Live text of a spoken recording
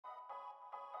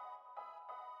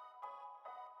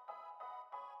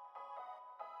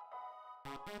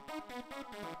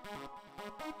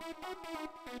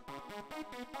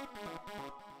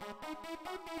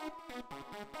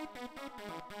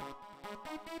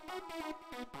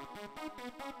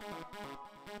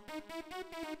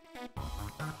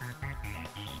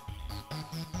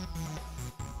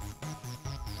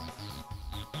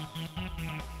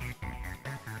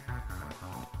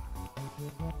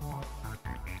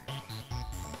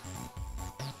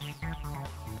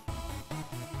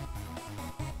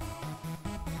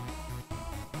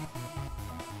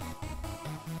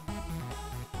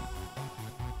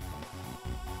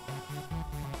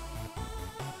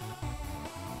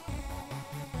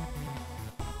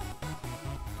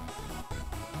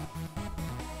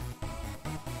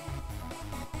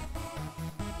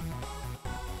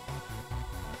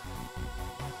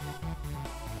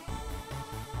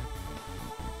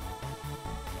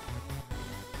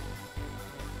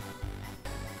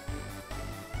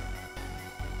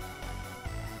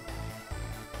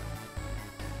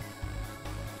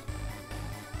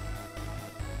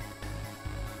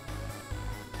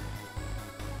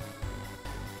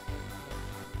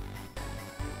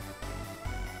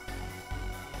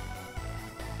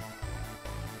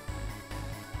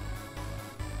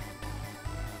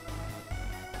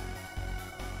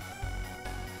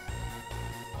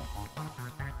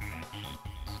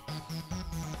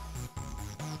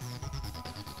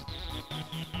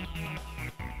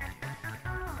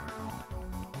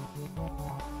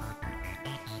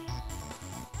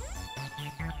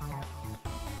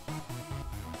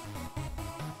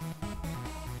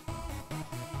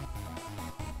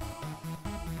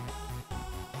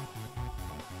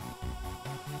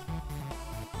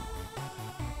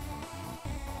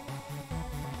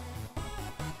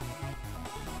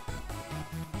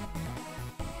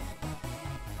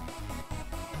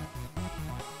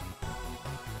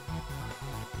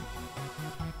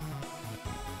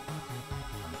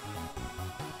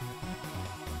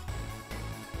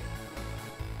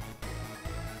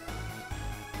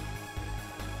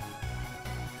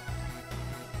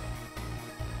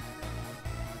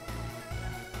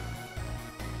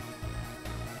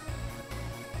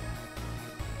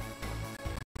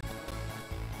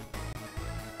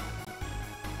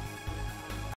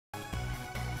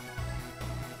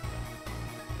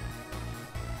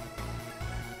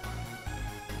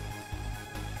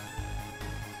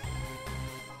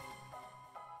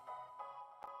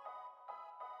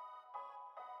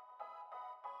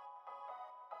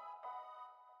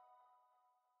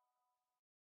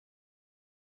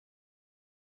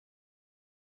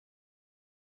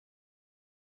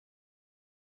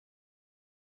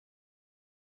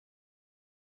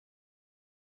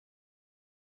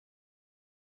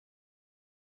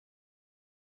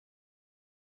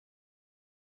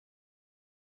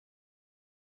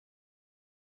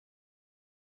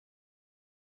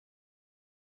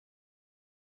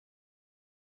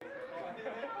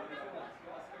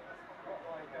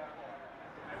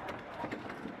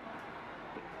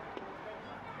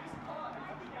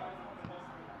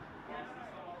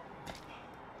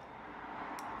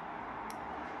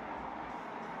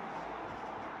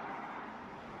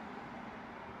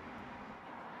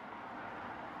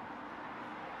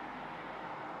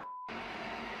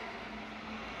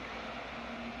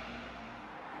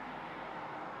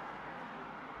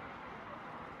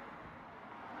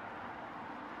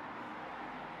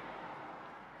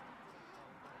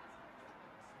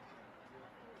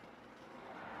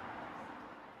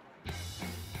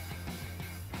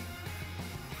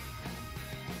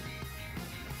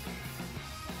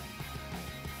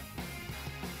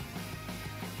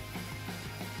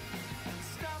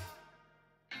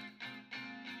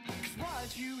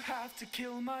Why'd you have to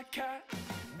kill my cat?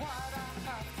 Why'd I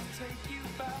have to take you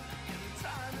back?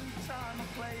 And time I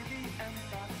play the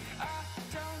empath. I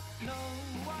don't know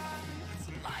why.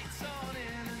 Some lights on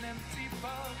in an empty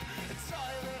pub, a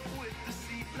toilet with the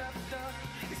seat left up.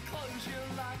 It's closure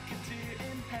like a deer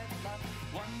in headlight.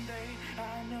 One day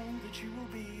I know that you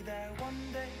will be there. One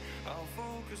day I'll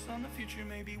focus on the future.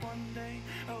 Maybe one day,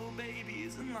 oh baby,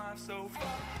 isn't life so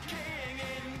fucking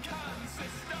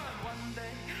inconsistent? One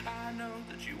day I know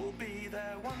that you will be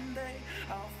there. One day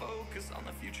I'll focus on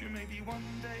the future. Maybe one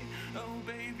day, oh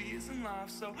baby, isn't life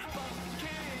so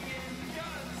fucking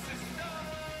inconsistent?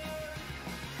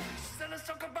 She said let's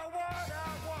talk about what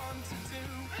I want to do,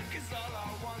 'cause all I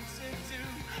want to do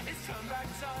is turn back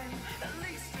time at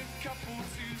least a couple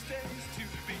Tuesdays to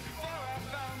before I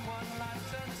found one life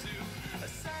turned to. I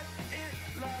said it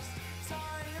last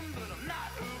time, but I'm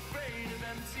not afraid of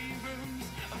empty rooms.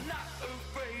 I'm not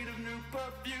afraid of new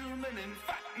perfume, and in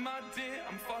fact my dear,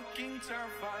 I'm fucking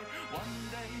terrified. One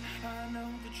day, I know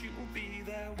that you will be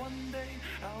there. One day,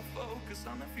 I'll focus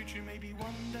on the future. Maybe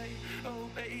one day, oh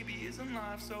baby, isn't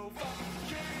life so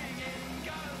fucking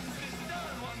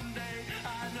inconsistent? One day,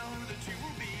 I know that you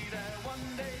will be there.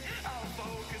 One day, I'll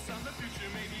focus on the future.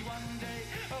 Maybe one day,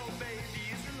 oh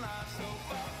baby, isn't life so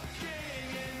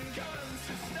fucking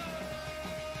inconsistent?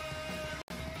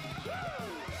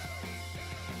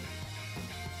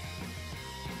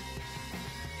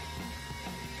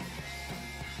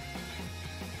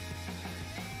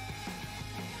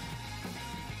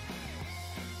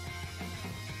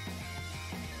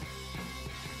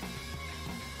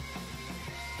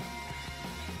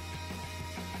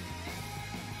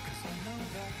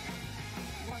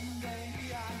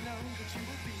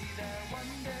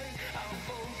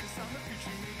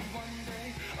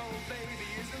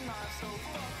 So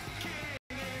fucking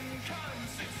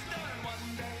inconsistent.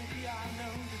 One day I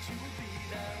know that you will be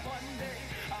there. One day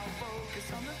I'll focus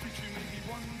on the future. Maybe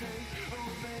one day, oh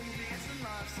baby, isn't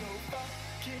life so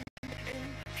fucking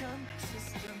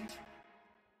inconsistent?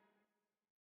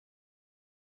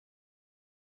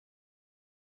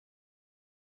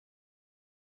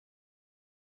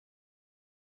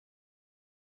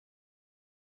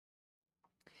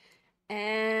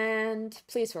 And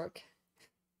please work.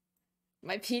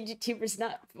 My PGTuber's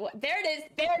not. What? There it is.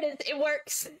 There it is. It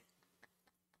works.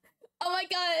 Oh my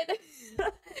god.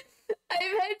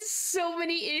 I've had so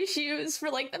many issues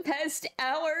for like the past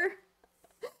hour.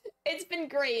 It's been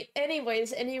great.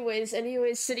 Anyways,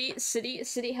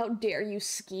 City, how dare you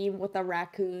scheme with the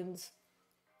raccoons?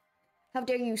 How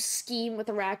dare you scheme with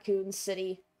the raccoons,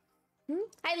 City?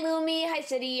 Hi, Lumi. Hi,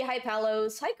 City. Hi,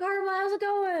 Palos. Hi, Karma. How's it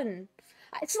going?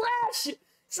 Hi,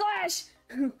 Slash!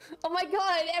 Oh my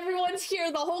god, everyone's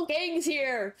here. The whole gang's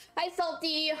here. Hi,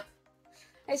 Salty.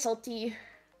 Hi, Salty.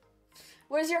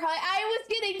 Where's your hi? I was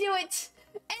getting to it.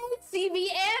 And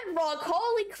CV and Rock.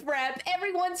 Holy crap.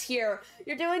 Everyone's here.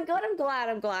 You're doing good. I'm glad.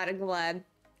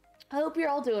 I hope you're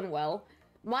all doing well.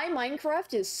 My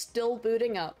Minecraft is still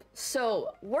booting up.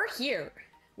 So, we're here.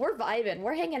 We're vibing.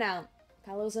 We're hanging out.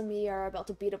 Palos and me are about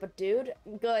to beat up a dude.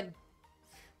 Good.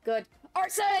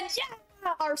 Arson! Yeah!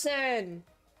 Arson!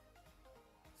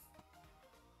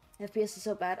 FPS is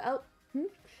so bad. Oh,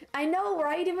 I know,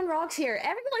 right? Even Rock's here.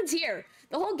 Everyone's here.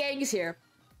 The whole gang's here.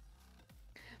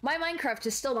 My Minecraft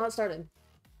is still not started.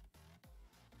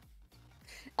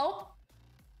 Oh.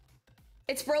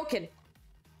 It's broken.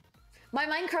 My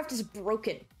Minecraft is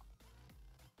broken.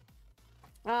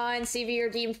 And CV, your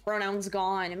deemed pronouns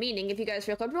gone. Meaning, if you guys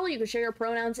feel comfortable, you can share your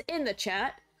pronouns in the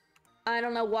chat. I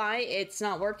don't know why it's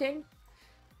not working,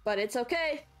 but it's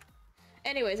okay.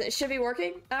 Anyways, it should be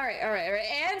working. All right.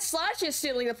 And Slash is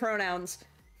stealing the pronouns.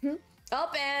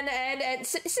 Up and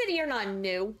City, you're not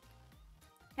new.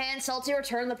 And Salty,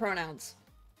 return the pronouns.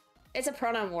 It's a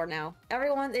pronoun war now.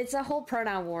 Everyone, it's a whole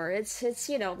pronoun war. It's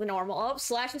you know, the normal. Oh,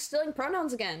 Slash is stealing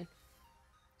pronouns again.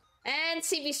 And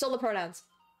CV stole the pronouns.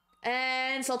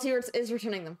 And Salty is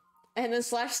returning them. And then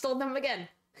Slash stole them again.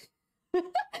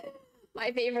 My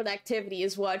favorite activity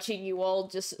is watching you all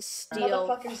just steal.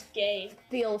 Motherfucker's gay.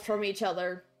 Steal from each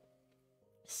other.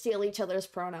 Steal each other's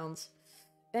pronouns.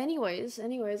 Anyways.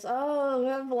 Oh,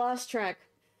 I've lost track.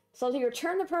 Salty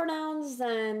return the pronouns,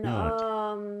 then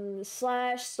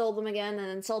Slash stole them again, and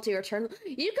then Salty return them.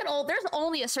 You can there's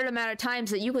only a certain amount of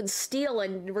times that you can steal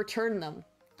and return them.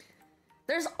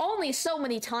 There's only so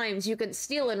many times you can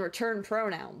steal and return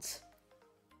pronouns.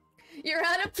 You're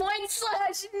out of points,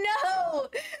 Slash! No,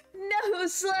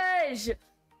 Slash!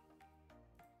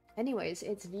 Anyways,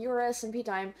 it's viewer SMP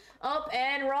time. Up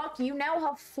and Rock, you now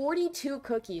have 42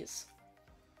 cookies.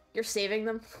 You're saving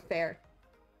them? Fair.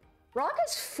 Rock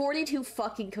has 42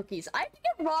 fucking cookies. I have to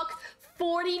get Rock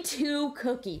 42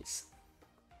 cookies.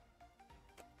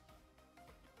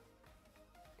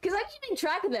 Because I'm keeping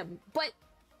track of them, but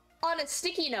on a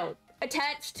sticky note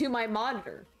attached to my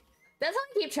monitor. That's how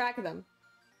I keep track of them.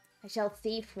 I shall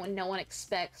thief when no one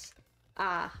expects.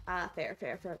 Fair.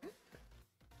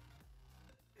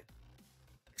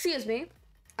 Excuse me.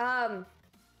 Oh,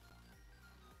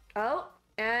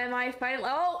 am I finally?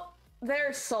 Oh,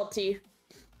 there's Salty.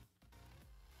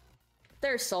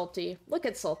 There's Salty. Look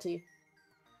at Salty.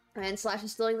 And Slash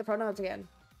is stealing the pronouns again.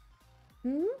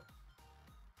 So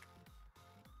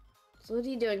what are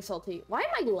you doing, Salty? Why am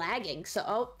I lagging? So,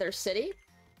 oh, there's City.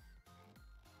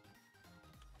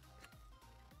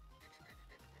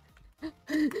 Ah!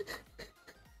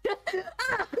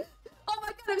 Oh my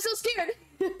god, I'm so scared!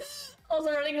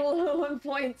 Also running low on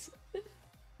points.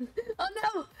 Oh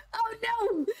no! Oh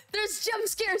no! There's jump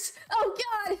scares! Oh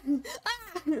god!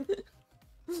 Ah!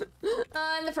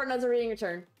 And the pronouns are reading your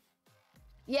turn.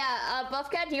 Yeah,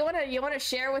 Buffcat, do you wanna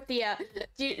share with the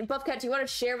Buffcat, do you wanna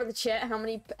share with the chat how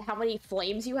many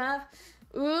flames you have?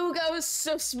 Ooh, ghosts,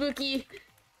 so spooky.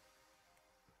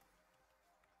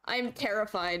 I'm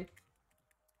terrified.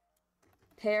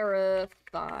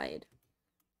 Terrified.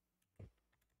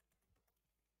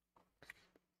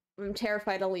 I'm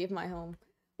terrified to leave my home.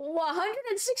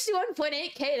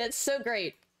 161.8k, that's so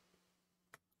great.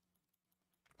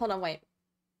 Hold on, wait.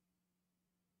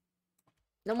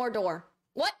 No more door.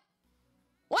 What?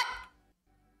 What?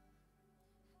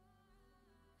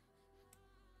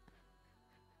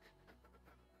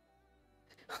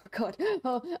 Oh god.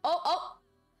 Oh.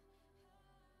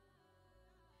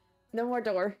 No more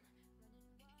door.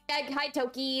 Egg, hi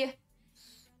Toki.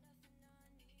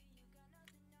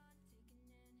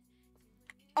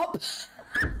 Oh.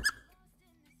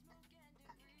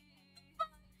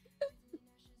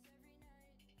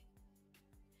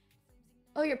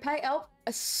 Oh, you're pay. Oh,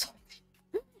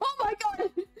 oh my god.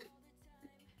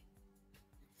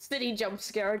 City jump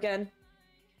scare again.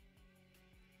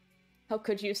 How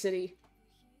could you, City?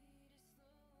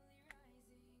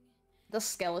 The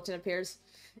skeleton appears.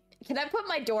 Can I put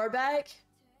my door back?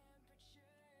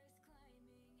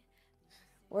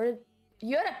 Where did...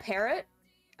 You had a parrot?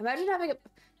 Imagine having a...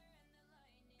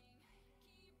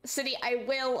 City,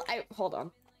 hold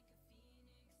on.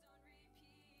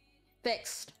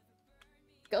 Fixed.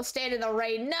 Go stand in the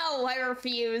rain. No, I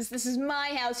refuse. This is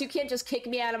my house. You can't just kick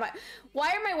me out of my...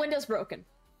 Why are my windows broken?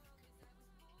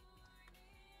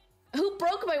 Who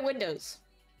broke my windows?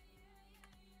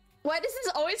 Why does this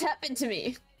always happen to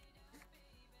me?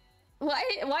 Why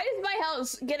is my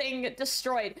house getting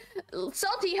destroyed?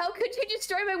 Salty, how could you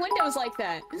destroy my windows like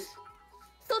that?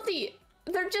 Salty,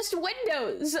 they're just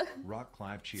windows. Rock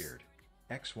Clive cheered.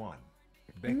 X1.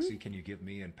 Bexy, can you give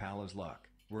me and Pala's luck?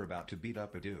 We're about to beat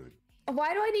up a dude.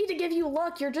 Why do I need to give you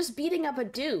luck? You're just beating up a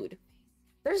dude.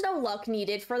 There's no luck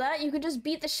needed for that. You could just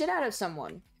beat the shit out of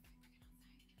someone.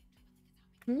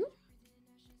 Hmm?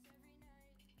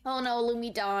 Oh no,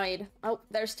 Lumi died. Oh,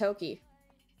 there's Toki.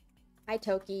 Hi,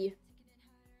 Toki.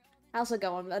 How's it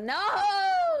going? No!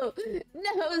 No,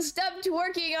 stop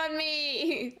twerking on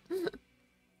me!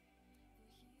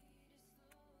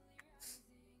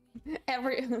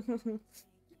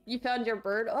 You found your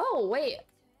bird? Oh, wait.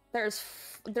 There's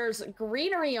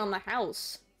greenery on the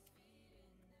house.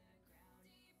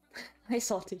 Hi,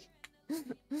 Salty.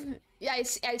 Yeah, I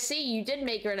see you did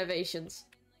make renovations.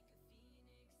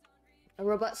 A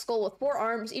robot skull with 4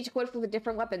 arms, each equipped with a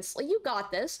different weapon. You got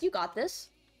this. You got this.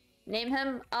 Name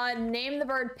him. Name the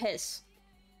bird Piss.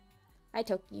 Hi,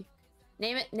 Toki.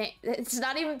 Name it. It's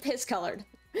not even piss colored.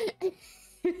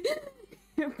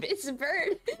 It's a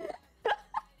bird.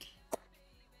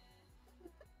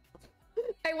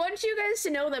 I want you guys to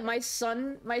know that my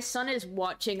son is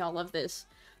watching all of this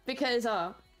because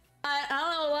I don't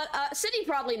know what City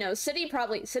probably knows. City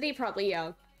probably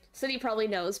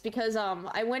knows because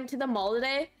I went to the mall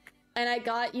today and I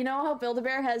got, you know how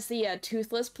Build-A-Bear has the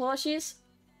toothless plushies?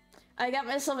 I got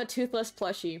myself a toothless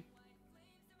plushie.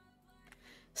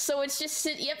 So it's just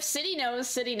yep, City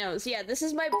knows. Yeah, this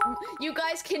is my, you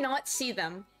guys cannot see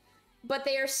them, but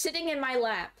they are sitting in my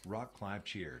lap. Rock Clive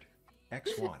cheered.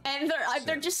 X1. And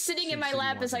they're just sitting in my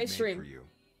lap as I stream.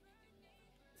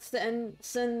 Sin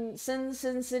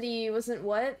City wasn't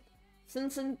what?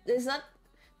 Sin is that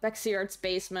Bexy Art's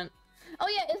basement? Oh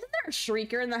yeah, isn't there a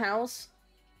shrieker in the house?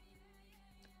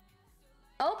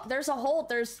 Oh, there's a hole.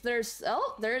 There's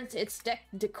it's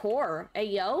decor. Hey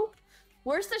yo,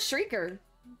 where's the shrieker?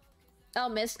 Oh,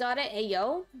 Miss got it. Hey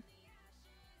yo.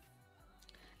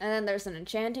 And then there's an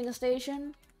enchanting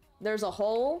station. There's a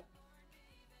hole.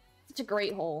 Such a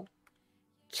great hole.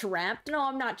 Trapped? No,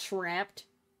 I'm not trapped.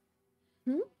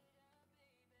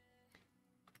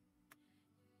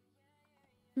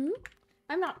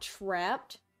 I'm not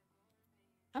trapped.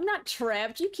 I'm not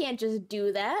trapped. You can't just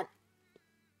do that.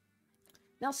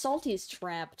 Now Salty's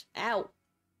trapped. Ow.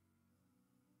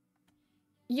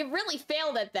 You really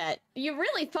failed at that. You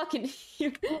really fucking...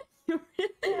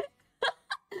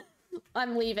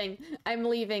 I'm leaving. I'm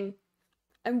leaving.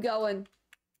 I'm going.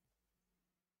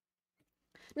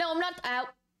 No, I'm not out.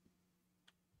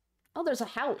 Oh, there's a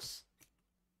house.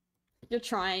 You're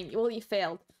trying. Well, you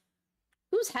failed.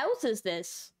 Whose house is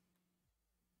this?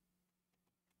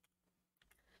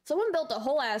 Someone built a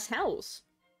whole ass house.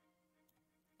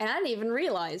 And I didn't even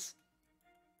realize.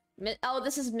 Oh,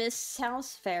 this is Miss'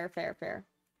 house? Fair, fair, fair.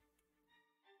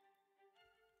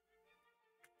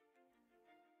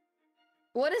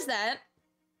 What is that?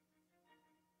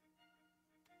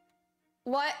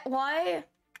 Why?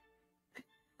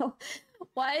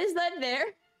 Why is that there?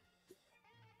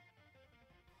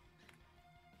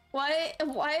 Why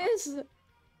is...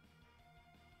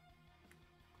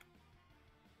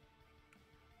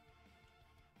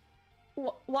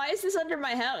 Why is this under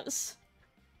my house?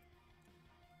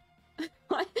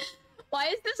 Why, why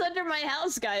is this under my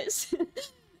house, guys?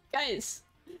 Guys,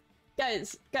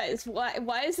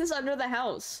 why is this under the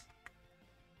house?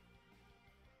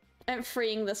 I'm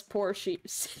freeing this poor sheep.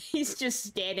 He's just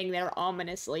standing there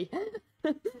ominously.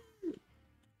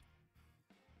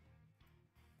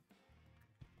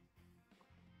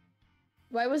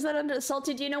 Why was that under-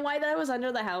 Salty, do you know why that was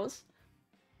under the house?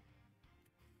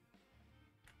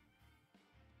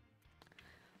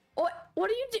 What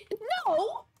are you do-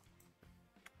 No!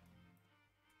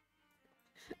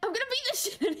 I'm gonna beat the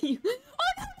shit out of you!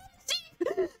 Oh no!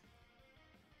 Sheep!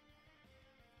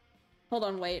 Hold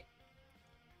on, wait.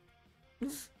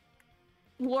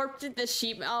 Warped the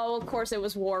sheep. Oh, of course it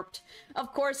was warped.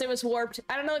 Of course it was warped.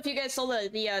 I don't know if you guys saw the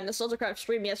NostalgiaCraft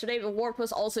stream yesterday, but Warp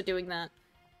was also doing that.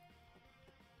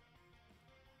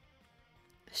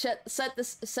 Set the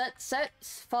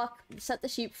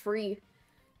sheep free.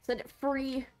 Set it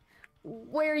free.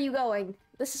 Where are you going?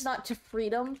 This is not to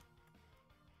freedom.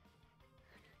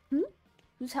 Hmm?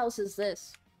 Whose house is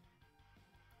this?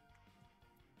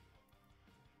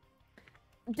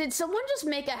 Did someone just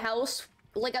make a house,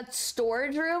 like a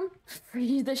storage room?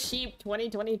 Free the sheep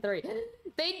 2023.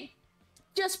 They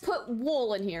just put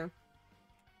wool in here.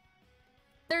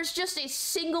 There's just a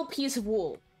single piece of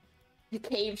wool. The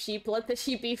cave sheep. Let the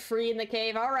sheep be free in the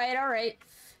cave. Alright, alright.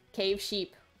 Cave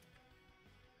sheep.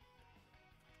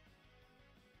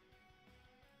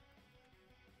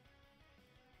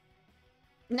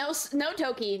 No, no,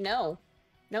 Toki, no.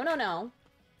 No, no, no.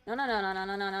 No, no, no, no, no,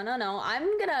 no, no, no, no, no.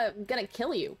 I'm gonna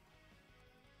kill you.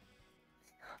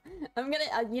 I'm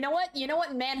gonna, you know what? You know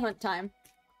what? Manhunt time.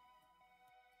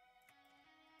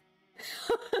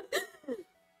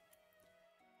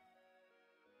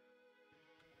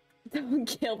 Don't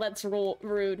kill, that's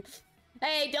rude.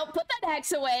 Hey, don't put that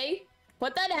axe away!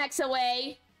 Put that axe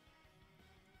away!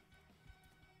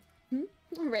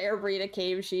 Rare breed of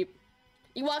cave sheep.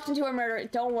 You walked into a murder.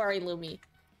 Don't worry, Lumi.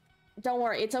 Don't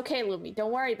worry. It's okay, Lumi.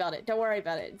 Don't worry about it. Don't worry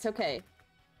about it. It's okay.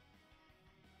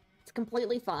 It's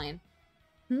completely fine.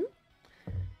 Hmm?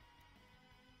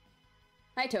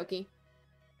 Hi, Toki.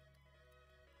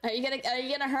 Are you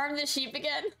gonna harm the sheep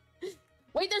again?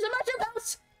 Wait, there's a mushroom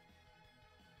house!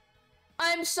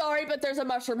 I'm sorry, but there's a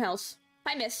mushroom house.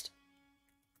 Hi, Mist.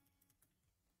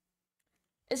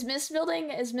 Is Mist building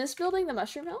the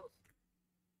mushroom house?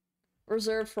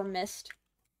 Reserved for Mist.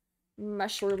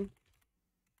 Mushroom.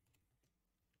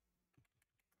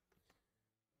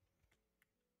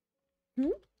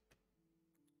 Hmm?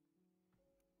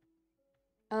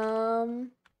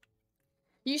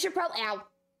 You should probably- ow.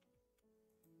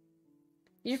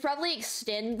 You should probably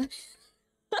extend-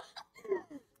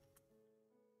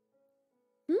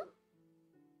 Hmm?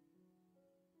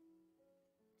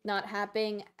 Not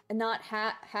happing- not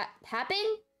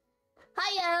happing?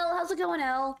 Hi, Elle! How's it going,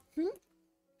 Elle? Hmm?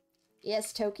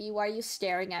 Yes, Toki, why are you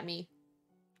staring at me?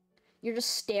 You're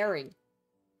just staring.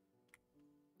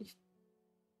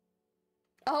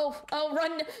 Oh, oh,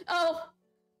 run! Oh!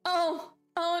 Oh!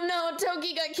 Oh no,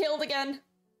 Toki got killed again!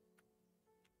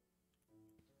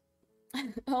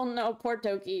 Oh no, poor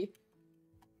Toki.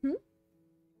 Hmm?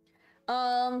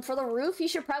 For the roof, you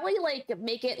should probably, like,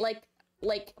 make it, like,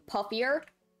 puffier.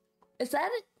 Is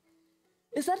that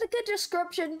a good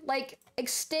description? Like,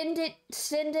 send it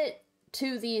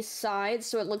to the sides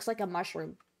so it looks like a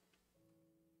mushroom.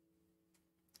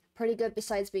 Pretty good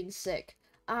besides being sick.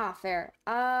 Ah, fair.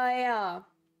 I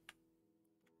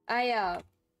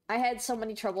had so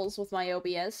many troubles with my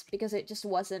OBS because it just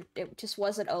wasn't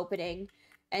opening.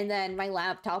 And then my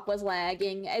laptop was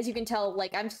lagging. As you can tell,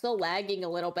 like, I'm still lagging a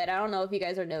little bit. I don't know if you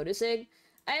guys are noticing.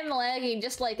 I'm lagging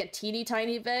just like a teeny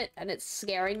tiny bit, and it's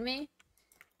scaring me.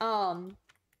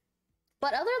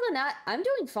 But other than that, I'm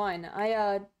doing fine.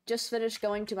 I, just finished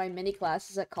going to my mini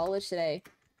classes at college today.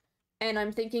 And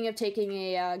I'm thinking of taking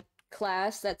a,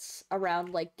 class that's around,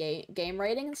 like, game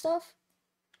writing and stuff.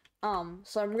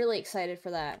 So I'm really excited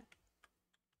for that.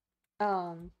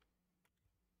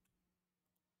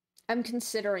 I'm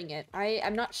considering it.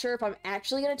 I'm not sure if I'm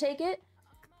actually gonna take it.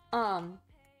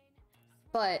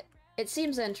 But it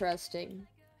seems interesting.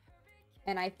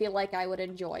 And I feel like I would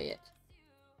enjoy it.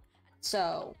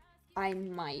 So, I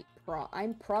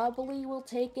probably will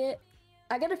take it.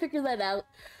 I gotta figure that out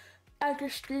after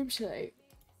stream tonight.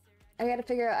 I gotta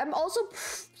figure out. I'm also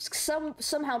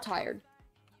somehow tired.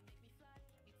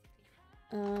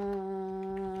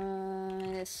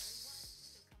 This.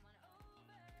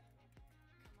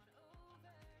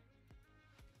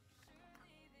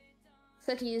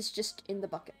 Said he is just in the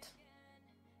bucket.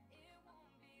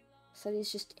 Said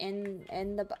he's just in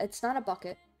the it's not a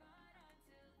bucket.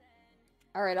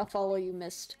 Alright, I'll follow you,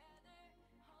 Mist.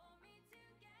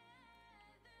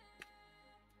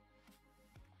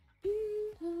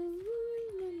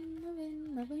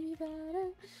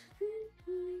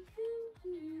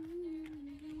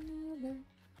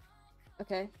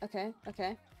 Okay, okay,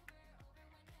 okay.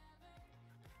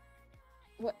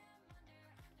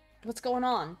 What's going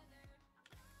on?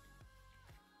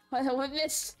 What,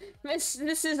 Mist,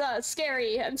 this is,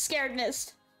 scary. I'm scared,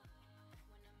 Mist.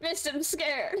 Mist, I'm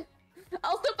scared.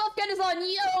 Also, Buffgun is on,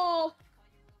 yo!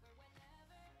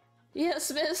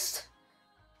 Yes, Mist.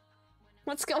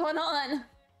 What's going on?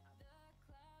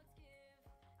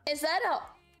 Is that how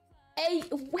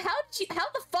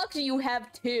the fuck do you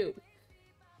have two?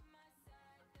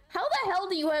 How the hell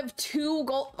do you have two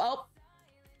gold? Oh.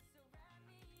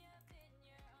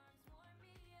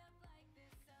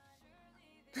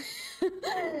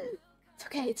 It's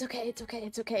okay, it's okay, it's okay,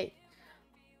 it's okay.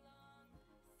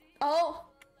 Oh.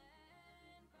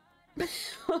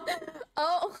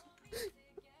 Oh.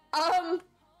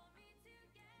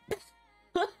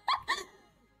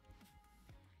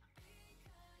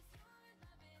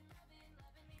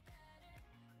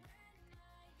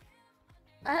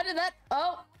 How did that?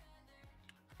 Oh.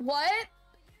 What?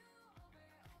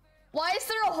 Why is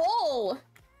there a hole?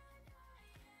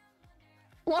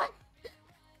 What?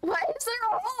 Why is there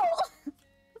a hole?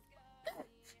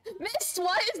 Mist,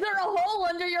 why is there a hole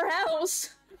under your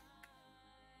house?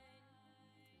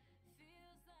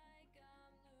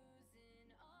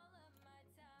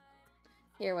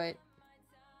 Here, wait.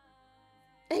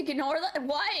 Ignore that?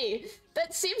 Why?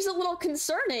 That seems a little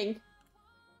concerning.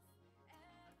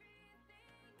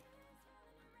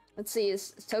 Let's see,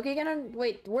 is Toki gonna-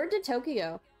 wait, where did Toki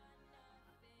go?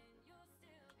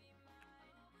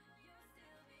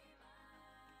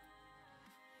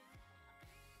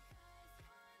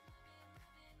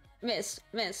 Miss.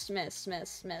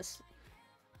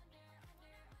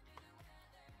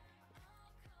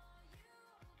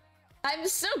 I'm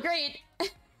so great at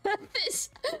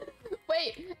this.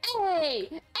 Wait,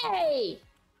 hey!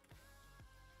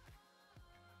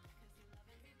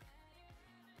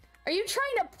 Are you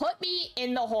trying to put me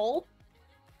in the hole?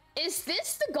 Is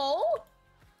this the goal?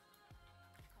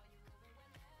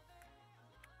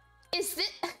 Is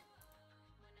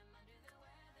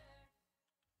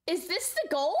this the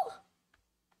goal?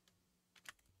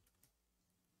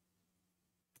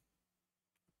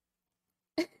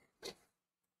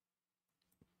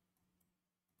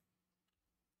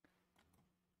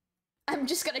 I'm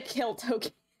just gonna kill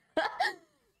Toki.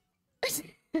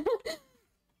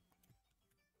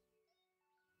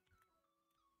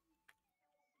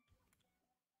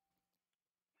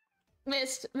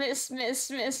 Mist. You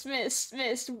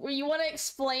want to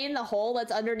explain the hole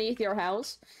that's underneath your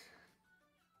house?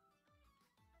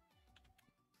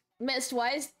 Mist,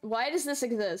 why does this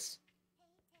exist?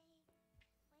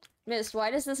 Mist, why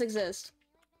does this exist?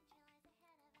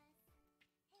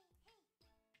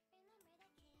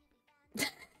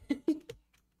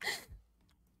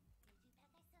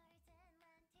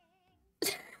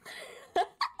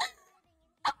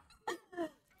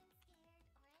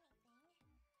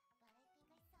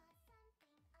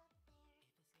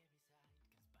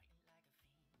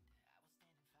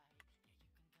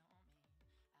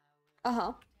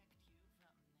 Uh-huh.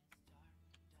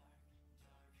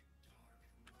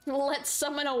 Let's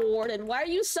summon a warden. Why are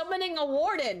you summoning a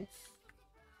warden?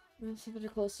 I'm super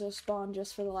close to a spawn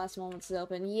just for the last moments to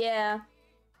open. Yeah.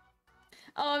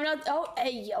 Oh, I'm not- oh,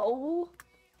 hey, yo.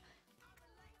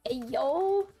 Hey,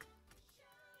 yo.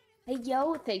 Hey,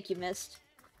 yo. Thank you, Mist.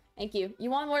 Thank you. You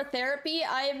want more therapy?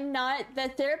 I am not- the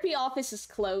therapy office is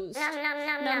closed.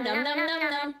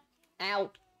 Nom.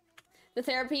 Ow. The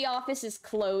therapy office is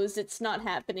closed. It's not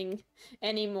happening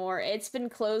anymore. It's been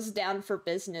closed down for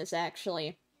business,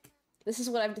 actually. This is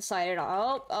what I've decided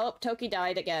on. Oh, Toki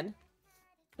died again.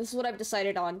 This is what I've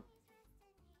decided on.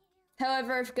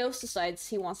 However, if Ghost decides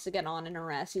he wants to get on and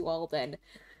harass you all, then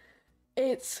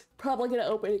it's probably gonna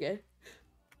open again.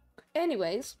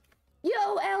 Anyways.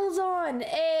 Yo, Elzon!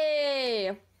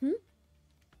 Hey!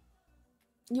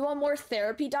 You want more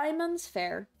therapy diamonds?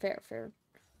 Fair.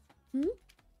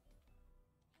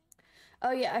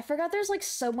 Oh yeah, I forgot there's like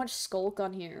so much skulk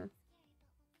on here.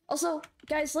 Also,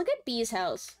 guys, look at Bee's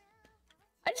house.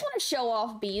 I just want to show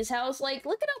off Bee's house. Like,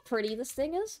 look at how pretty this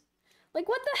thing is. Like,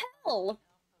 what the hell?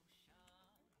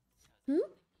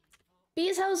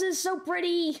 Bee's house is so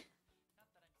pretty!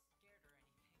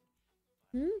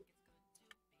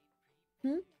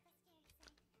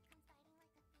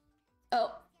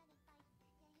 Oh.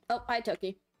 Oh, hi,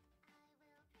 Toki.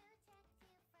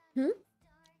 Hmm?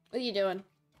 What are you doing?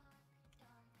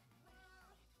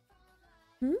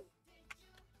 Hmm?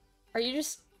 Are you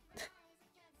just...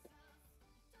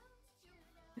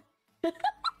 Buffcat!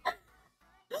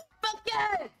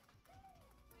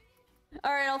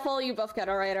 Alright, I'll follow you, Buffcat.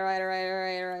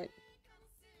 Alright.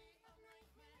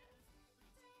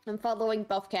 I'm following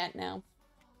Buffcat now.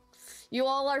 You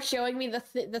all are showing me the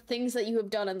things that you have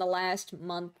done in the last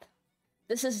month.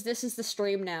 This is the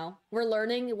stream now. We're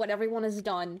learning what everyone has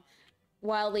done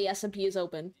while the SMP is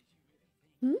open.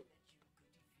 Hmm?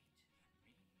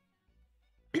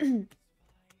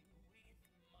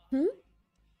 Hmm?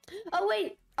 Oh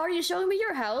wait, are you showing me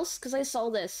your house? Because I saw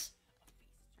this.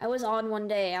 I was on one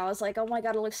day. I was like, oh my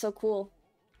god, it looks so cool.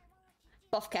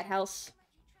 Buffcat house.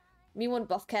 Me want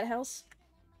Buffcat house?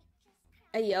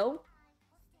 Ayo?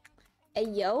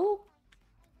 Ayo?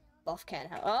 Buffcat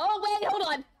house. Oh wait, hold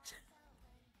on!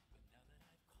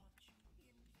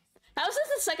 How is this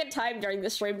the second time during the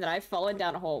stream that I've fallen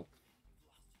down a hole?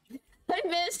 I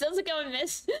missed. How's it going,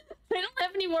 miss? I don't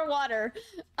have any more water.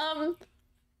 I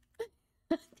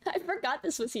forgot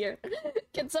this was here.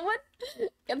 Can someone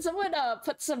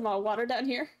put some water down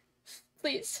here?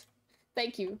 Please.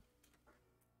 Thank you.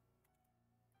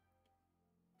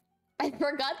 I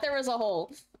forgot there was a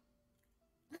hole.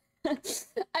 I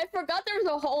forgot there was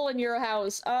a hole in your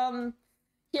house.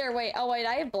 Here, wait. Oh, wait,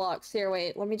 I have blocks. Here,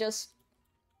 wait. Let me just...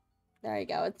 There you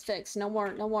go. It's fixed. No more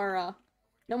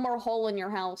hole in your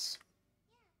house.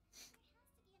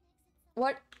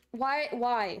 What? Why?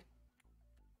 Why?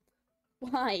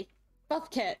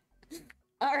 Buffcat.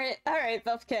 Alright,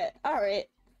 Buffcat. Alright.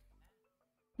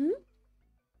 Hmm?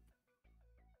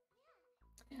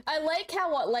 I like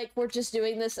how, we're just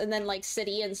doing this and then,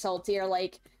 City and Salty are,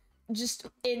 just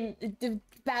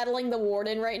battling the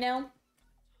Warden right now.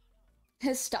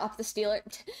 Stop the Stealer.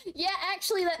 Yeah,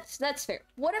 actually, that's fair.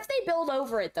 What if they build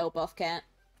over it, though, Buffcat?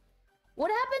 What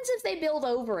happens if they build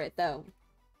over it, though?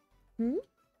 Hmm?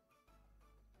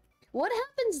 What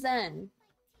happens then?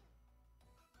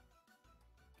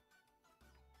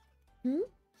 Hmm?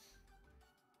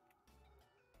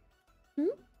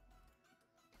 Hmm?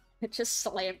 I just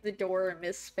slammed the door in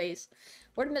Miss' face.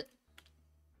 Where did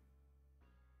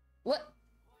What?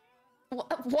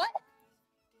 What?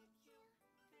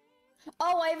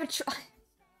 Oh, I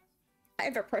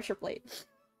have a pressure plate.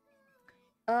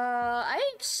 I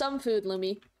have some food,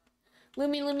 Lumi.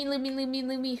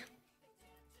 Lumi.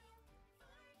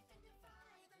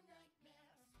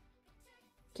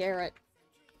 Carrot.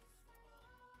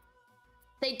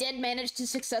 They did manage to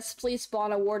successfully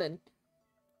spawn a Warden.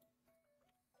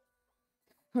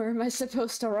 Where am I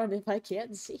supposed to run if I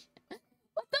can't see?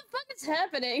 What the fuck is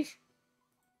happening?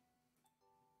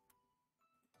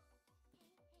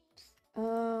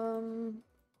 Hmm?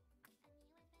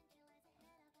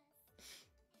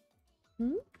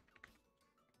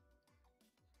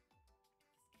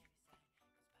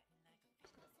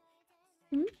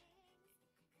 Hmm?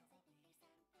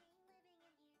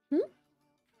 Hmm?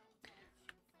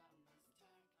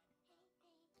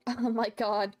 Oh my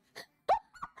god.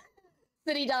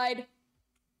 City died.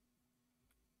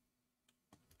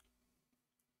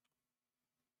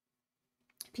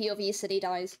 POV City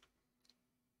dies.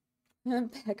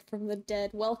 I'm back from the dead.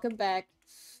 Welcome back.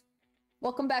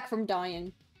 Welcome back from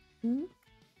dying. Hmm?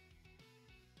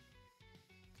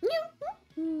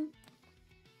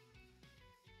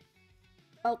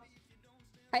 Oh.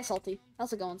 Hi, Salty.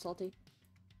 How's it going, Salty?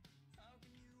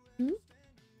 Hmm?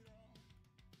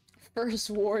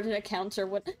 First Warden encounter.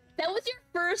 What? That was your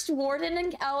first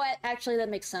Warden Oh, actually, that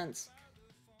makes sense.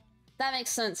 That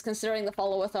makes sense, considering the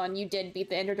follow-a-thon, you did beat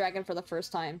the Ender Dragon for the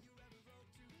first time.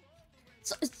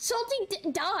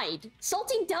 Salty died!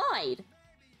 Salty died!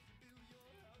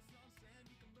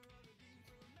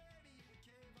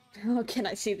 Oh, can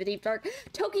I see the deep dark?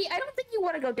 Toki, I don't think you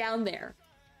want to go down there.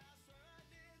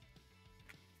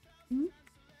 Hmm?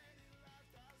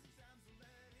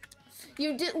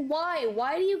 You did- Why?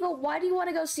 Why do you want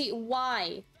to go see-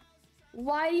 Why?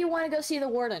 Why do you want to go see the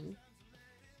Warden?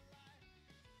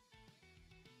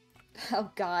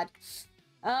 Oh god.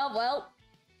 Oh, well.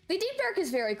 The Deep Dark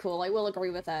is very cool, I will agree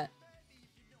with that.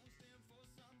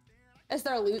 Is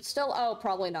there loot still? Oh,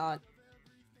 probably not.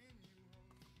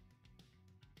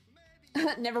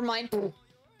 Never mind.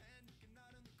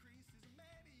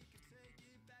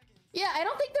 Yeah, I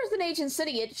don't think there's an ancient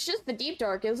city, it's just the Deep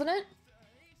Dark, isn't it?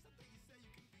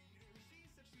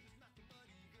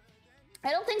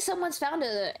 I don't think someone's found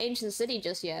an ancient city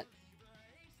just yet.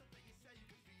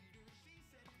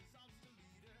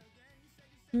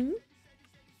 Hmm?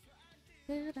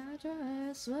 Did I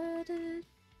just sweat it?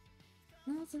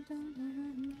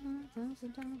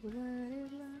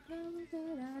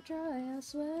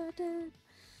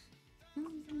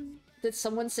 Did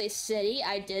someone say city?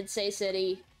 I did say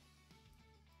city.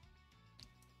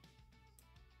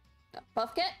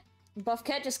 Buffcat?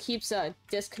 Buffcat just keeps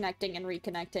disconnecting and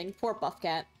reconnecting. Poor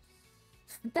Buffcat.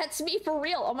 That's me for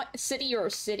real. Oh my, city or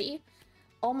city?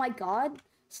 Oh my god.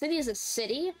 City is a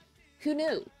city? Who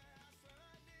knew?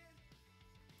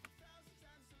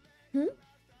 Hmm?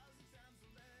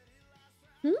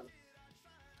 Hmm?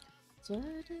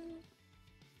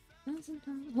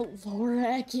 Lore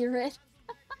accurate.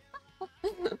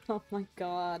 Oh my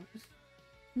god.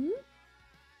 Hmm?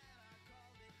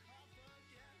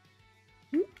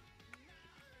 Hmm?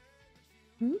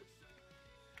 Hmm?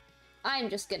 I'm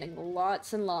just getting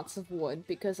lots and lots of wood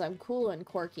because I'm cool and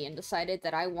quirky and decided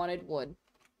that I wanted wood.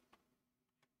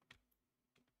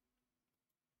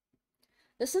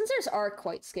 The sensors are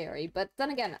quite scary, but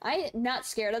then again, I'm not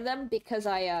scared of them because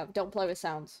I don't play with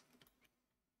sounds.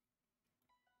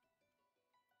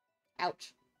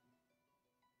 Ouch.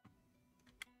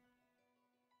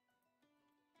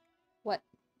 What?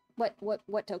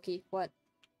 What, Toki? What?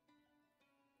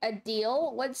 A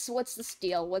deal? What's the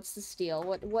steal? What's the steal?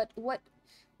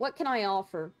 What can I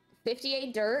offer?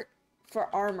 58 dirt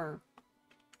for armor.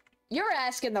 You're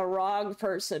asking the wrong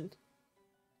person.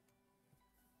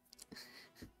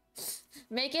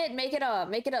 Make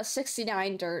it a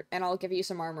 69 dirt and I'll give you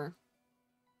some armor.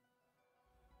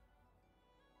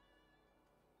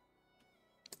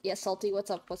 Yeah, Salty,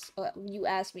 what's up? You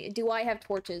asked me. Do I have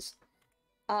torches?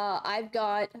 I've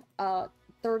got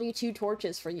 32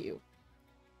 torches for you.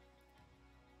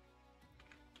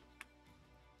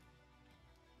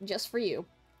 Just for you.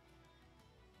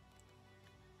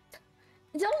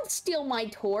 Don't steal my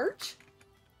torch.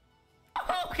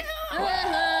 Oh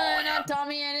no! Not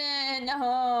Tommy in it.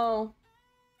 No.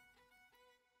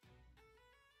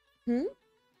 Hmm?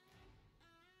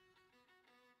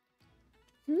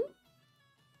 Hmm?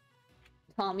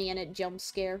 Tommy in it jump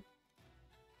scare.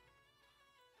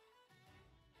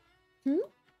 Hmm?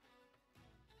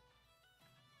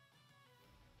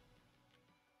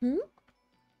 Hmm?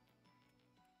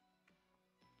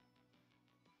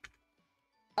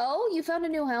 Oh, you found a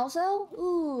new house, El?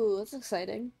 Ooh, that's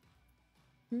exciting.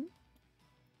 Hmm?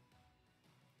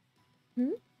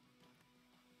 Hmm?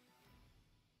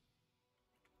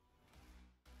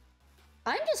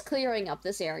 I'm just clearing up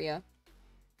this area.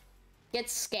 Get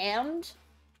scammed?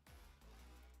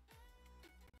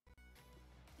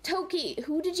 Toki,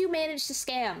 who did you manage to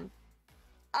scam?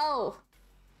 Oh,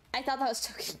 I thought that was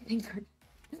Toki getting murdered.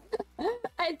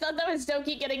 I thought that was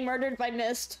Toki getting murdered by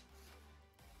Mist.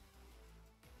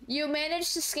 You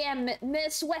managed to scam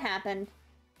Mist. What happened?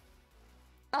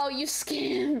 Oh, you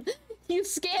scam. You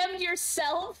scammed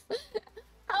yourself?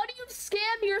 How do you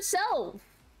scam yourself?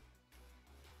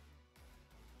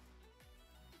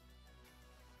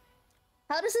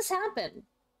 How does this happen?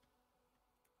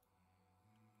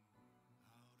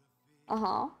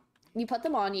 Uh-huh. You put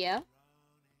them on, yeah.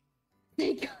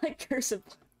 They got cursive.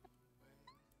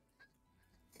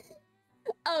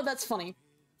 Oh, that's funny.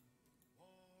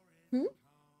 Hmm?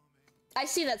 I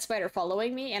see that spider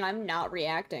following me, and I'm not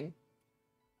reacting.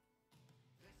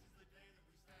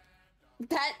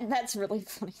 That's really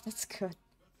funny. That's good.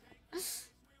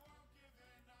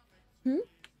 Hmm?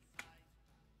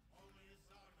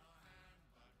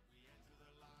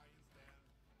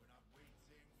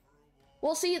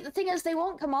 Well, see, the thing is, they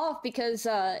won't come off because,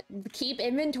 keep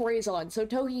inventories on. So,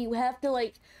 Toki, you have to,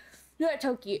 like... Not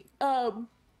Toki,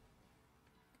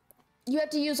 you have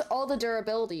to use all the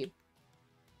durability.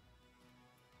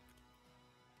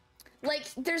 Like,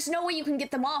 there's no way you can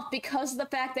get them off because of the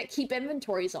fact that keep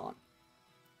inventories on.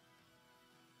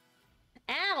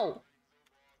 Ow!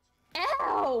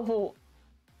 Ow!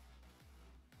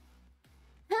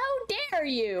 How dare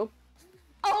you?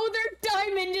 Oh, they're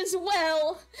diamond as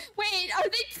well! Wait,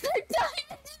 they're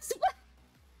diamond as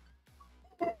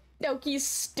well? Toki's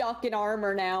stuck in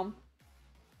armor now.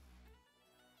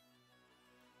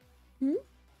 Hmm?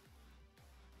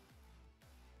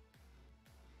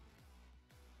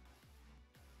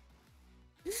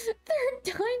 They're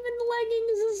diamond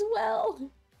leggings as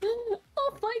well.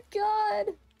 Oh my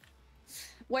god.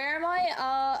 Where am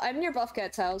I? I'm near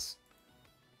Buffcat's house.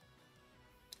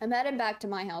 I'm heading back to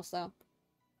my house, though.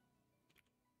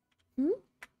 Hmm?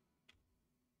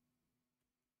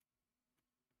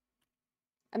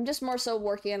 I'm just more so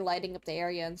working on lighting up the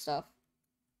area and stuff.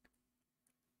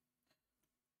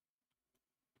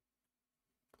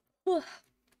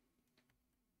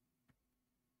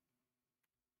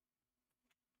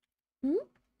 Hmm?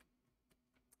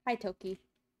 Hi, Toki.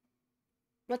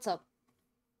 What's up?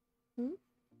 Hmm?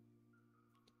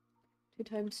 2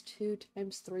 times 2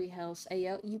 times 3 health.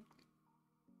 Ayo, you...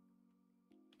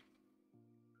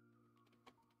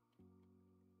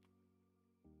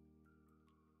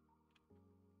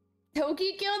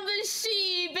 Toki killed the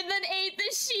sheep and then ate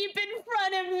the sheep in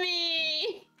front of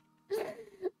me!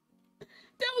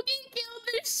 Toki killed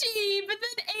the sheep and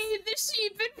then ate the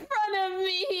sheep in front of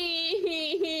me!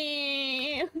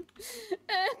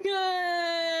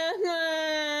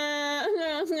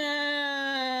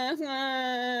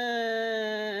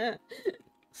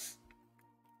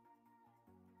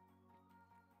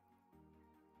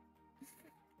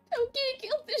 Toki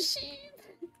killed the sheep!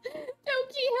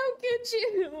 Toki, how could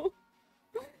you?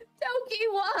 Toki,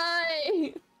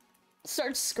 why?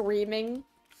 Starts screaming.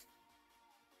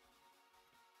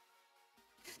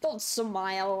 Don't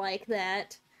smile like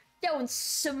that. Don't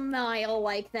smile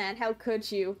like that. How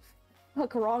could you?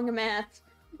 Fuck, wrong math.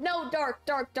 No, Dark.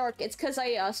 It's because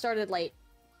I started late.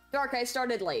 Dark, I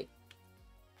started late.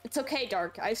 It's okay,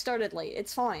 Dark. I started late.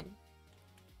 It's fine.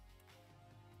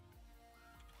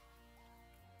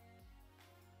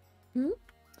 Hmm?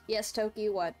 Yes, Toki,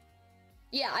 what?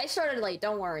 Yeah, I started late.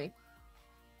 Don't worry.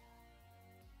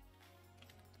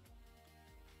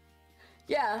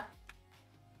 Yeah.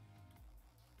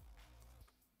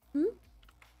 Hmm?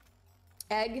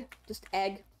 Egg. Just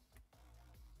egg.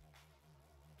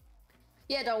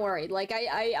 Yeah, don't worry. Like,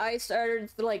 I started,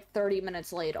 like, 30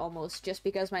 minutes late, almost, just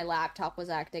because my laptop was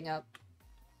acting up.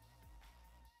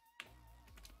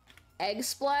 Egg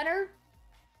splatter?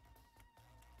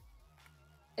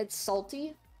 It's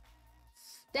salty?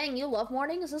 Dang, you love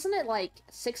mornings? Isn't it, like,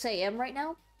 6 a.m. right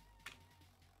now?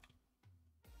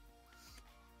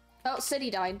 Oh, City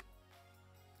died.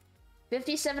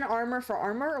 57 armor for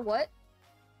armor? What?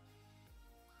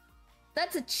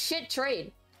 That's a shit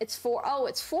trade. It's 4. Oh,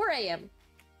 it's 4 a.m.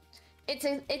 It's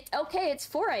okay, it's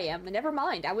 4 a.m. Never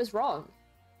mind, I was wrong.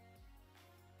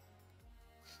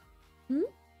 Hmm?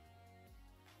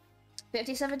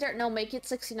 57 dirt? No, make it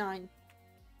 69.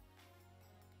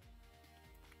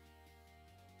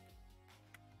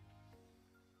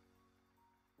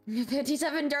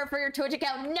 $57 dirt for your Twitch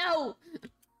account? No!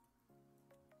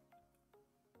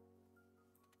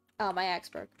 Oh, my axe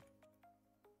broke.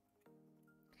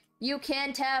 You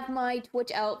can't have my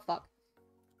Twitch out. Fuck.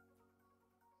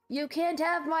 You can't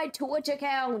have my Twitch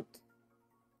account.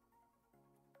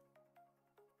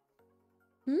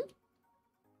 Hmm?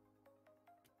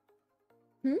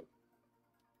 Hmm?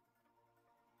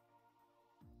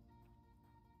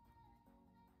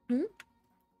 Hmm?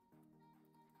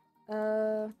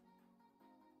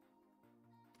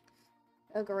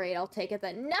 Oh, great. I'll take it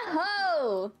then.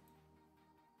 No!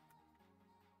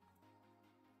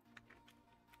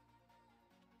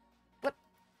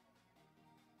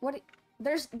 What?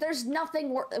 There's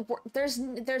nothing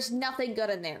there's nothing good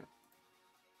in there.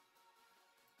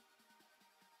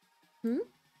 Hmm?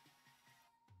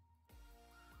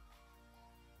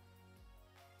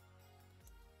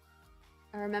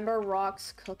 I remember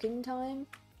Rock's cooking time.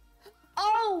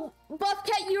 Oh,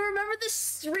 Buffcat, you remember the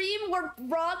stream where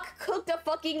Rock cooked a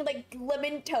fucking, like,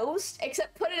 lemon toast,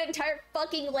 except put an entire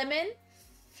fucking lemon?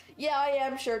 Yeah, I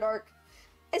am sure, Dark.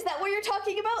 Is that what you're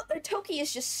talking about? Toki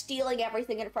is just stealing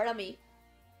everything in front of me.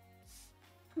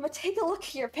 I'm gonna take a look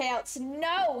at your payouts.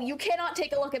 No, you cannot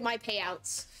take a look at my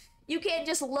payouts. You can't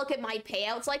just look at my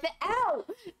payouts like that. Ow!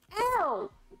 Ow!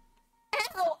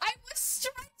 Ow! I was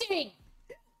stretching!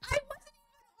 I wasn't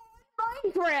even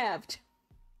on Minecraft!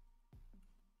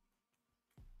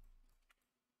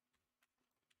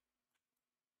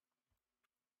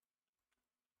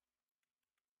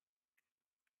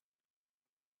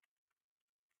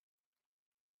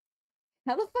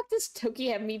 How the fuck does Toki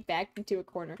have me backed into a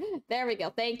corner? There we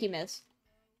go. Thank you, miss.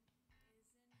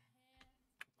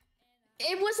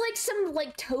 It was like some,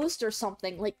 like, toast or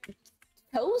something. Like,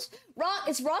 toast? Rock?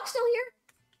 Is Rock still here?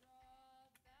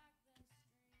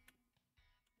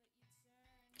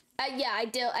 Yeah,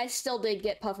 I still did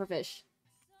get pufferfish.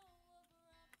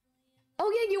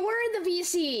 Oh yeah, you were in the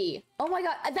VC! Oh my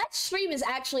god, that stream is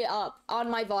actually up on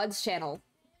my VODs channel.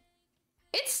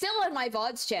 It's still on my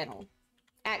VODs channel,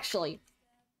 actually.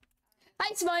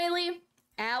 Hi, Smiley!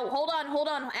 Ow, hold on.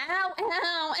 Ow,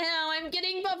 ow, I'm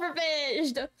getting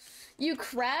pufferfished! You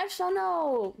crashed? Oh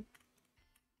no.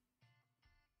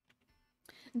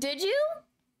 Did you?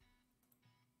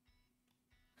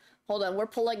 Hold on, we're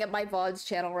pulling up my VODs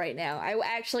channel right now. I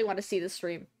actually want to see the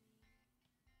stream.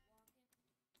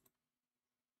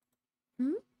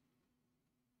 Hmm?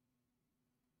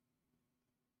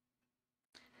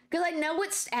 Because I know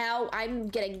it's... Ow, I'm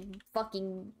getting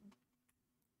fucking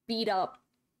beat up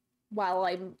while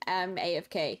I'm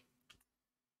AFK.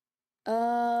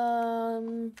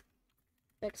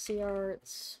 Bexy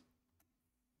Arts.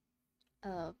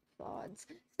 VODs.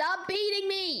 Stop beating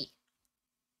me!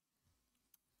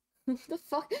 The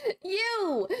fuck?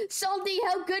 You! Salty,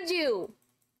 how could you?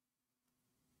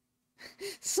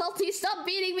 Salty, stop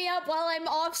beating me up while I'm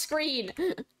off screen!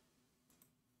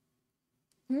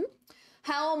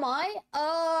 How am I?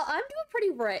 I'm doing pretty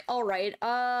alright.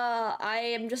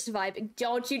 I am just vibing.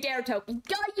 Don't you dare, Toki.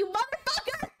 God, you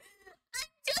motherfucker! I'm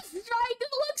just trying to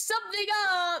look something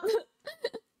up!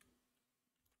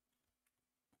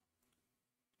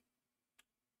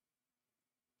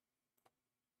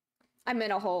 I'm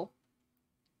in a hole.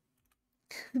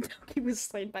 Toki was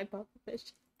slain by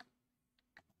pufferfish.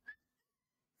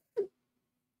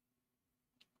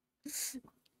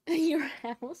 Your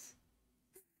house?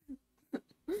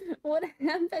 What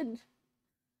happened?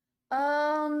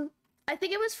 I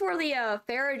think it was for the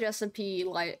Farage SMP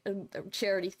like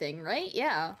charity thing, right?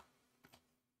 Yeah.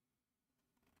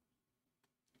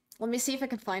 Let me see if I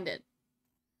can find it.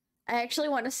 I actually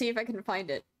want to see if I can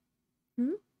find it.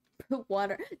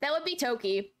 Water. That would be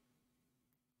Toki.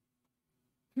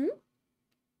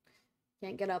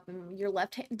 Can't get up in your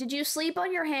left hand. Did you sleep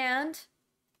on your hand?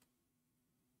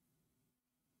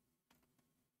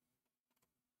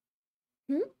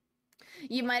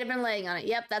 You might have been laying on it.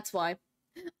 Yep, that's why.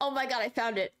 Oh my god, I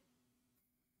found it.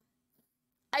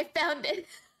 I found it.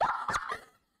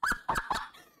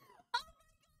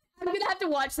 I'm gonna have to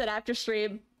watch that after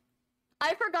stream.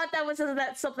 I forgot that was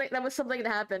something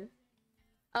that happened.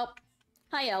 Oh,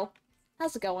 hi El.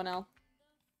 How's it going, El?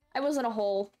 I was in a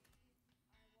hole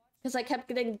because I kept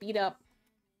getting beat up.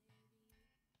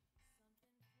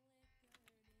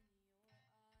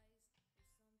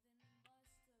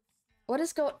 What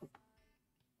is going?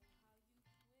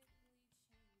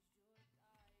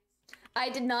 I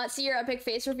did not see your epic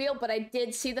face reveal, but I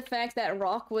did see the fact that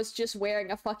Rock was just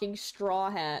wearing a fucking straw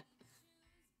hat.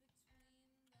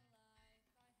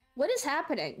 What is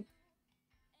happening?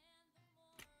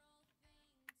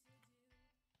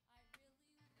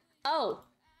 Oh.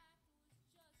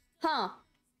 Huh.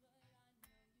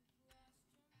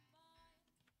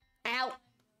 Ow.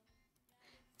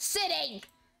 Sitting!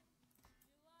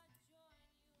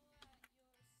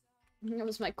 That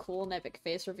was my cool and epic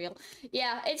face reveal.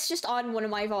 Yeah, it's just on one of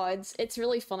my VODs. It's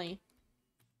really funny.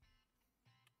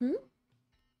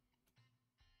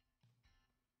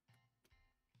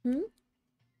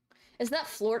 Is that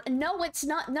Florida? No, it's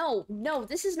not. No,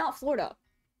 this is not Florida.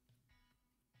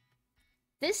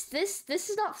 This is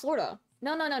not Florida.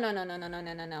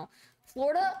 No.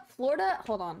 Florida.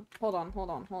 Hold on.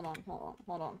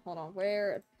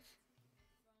 Where?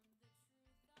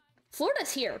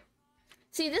 Florida's here.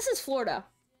 See, this is Florida.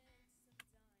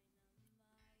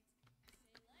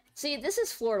 See, this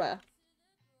is Florida.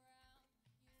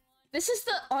 This is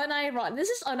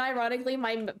unironically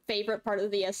my favorite part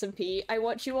of the SMP. I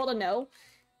want you all to know.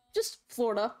 Just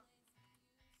Florida.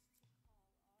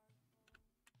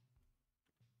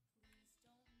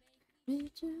 I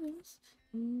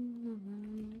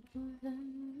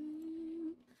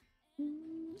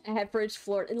had bridge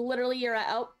Florida. And literally, you're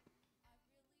out.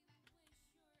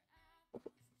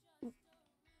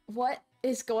 What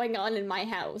is going on in my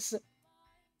house?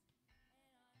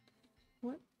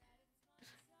 What?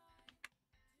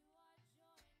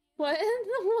 What?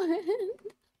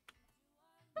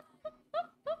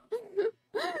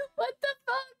 What the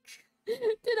fuck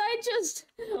did I just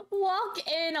walk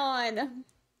in on?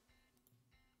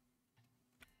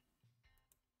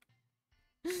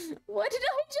 What did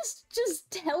I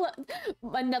just tell?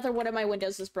 Another one of my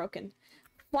windows is broken.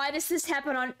 Why does this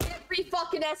happen on every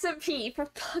fucking SMP? For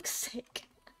fuck's sake.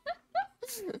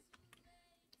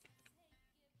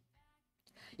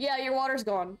 Yeah, your water's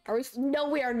gone. Are we? No,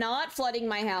 we are not flooding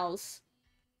my house.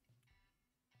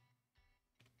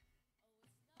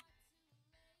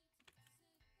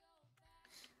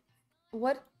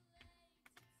 What?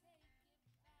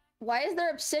 Why is there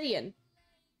obsidian?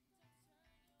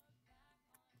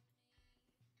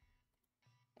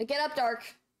 Get up,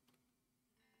 Dark.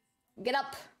 Get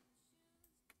up.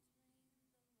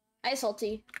 Hi,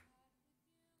 Salty.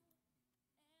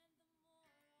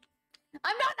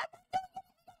 I'm not.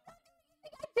 I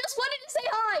just wanted to say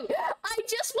hi. I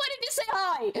just wanted to say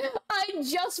hi. I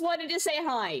just wanted to say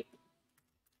hi.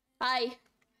 Hi.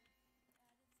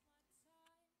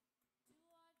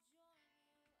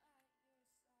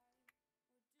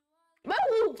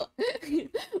 Move!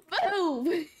 Move!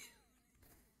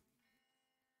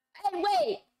 Hey,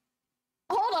 wait!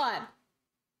 Hold on!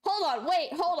 Hold on,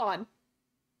 wait, hold on.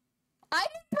 I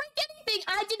didn't break anything!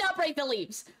 I did not break the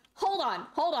leaves! Hold on,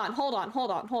 hold on, hold on,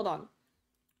 hold on, hold on.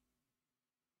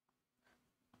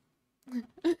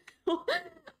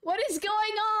 What is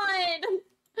going on?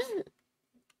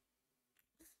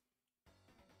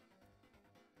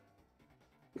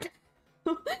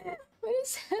 What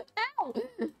is that? Ow!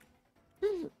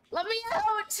 Let me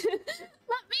out!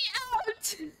 Let me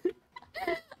out!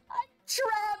 I'm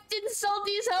trapped in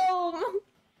Salty's home!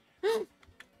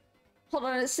 Hold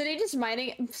on, is City just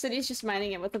mining? City's just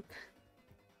mining it with a...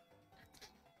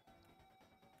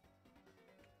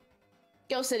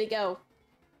 Go, City, go.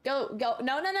 Go, go.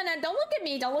 No, no, no, no, don't look at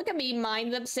me, don't look at me,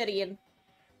 mine the obsidian.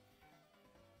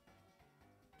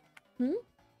 Hmm?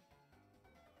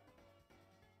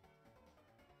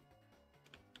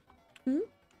 Hmm?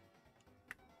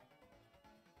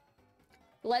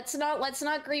 Let's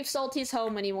not grieve Salty's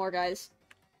home anymore, guys.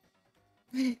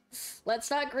 Let's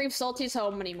not grieve Salty's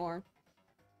home anymore.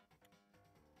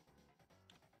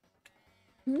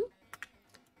 Hmm?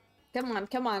 Come on,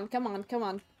 come on, come on, come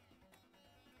on.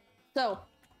 So.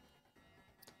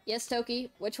 Yes,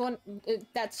 Toki. Which one?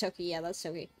 That's Toki, yeah, that's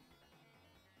Toki.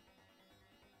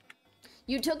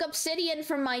 You took obsidian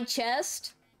from my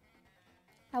chest?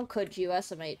 How could you,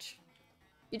 SMH?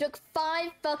 You took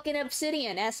 5 fucking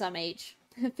obsidian, SMH.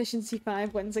 Efficiency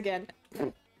 5 wins again.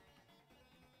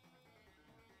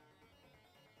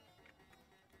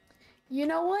 You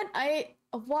know what?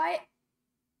 Why?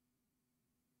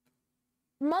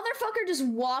 Motherfucker just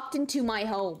walked into my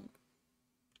home.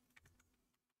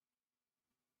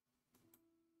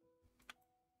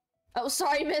 Oh,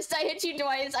 sorry, Mist. I hit you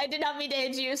twice. I did not mean to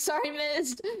hit you. Sorry,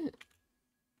 Mist.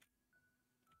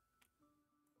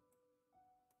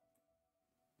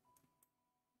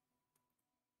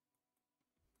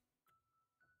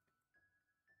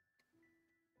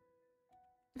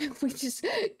 We just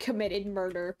committed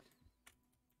murder.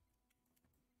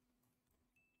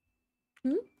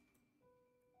 Hmm?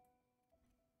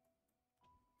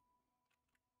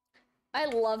 I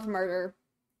love murder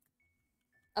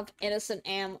of innocent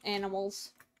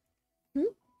animals.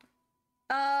 Hmm?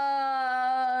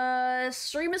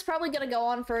 Stream is probably gonna go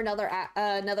on for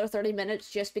another 30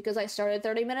 minutes just because I started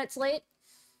 30 minutes late.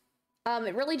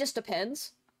 It really just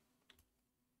depends.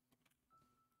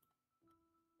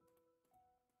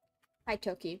 Hi,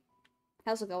 Toki.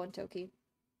 How's it going, Toki?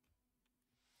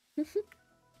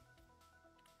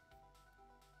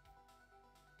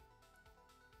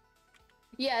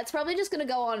 Yeah, it's probably just gonna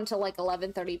go on until like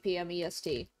 11:30 p.m.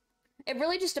 EST. It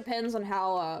really just depends on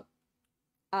how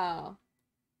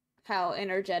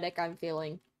energetic I'm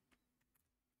feeling.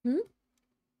 Hmm?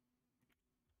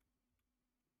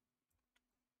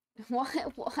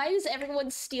 Why does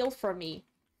everyone steal from me?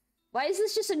 Why is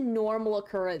this just a normal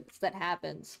occurrence that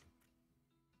happens?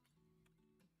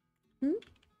 Hmm?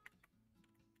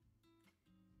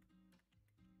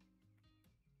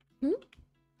 Hmm?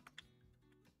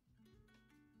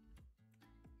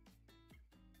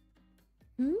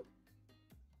 Hmm?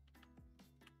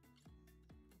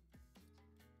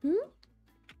 Hmm?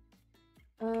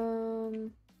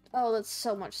 Oh, that's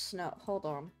so much snow. Hold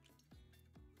on.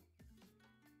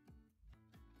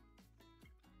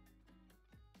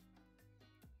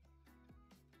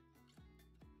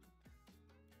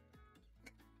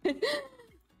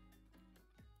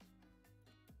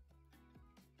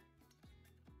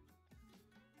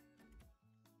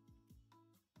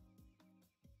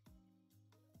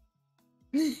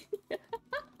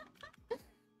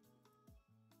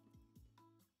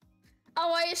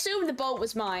 Oh, I assumed the boat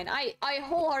was mine. I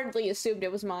wholeheartedly assumed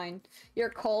it was mine. You're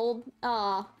cold?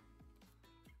 Aw.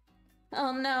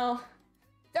 Oh no.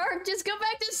 Dark, just go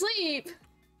back to sleep!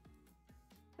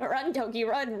 Run, Toki,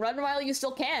 run. Run while you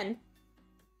still can.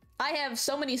 I have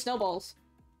so many snowballs.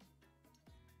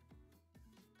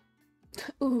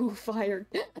 Ooh, fired.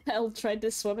 Hell tried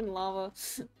to swim in lava.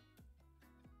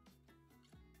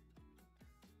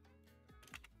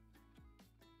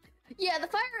 Yeah, the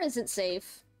fire isn't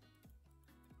safe.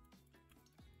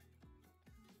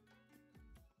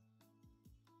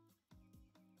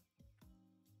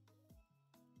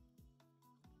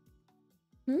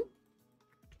 Hmm?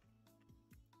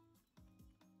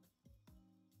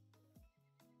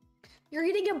 You're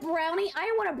eating a brownie?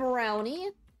 I want a brownie.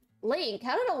 Link,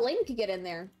 how did a Link get in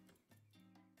there?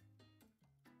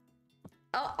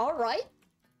 Alright.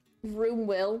 Room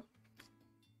will.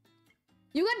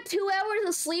 You got 2 hours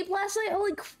of sleep last night?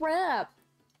 Holy crap.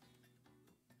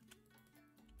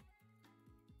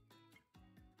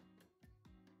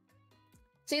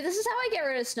 See, this is how I get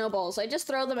rid of snowballs. I just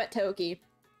throw them at Toki.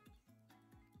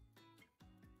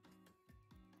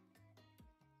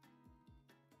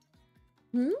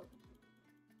 Hmm?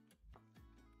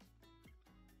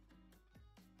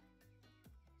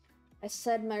 I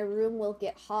said my room will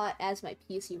get hot as my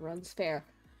PC runs fair.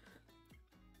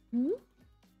 Hmm?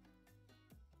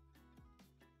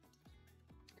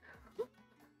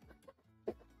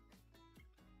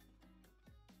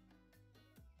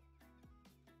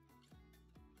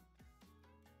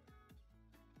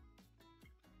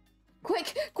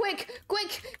 Quick, quick,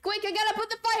 quick, quick, I gotta put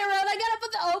the fire out, I gotta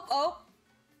put the- oh.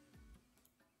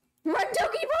 Run,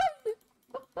 Toki, run!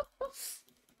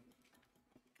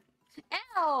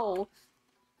 Ow!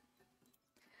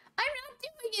 I'm not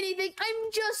doing anything,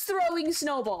 I'm just throwing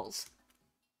snowballs.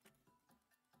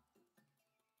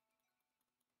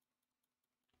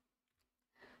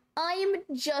 I'm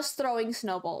just throwing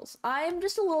snowballs. I'm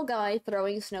just a little guy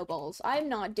throwing snowballs. I'm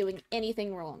not doing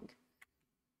anything wrong.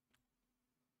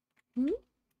 Hmm?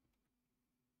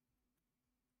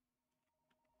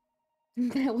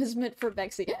 That was meant for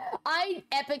Bexy. I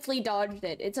epically dodged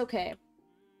it. It's okay.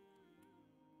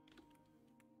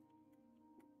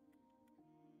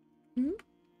 Hmm?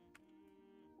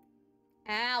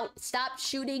 Ow! Stop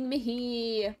shooting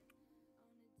me!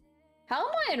 How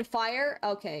am I on fire?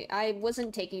 Okay, I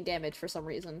wasn't taking damage for some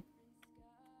reason.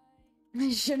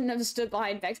 I shouldn't have stood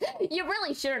behind Vex. You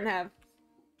really shouldn't have.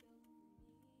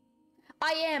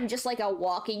 I am just like a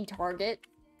walking target.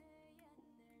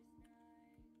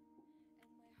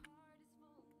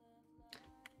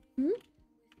 Hmm?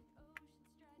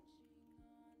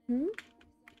 Hmm?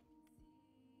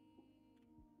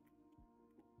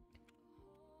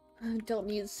 I don't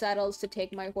need saddles to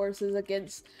take my horses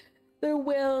against their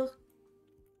will.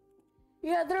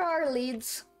 Yeah, there are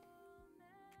leads.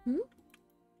 Hmm?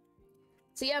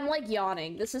 See, I'm like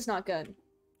yawning. This is not good.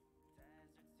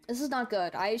 This is not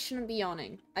good. I shouldn't be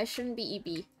yawning. I shouldn't be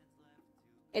EB.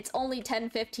 It's only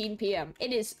 10:15 p.m.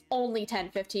 It is only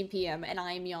 10:15 p.m. and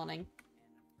I am yawning.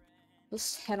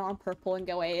 Just head on purple and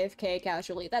go AFK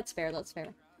casually. That's fair, that's fair.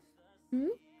 Hmm?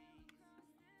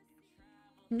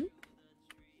 Hmm?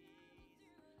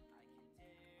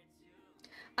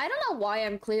 I don't know why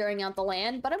I'm clearing out the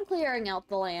land, but I'm clearing out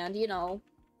the land, you know.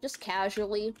 Just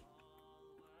casually.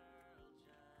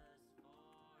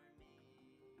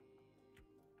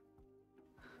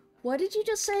 What did you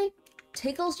just say?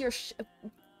 Tickles your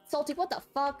Salty, what the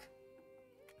fuck?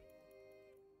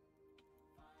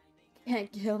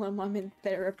 Can't kill him, I'm in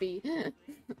therapy.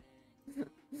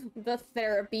 The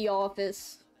therapy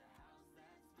office.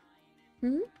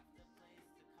 Hmm?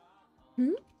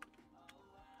 Hmm?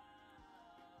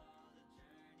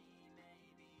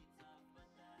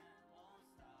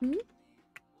 Hmm?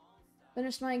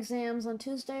 Finished my exams on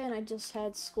Tuesday and I just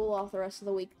had school off the rest of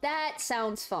the week. That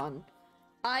sounds fun.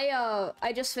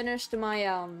 I just finished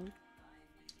my,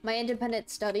 my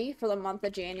independent study for the month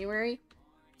of January.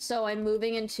 So I'm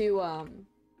moving into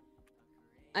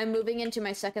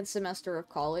my second semester of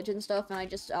college and stuff, and I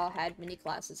just, had mini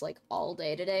classes, like, all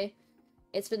day today.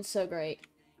 It's been so great.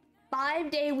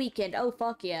 5-day weekend, oh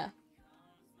fuck yeah.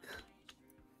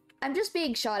 I'm just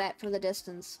being shot at for the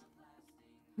distance.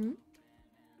 Hmm?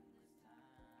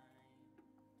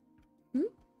 Hmm?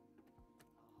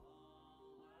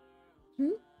 Hmm?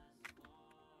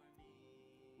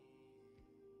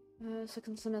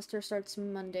 Second semester starts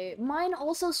Monday. Mine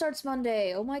also starts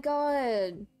Monday. Oh my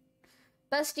god.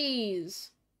 Besties.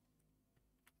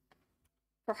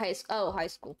 For high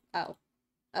school. Oh.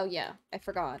 Oh yeah, I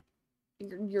forgot.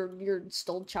 You're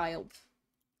still child.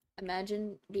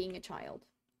 Imagine being a child.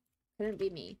 Couldn't be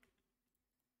me.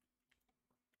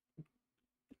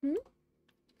 Hmm?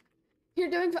 You're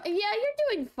doing fine. Yeah, you're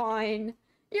doing fine.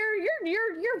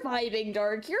 You're vibing,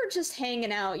 Dark. You're just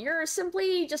hanging out. You're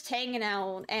simply just hanging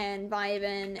out and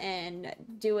vibing and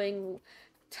doing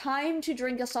time to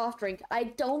drink a soft drink. I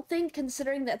don't think,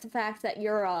 considering that the fact that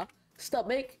your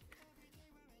stomach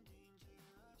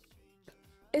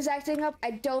is acting up,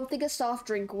 I don't think a soft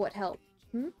drink would help.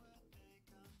 Hmm?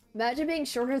 Imagine being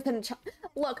shorter than a child.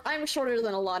 Look, I'm shorter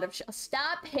than a lot of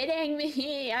Stop hitting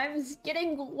me! I'm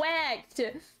getting whacked!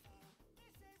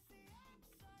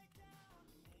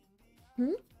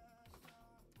 Hmm?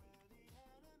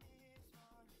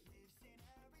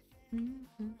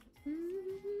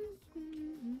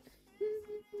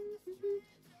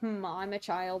 I'm a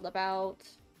child about...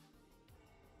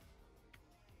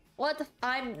 What the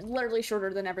I'm literally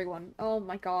shorter than everyone. Oh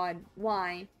my god.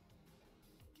 Why?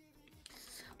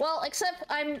 Well, except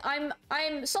I'm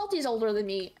Salty's older than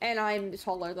me, and I'm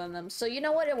taller than them, so you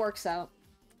know what? It works out.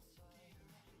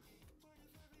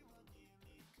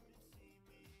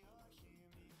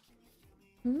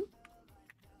 Hmm?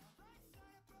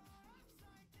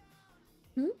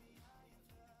 Hmm?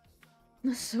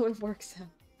 So it works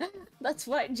out. That's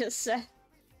what I just said.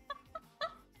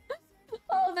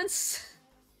 Oh, that's...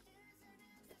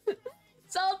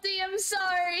 Salty, I'm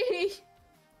sorry!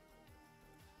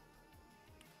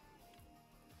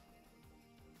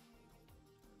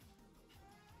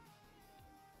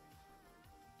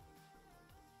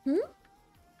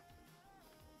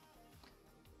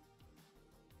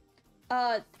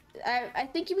 I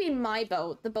think you mean my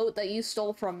boat. The boat that you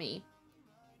stole from me.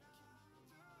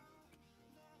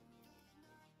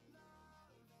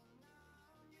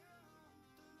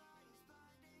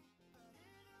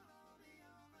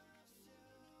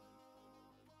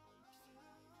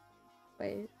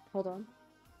 Wait, hold on.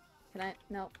 Can I?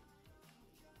 No.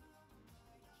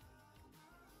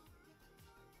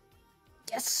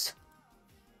 Yes!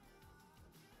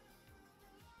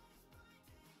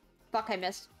 Fuck, I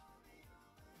missed.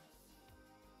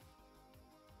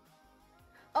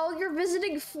 Oh, you're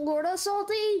visiting Florida,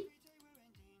 Salty?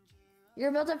 You're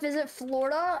about to visit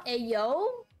Florida? Ayo?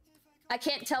 I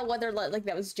can't tell whether, like,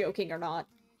 that was joking or not.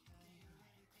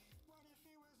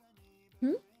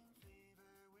 Hmm?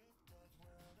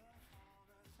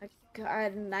 I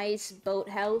got a nice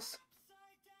boathouse.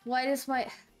 Why does my...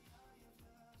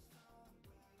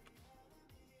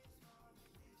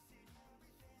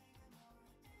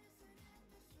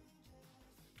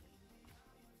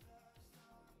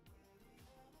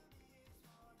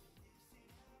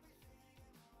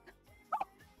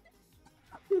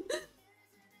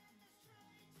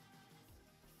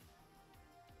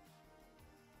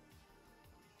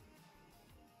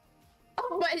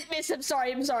 Oh, miss, I'm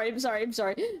sorry, I'm sorry, I'm sorry, I'm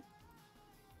sorry.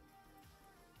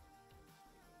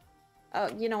 Oh,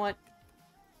 you know what?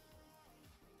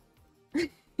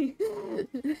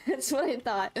 That's what I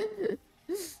thought.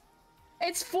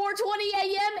 It's 4:20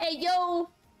 a.m. Hey, yo!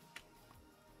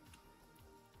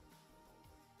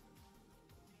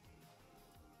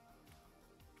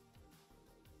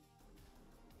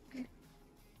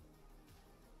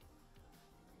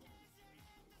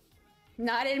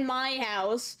 Not in my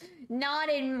house. Not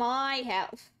in my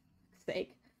house. For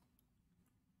sake.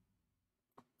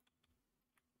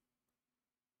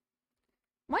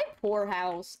 My poor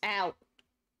house. Ow.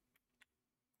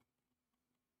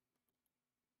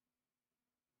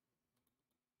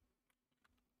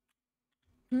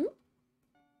 Hmm?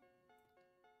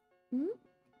 Hmm?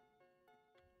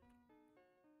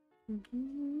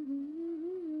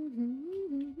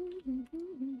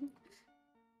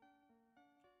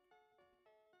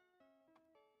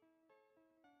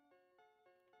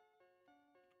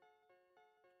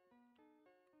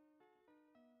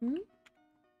 Hmm?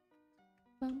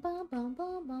 Bum, bum, bum,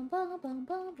 bum, bum, bum, bum, bum,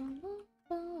 bum, bum,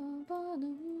 bum,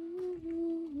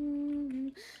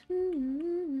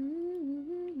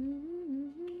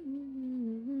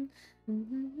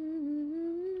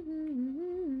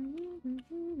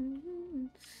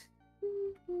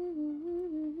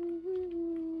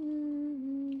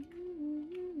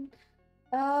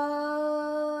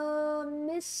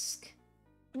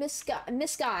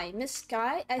 Miss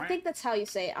Guy. I think that's how you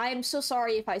say it. I am so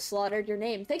sorry if I slaughtered your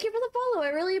name. Thank you for the follow. I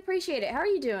really appreciate it. How are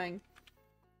you doing?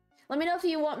 Let me know if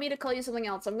you want me to call you something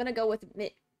else. I'm gonna go with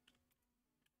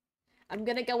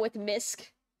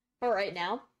Misk for right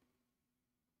now.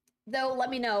 Though, let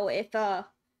me know if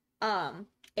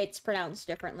it's pronounced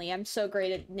differently. I'm so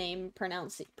great at name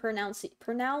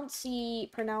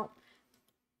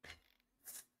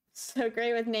so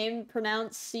great with name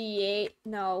pronunciate.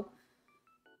 No.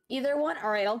 Either one?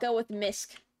 Alright, I'll go with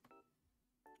Misk.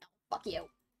 Fuck you.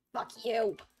 Fuck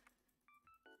you.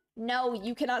 No,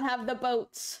 you cannot have the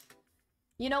boats.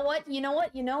 You know what? You know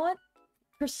what? You know what?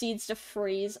 Proceeds to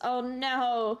freeze. Oh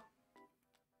no.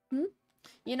 Hmm?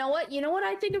 You know what? You know what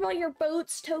I think about your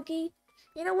boats, Toki?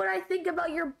 You know what I think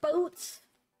about your boats?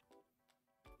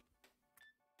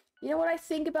 You know what I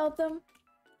think about them?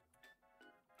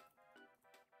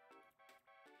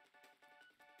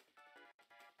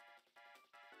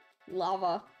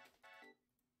 Lava.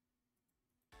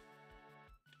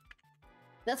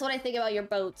 That's what I think about your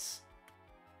boats.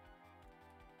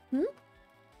 Hmm?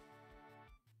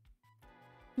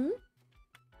 Hmm?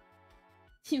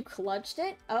 You clutched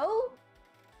it? Oh?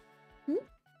 Hmm?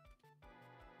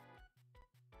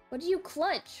 What did you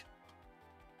clutch?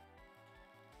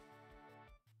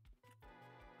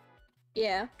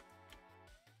 Yeah.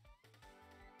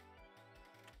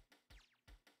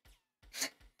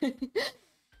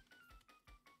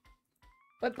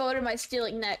 What boat am I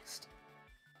stealing next?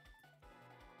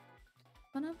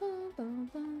 I'm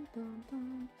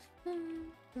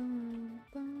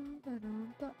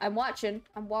watching.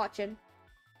 I'm watching.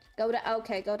 Go to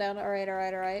okay, go down. Alright,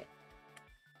 alright, alright.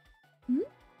 Hmm?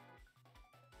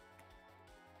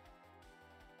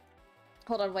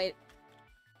 Hold on, wait.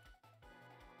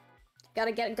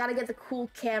 Gotta get the cool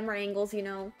camera angles, you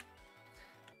know.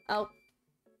 Oh.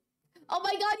 Oh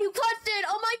my god, you clutched it!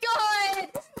 Oh my god!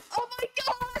 Oh my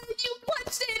god! You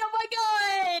clutched it! Oh my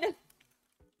god!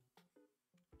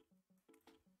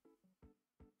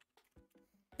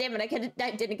 Damn it, I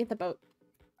didn't get the boat.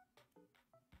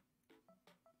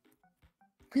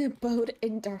 Abode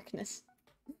in darkness.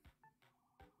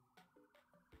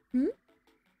 Hmm?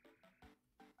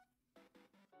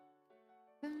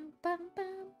 Bum, bum, bum,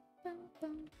 bum,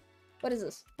 bum. What is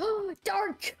this? Oh,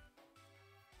 dark!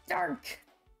 Dark!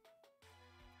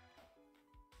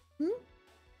 Hmm?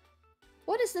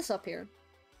 What is this up here?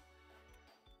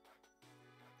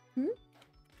 Hmm?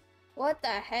 What the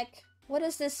heck? What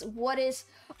is this? What is...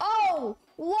 Oh!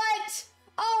 What?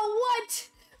 Oh, what?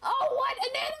 Oh, what?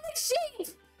 An anime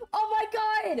sheet! Oh my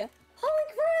god! Holy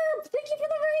crap! Thank you for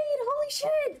the raid! Holy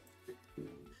shit!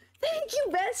 Thank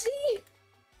you, Bessie!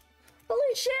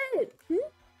 Holy shit! Hmm?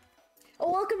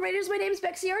 Oh, welcome, Raiders. My name is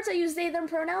Bexy Arts. I use they, them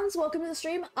pronouns. Welcome to the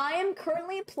stream. I am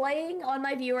currently playing on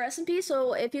my viewer SMP,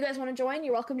 so if you guys want to join,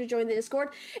 you're welcome to join the Discord.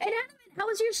 And Adamant, how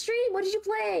was your stream? What did you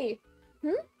play?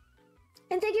 Hmm?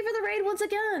 And thank you for the raid once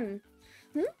again.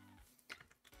 Hmm?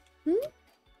 Hmm?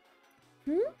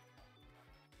 Hmm?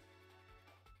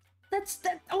 That's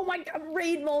that. Oh my god,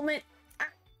 raid moment. Ah.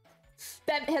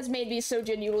 That has made me so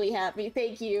genuinely happy.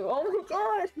 Thank you. Oh my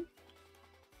god.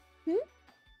 Hmm?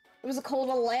 It was a Cult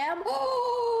of the Lamb.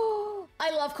 Oh,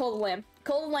 I love Cult of the Lamb.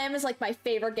 Cult of the Lamb is like my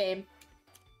favorite game.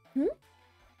 Hmm?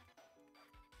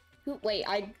 Wait,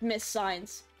 I missed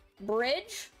signs.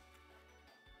 Bridge?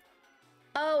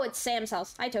 Oh, it's Sam's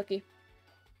house. Hi, Toki.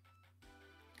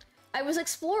 I was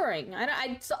exploring.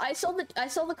 I saw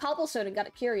the cobblestone and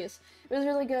got curious. It was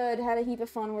really good. Had a heap of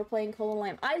fun. We're playing Cult of the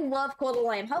Lamb. I love Cult of the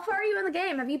Lamb. How far are you in the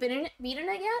game? Have you beaten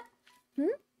it yet? Hmm?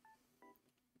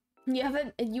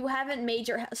 You haven't made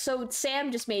your house. So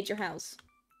Sam just made your house.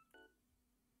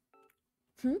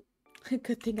 Hmm?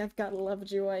 Good thing I've got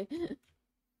Lovejoy.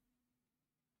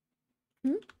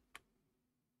 Hmm?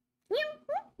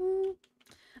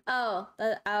 Oh,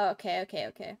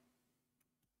 okay.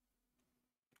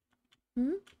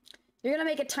 Hmm? You're gonna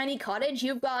make a tiny cottage?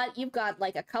 You've got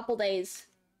like a couple days.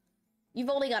 You've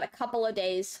only got a couple of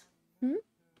days. Hmm?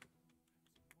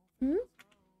 Hmm?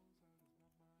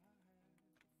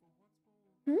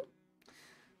 Hmm?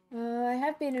 I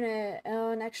have been in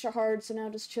an extra hard, so now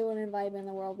just chilling and vibing in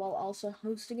the world while also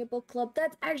hosting a book club.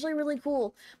 That's actually really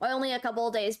cool. Well, only a couple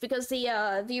of days because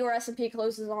the viewer SMP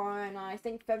closes on I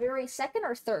think February 2nd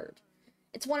or 3rd.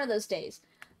 It's one of those days.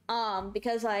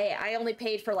 Because I only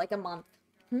paid for like a month.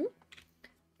 Hmm?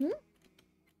 Hmm?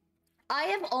 I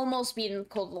have almost beaten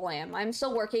Cult of the Lamb. I'm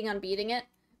still working on beating it,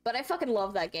 but I fucking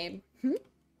love that game. Hmm?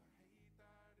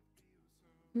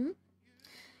 Hmm?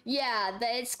 Yeah,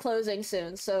 it's closing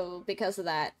soon, so because of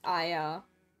that, yeah.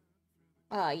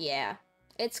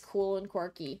 It's cool and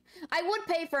quirky. I would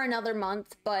pay for another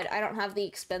month, but I don't have the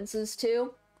expenses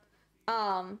to.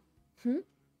 Hmm?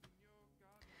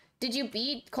 Did you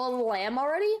beat Cult of the Lamb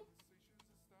already?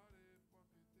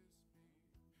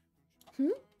 Hmm?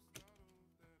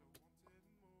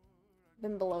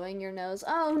 Been blowing your nose.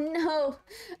 Oh no!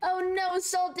 Oh no,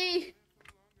 Salty!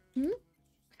 Hmm?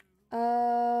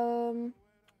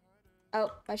 Oh,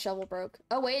 my shovel broke.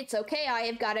 Oh wait, it's okay. I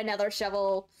have got another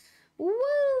shovel.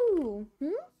 Woo!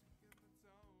 Hmm?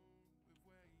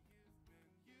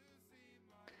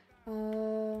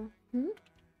 Hmm?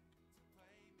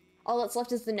 All that's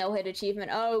left is the no-hit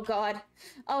achievement. Oh god.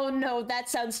 Oh no, that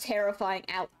sounds terrifying.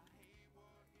 Out.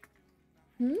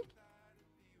 Hmm?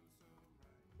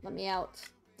 Let me out.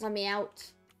 Let me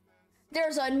out.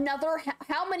 There's another.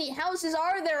 How many houses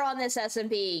are there on this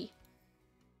SMP?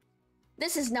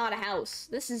 This is not a house.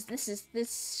 This is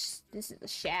a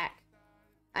shack.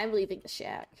 I'm leaving the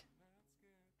shack.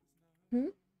 Hmm?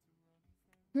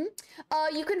 Hmm?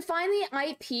 You can find the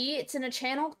IP. It's in a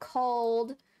channel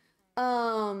called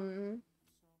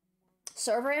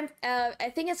server I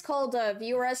think it's called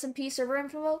viewer SMP server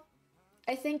info.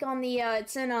 I think on the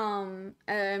it's in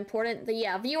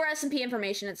viewer SMP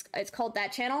information. It's called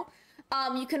that channel.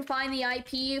 You can find the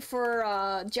IP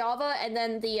for Java and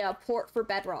then the port for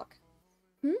Bedrock.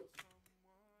 Hmm?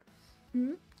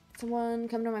 Hmm? Someone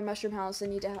come to my mushroom house. I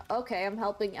need to. Okay, I'm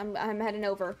helping. I'm heading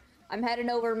over. I'm heading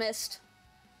over, Mist.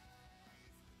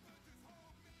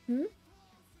 Hmm?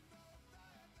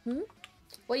 Hmm?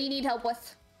 What do you need help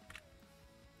with?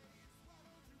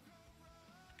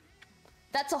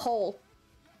 That's a hole.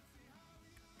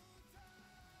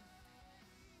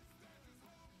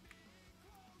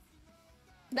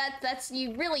 That's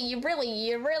you really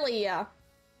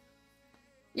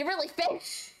failed.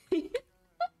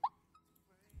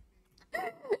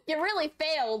 You really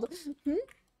failed. Hmm?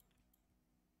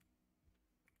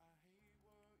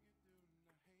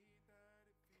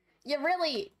 You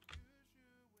really...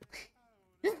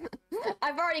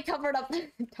 I've already covered up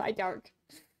Tie Dark.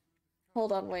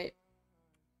 Hold on, wait.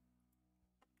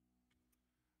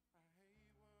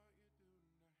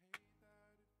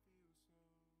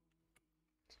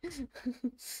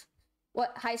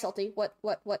 What? Hi, Salty. What?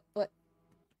 Why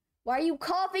are you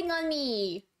coughing on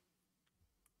me?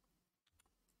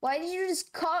 Why did you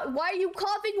just cough? Why are you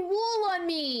coughing wool on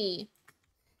me?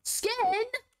 Skin?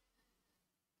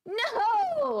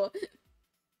 No!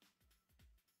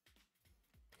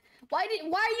 Why are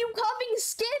you coughing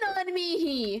skin on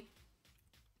me?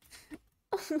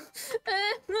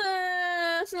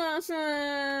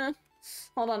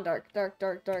 Hold on, Dark.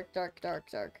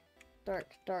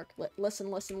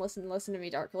 Listen to me,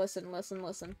 Dark.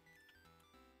 Listen.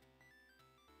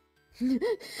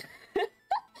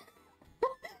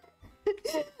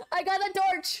 I got a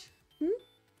torch!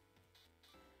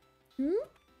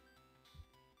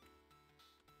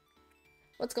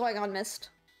 What's going on, Mist?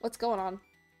 What's going on?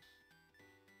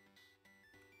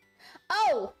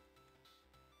 Oh!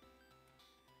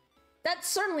 That's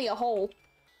certainly a hole.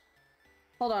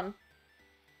 Hold on.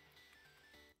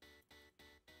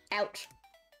 Ouch.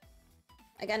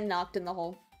 I got knocked in the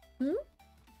hole.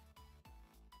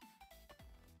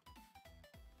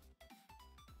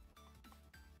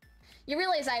 You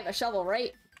realize I have a shovel,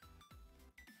 right?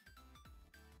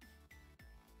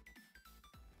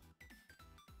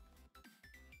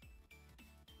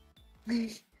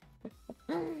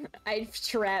 I've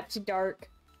trapped Dark.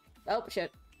 Oh,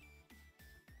 shit.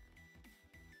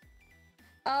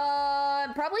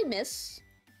 Probably miss.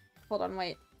 Hold on,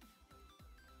 wait.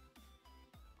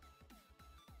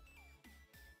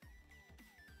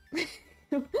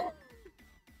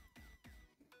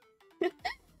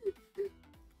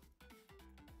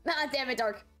 Ah, damn it,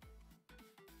 Dark.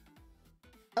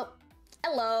 Oh,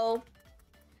 hello.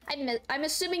 I'm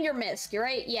assuming you're Misk, you're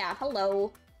right? Yeah,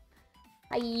 hello.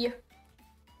 Hi.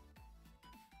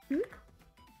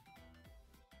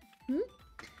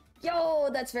 Yo,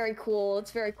 that's very cool.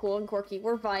 It's very cool and quirky.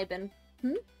 We're vibing.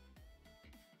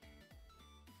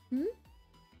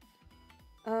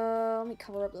 Let me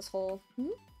cover up this hole.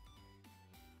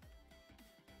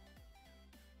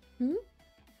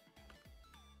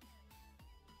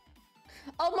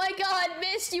 Oh my god,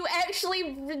 Mist, you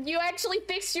actually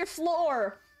fixed your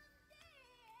floor.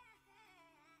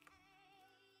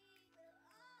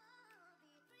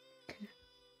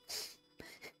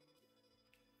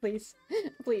 Please.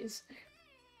 Please.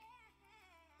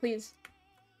 Please.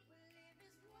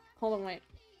 Hold on, wait.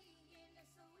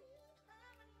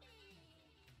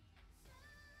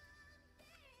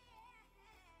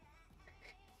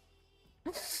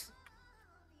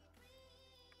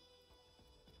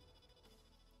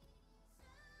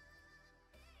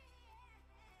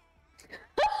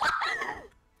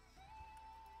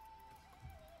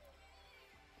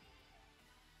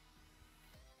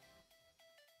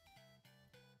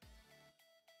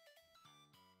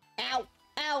 Ow!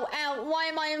 Ow! Ow! Why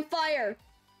am I on fire?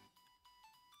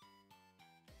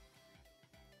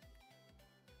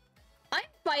 I'm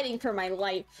fighting for my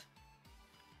life.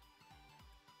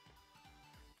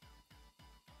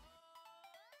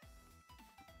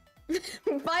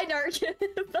 Bye, Dark.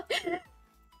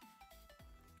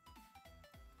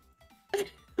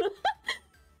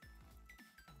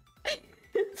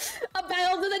 A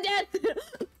battle to the death!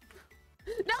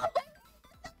 No!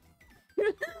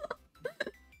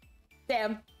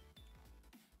 Damn.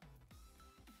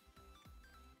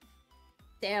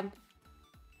 Damn.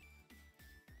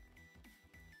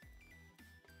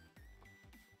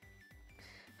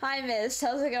 Hi, Mist.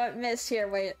 How's it going? Mist here,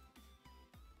 wait.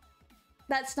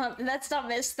 That's not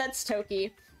Mist, that's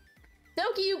Toki.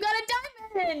 Toki, you got a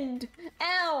diamond!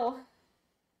 Ow!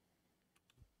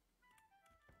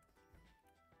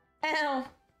 Ow.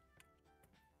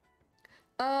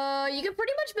 You can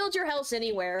pretty much build your house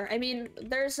anywhere. I mean,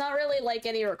 there's not really, like,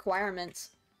 any requirements.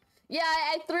 Yeah,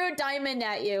 I threw a diamond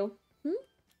at you.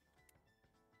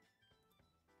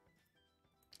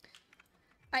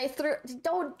 I threw-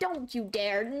 don't you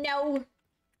dare, no!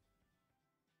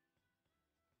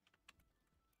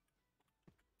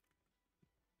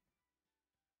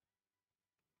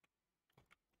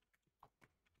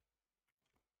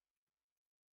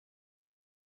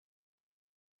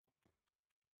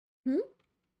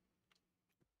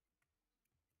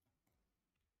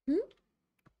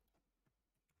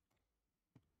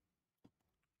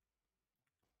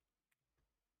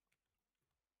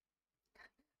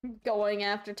 Going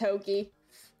after Toki.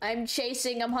 I'm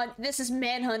chasing, this is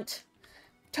manhunt.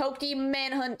 Toki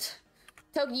manhunt.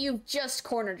 Toki, you've just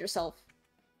cornered yourself.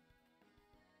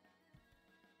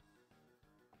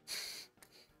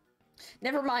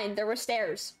 Never mind, there were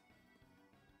stairs.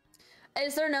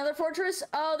 Is there another fortress?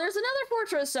 Oh, there's another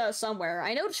fortress somewhere.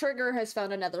 I know Trigger has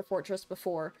found another fortress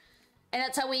before. And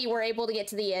that's how we were able to get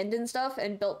to the end and stuff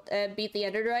and beat the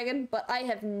Ender Dragon, but I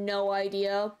have no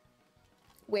idea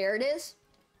where it is.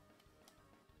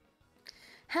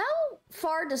 How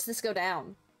far does this go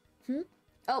down?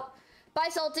 Oh, bye,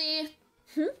 Salty.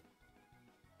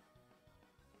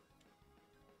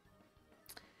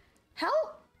 How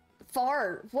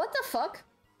far? What the fuck?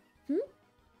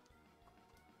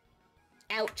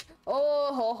 Ouch.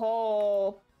 Oh ho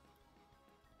ho.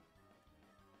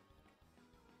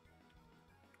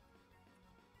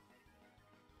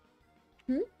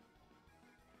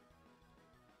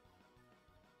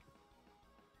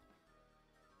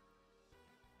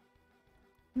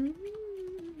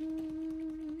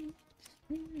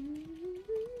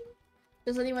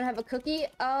 Does anyone have a cookie?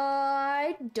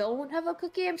 I don't have a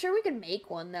cookie. I'm sure we can make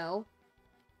one, though.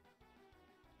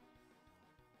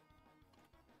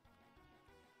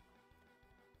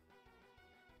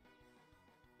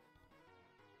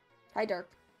 Hi, Dirk.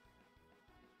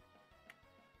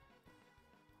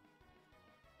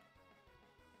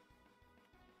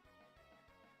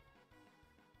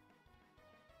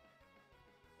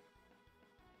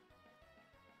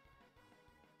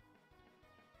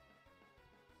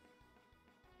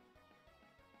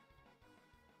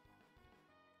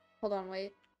 Hold on,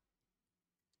 wait.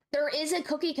 There is a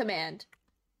cookie command.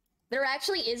 There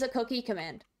actually is a cookie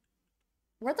command.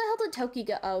 Where the hell did Toki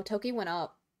go? Oh, Toki went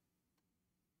up.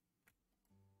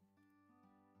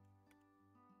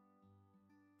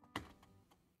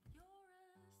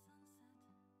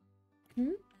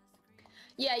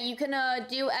 Yeah, you can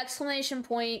do exclamation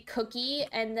point cookie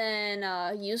and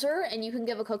then user, and you can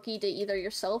give a cookie to either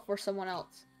yourself or someone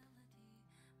else.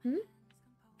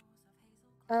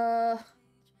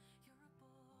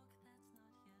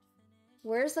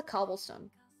 Where's the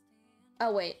cobblestone?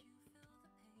 Oh, wait.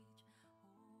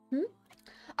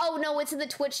 Oh, no, it's in the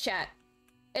Twitch chat.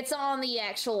 It's on the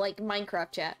actual, like,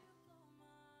 Minecraft chat.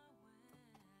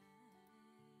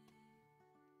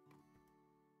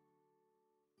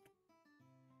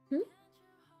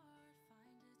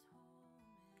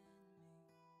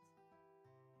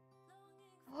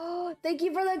 Oh, thank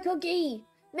you for the cookie!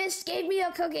 Miss gave me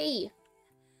a cookie!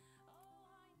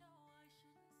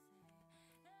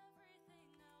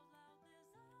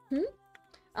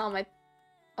 Oh, my...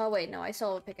 Oh, wait, no, I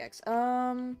still have a pickaxe.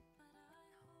 I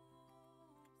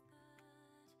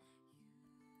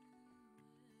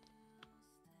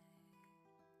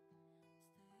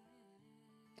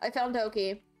found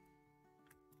Toki.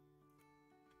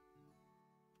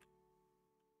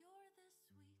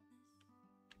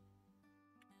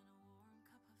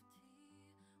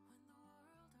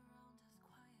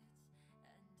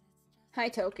 Hi,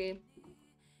 Toki.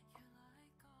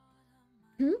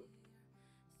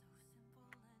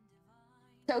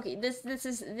 Toki,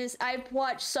 I've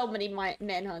watched so many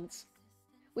manhunts.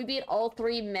 We beat all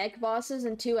 3 mech bosses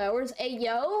in 2 hours. Hey,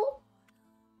 yo!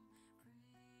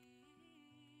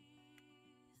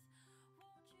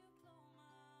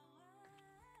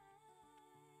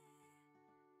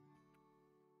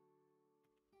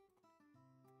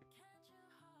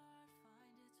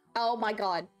 Oh my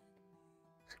god.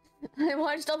 I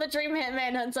watched all the Dream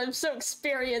manhunts. I'm so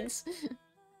experienced.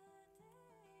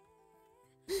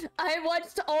 I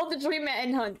watched all the Dream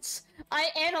manhunts. I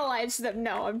analyzed them.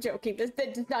 No, I'm joking. That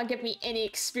did not give me any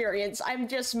experience. I'm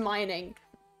just mining.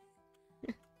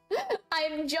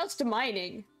 I'm just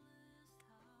mining.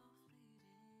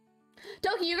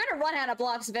 Toki, you're gonna run out of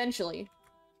blocks eventually.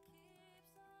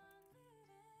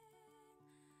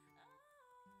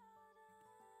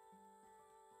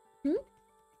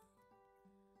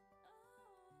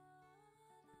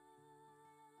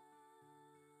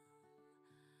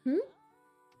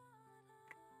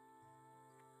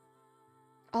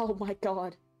 Oh my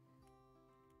god.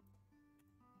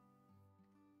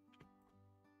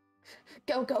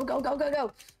 Go, go, go, go, go,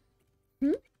 go!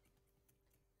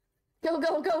 Go,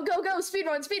 go, go, go, go!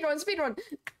 Speedrun, speedrun, speedrun!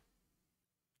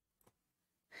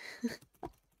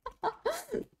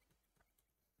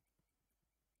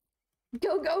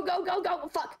 Go, go, go, go, go!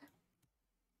 Fuck!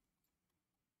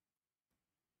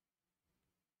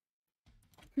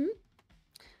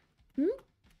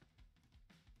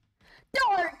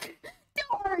 Dark!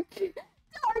 Dark!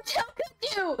 Dark, how could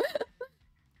you?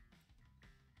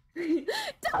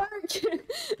 Dark!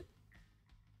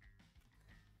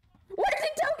 Where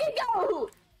did Toki go?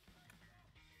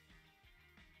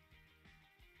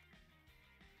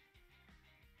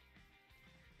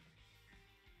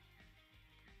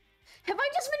 Have I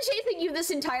just been chasing you this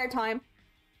entire time?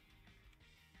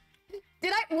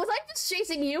 Was I just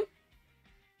chasing you?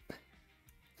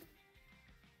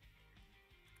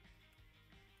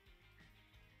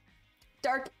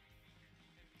 Dark.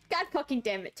 God fucking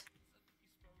damn it.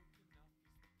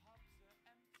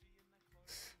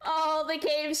 Oh, the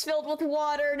cave's filled with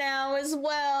water now as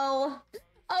well.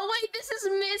 Oh wait, this is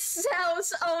Mist's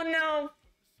house. Oh no.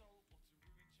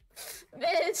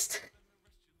 Mist.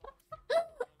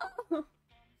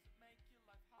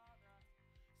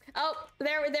 Oh,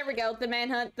 there we go. The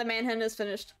manhunt is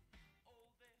finished.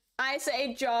 I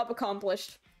say job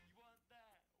accomplished.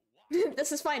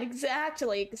 This is fine.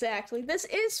 Exactly. This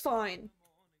is fine.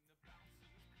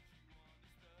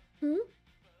 Hmm?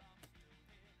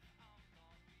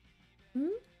 Hmm?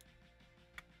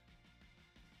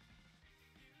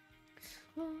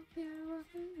 All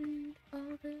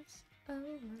this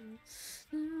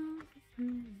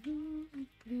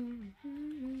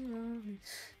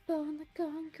on the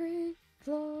concrete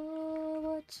floor,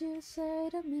 what you say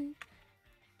to me?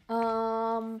 What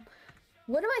am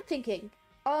I thinking?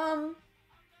 What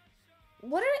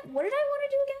did I want to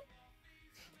do again?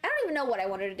 I don't even know what I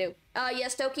wanted to do.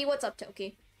 Yes, Toki, what's up,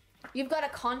 Toki? You've got a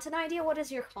content idea? What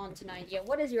is your content idea?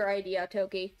 What is your idea,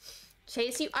 Toki?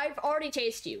 Chase you? I've already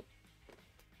chased you.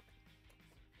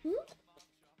 Hmm?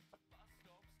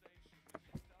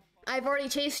 I've already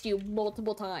chased you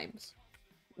multiple times.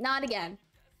 Not again.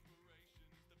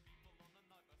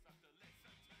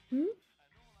 Hmm?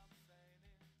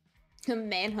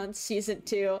 Manhunt Season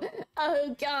 2.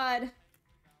 Oh, God.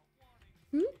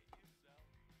 Hmm?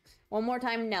 One more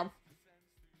time, no.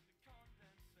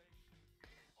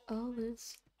 All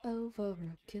is over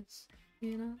a kiss.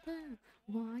 You know that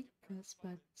why you press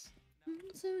buttons.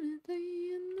 Soon at 3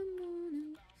 in the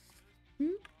morning.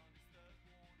 Hmm?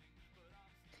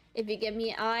 If you give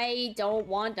me, I don't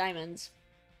want diamonds.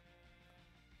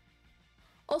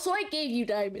 Also, I gave you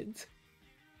diamonds.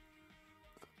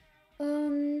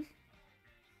 Oh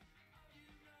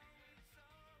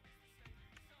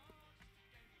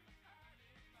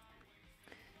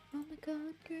my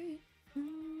God, great.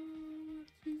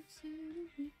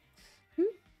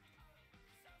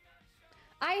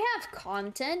 I have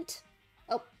content.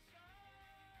 Oh.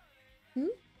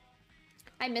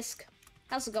 Hi, Misk.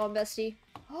 How's it going, bestie?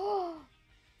 Oh.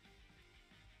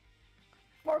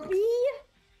 For me?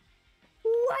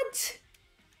 What?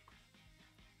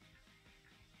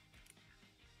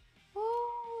 Oh.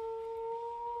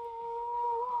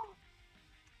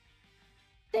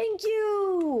 Thank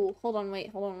you! Hold on, wait.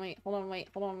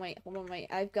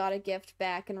 I've got a gift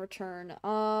back in return.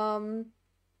 Hold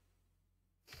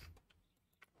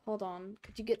on.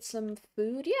 Could you get some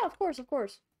food? Yeah, of course.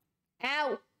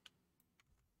 Ow!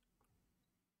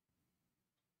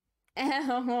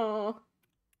 Ow!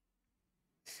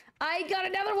 I got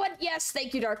another one! Yes!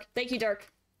 Thank you, Dark. Thank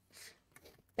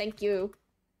you.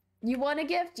 You want a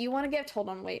gift? Hold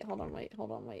on, wait.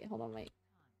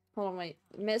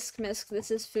 Misk,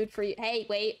 this is food for you. Hey,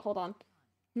 wait, hold on.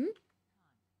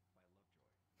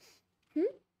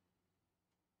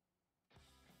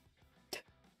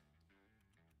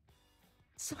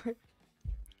 Sorry.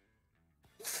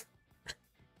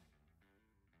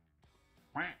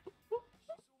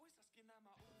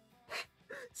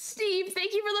 Steve,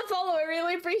 thank you for the follow. I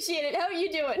really appreciate it. How are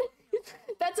you doing?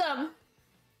 That's,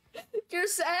 you're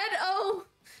sad? Oh,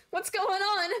 what's going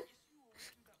on?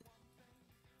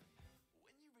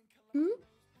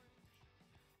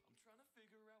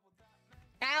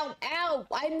 Ow,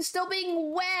 I'm still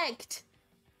being whacked.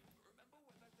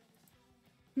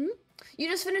 You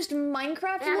just finished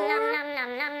Minecraft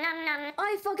lore?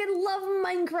 I fucking love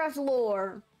Minecraft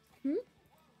lore.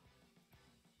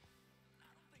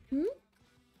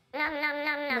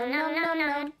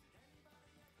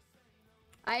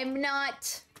 I'm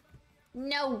not.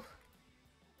 No.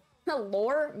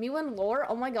 Lore? Me and lore?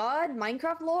 Oh my god,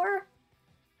 Minecraft lore?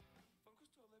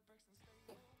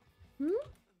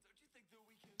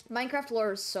 Minecraft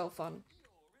lore is so fun.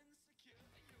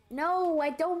 No, I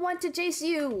don't want to chase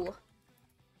you.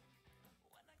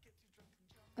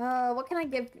 What can I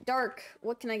give Dark?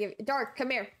 What can I give Dark?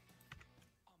 Come here.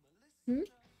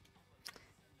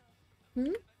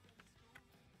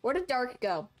 Where did Dark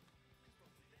go?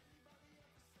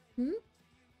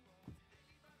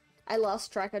 I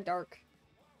lost track of Dark.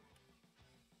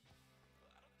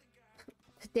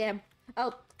 Damn.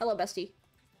 Oh, hello, bestie.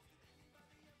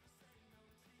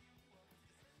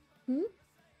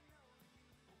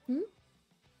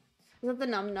 Is that the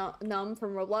num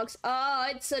from Roblox?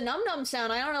 It's a num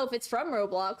sound. I don't know if it's from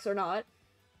Roblox or not.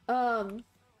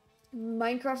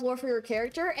 Minecraft lore for your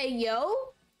character? Hey, yo?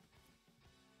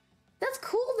 That's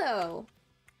cool, though.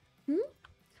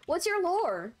 What's your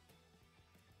lore?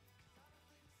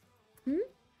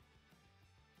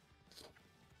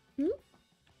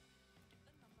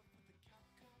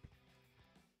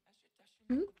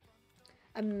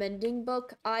 A mending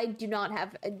book? I do not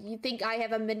have... You think I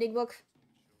have a mending book?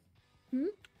 Hmm?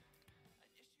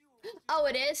 Oh,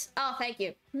 it is? Oh, thank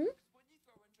you. Hmm?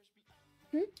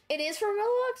 Hmm? It is from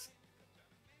Roblox?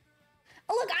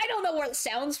 Oh, look, I don't know where the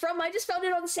sound's from. I just found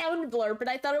it on Sound Blur, but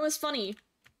I thought it was funny.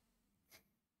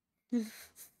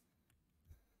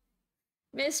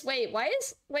 Miss, wait, why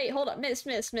is... Wait, hold up. Miss.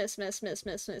 Can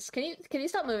you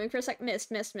stop moving for a sec? Miss.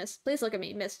 Please look at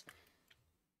me, Miss.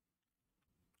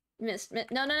 No,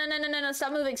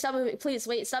 stop moving, please,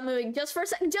 wait, stop moving, just for a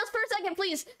second,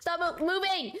 please, stop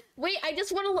moving, wait, I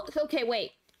just want to look, okay,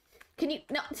 wait, can you,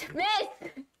 no,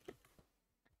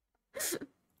 Miss!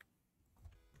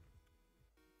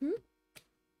 Hmm?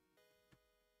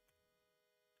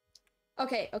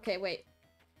 Okay, wait.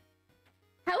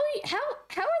 How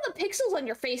are the pixels on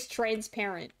your face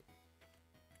transparent?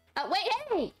 Wait,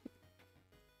 hey!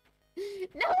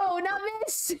 No, not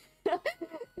Miss! No!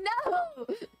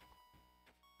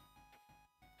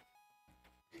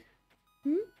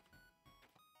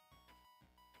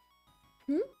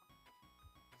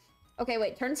 Okay,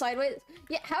 wait, turn sideways.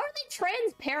 Yeah, how are they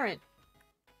transparent?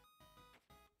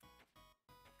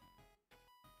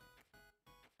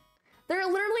 They're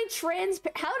literally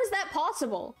transparent. How is that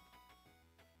possible?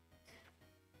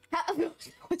 How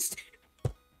what's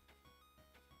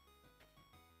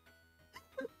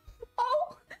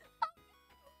Oh!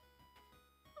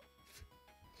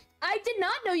 I did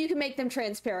not know you could make them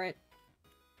transparent.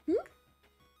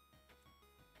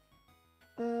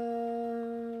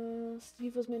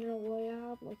 Steve was made in a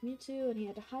lab like me too, and he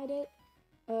had to hide it.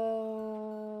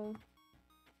 So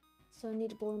I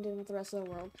need to blend in with the rest of the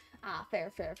world. Ah,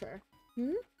 fair.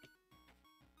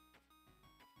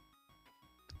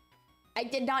 I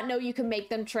did not know you could make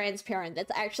them transparent. That's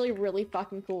actually really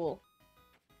fucking cool.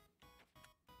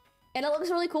 And it looks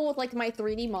really cool with like my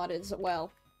 3D mod as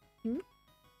well.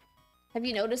 Have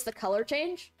you noticed the color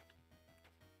change?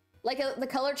 Like the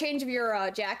color change of your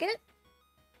jacket?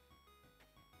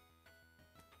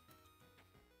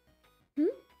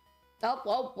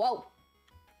 Oh, whoa.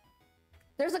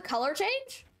 There's a color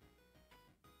change?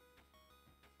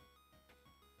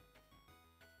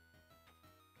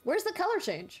 Where's the color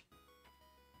change?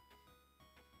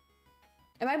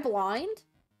 Am I blind?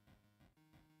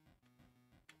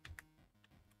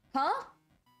 Huh?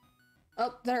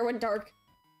 Oh, there went dark.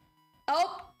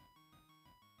 Oh!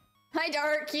 Hi,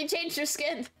 Dark. You changed your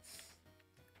skin.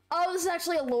 Oh, this is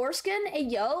actually a lore skin? Hey,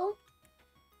 yo.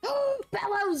 Oh,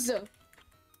 Bellows!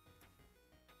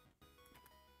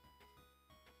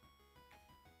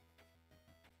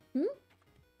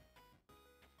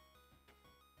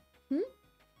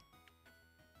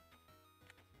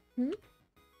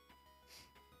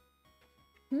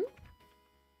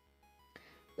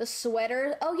 The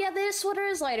sweater. Oh yeah, the sweater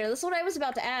is lighter. That's what I was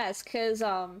about to ask, because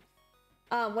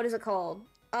what is it called?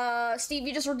 Steve,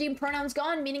 you just redeemed pronouns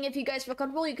gone, meaning if you guys feel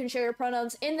comfortable, you can share your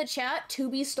pronouns in the chat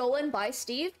to be stolen by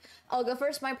Steve. I'll go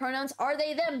first. My pronouns are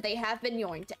they, them. They have been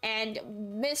yoinked. And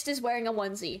Mist is wearing a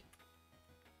onesie.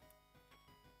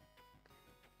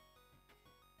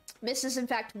 Mist is in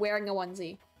fact wearing a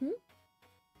onesie.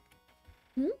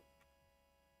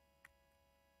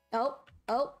 Oh.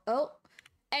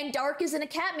 And Dark is in a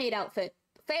cat maid outfit.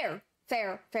 Fair.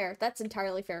 That's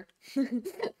entirely fair.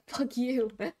 Fuck you.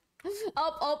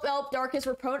 Oh, Dark is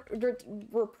whatever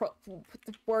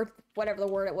the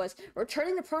word it was.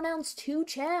 Returning the pronouns to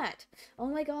chat. Oh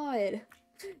my god.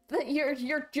 But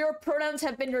your pronouns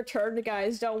have been returned,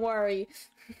 guys. Don't worry.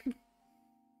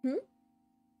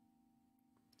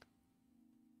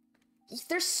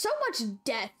 There's so much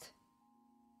death.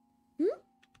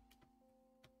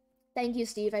 Thank you,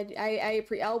 Steve. I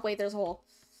appreciate. Oh wait, there's a hole.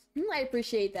 I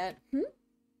appreciate that.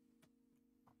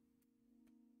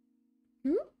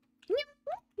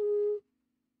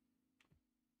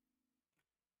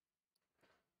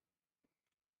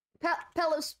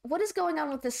 Palos, what is going on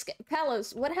with this?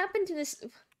 Palos, what happened to this?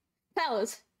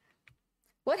 Palos,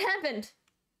 what happened?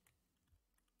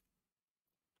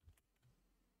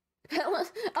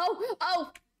 Palos,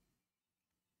 oh!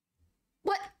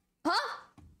 What? Huh?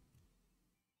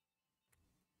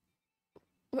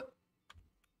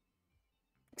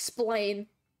 Explain.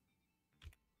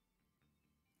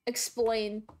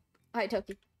 Hi,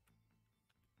 Toki.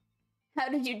 How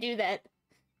did you do that?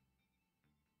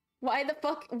 Why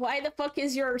the fuck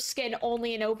is your skin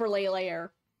only an overlay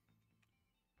layer?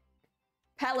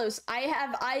 Palos,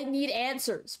 I need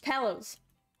answers. Palos.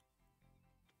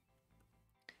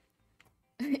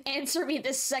 Answer me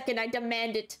this second, I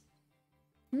demand it.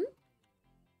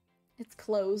 It's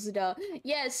closed.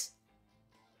 Yes.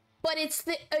 But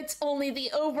it's only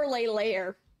the overlay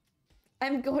layer.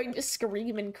 I'm going to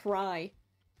scream and cry.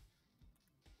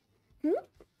 Hmm?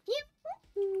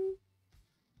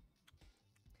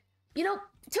 You know,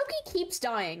 Toki keeps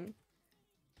dying.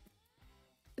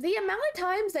 The amount of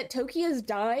times that Toki has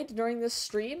died during this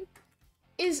stream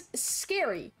is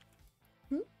scary.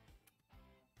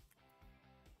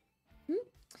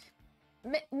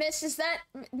 Miss, is that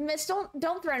Miss?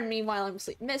 Don't threaten me while I'm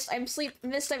asleep. Miss,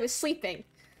 Mist, I was sleeping.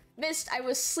 Mist, I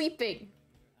was sleeping.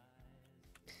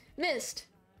 Mist,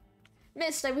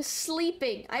 I was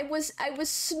sleeping. I was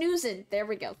snoozing. There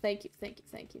we go. Thank you.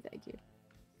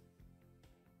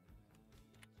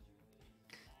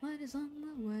 Light is on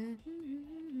the way.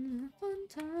 Fun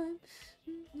time.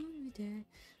 Every day.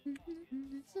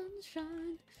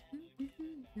 Sunshine.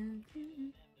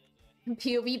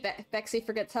 POV Bexy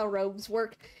forgets how robes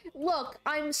work. Look,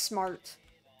 I'm smart.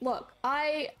 Look,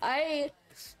 I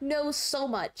know so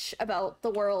much about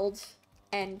the world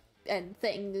and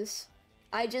things.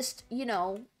 I just, you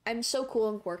know, I'm so cool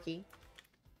and quirky.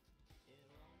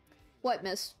 What,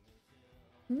 miss?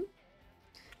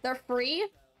 They're free?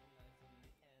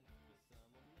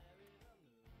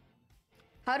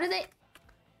 How do they...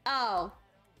 Oh.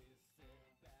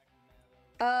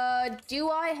 Do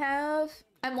I have...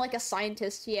 I'm like a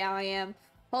scientist. Yeah, I am.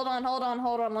 Hold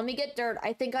on. Let me get dirt.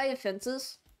 I think I have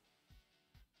fences.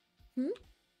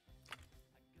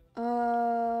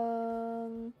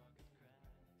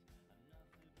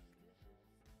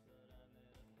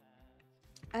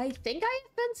 I think I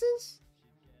have fences?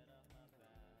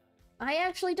 I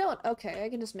actually don't. Okay, I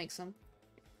can just make some.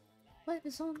 Life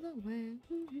is on the way,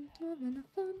 having a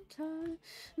fun time.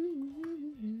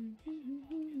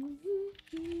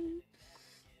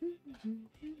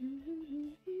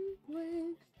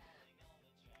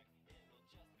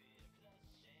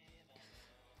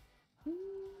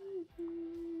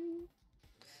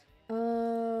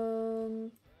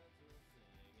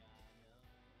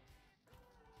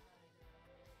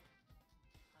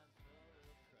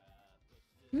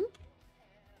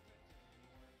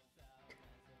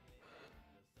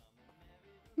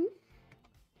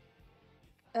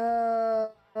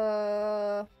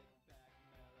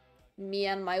 Me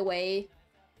on my way.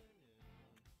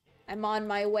 I'm on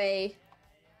my way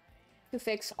to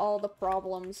fix all the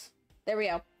problems. There we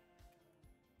go.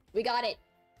 We got it.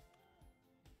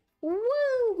 Woo!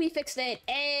 We fixed it.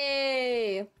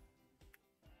 Hey!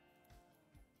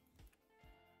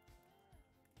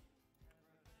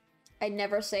 I'd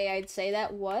never say I'd say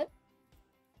that. What?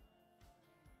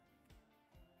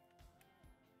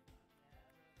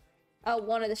 Oh,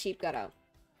 one of the sheep got out.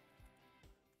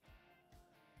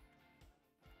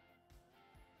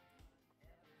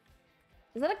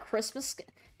 Is that a Christmas skin?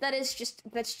 That's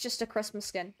just a Christmas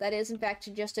skin. That is, in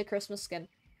fact, just a Christmas skin.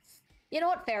 You know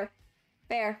what? Fair.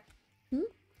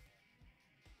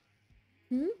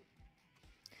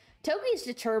 Toki's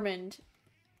determined.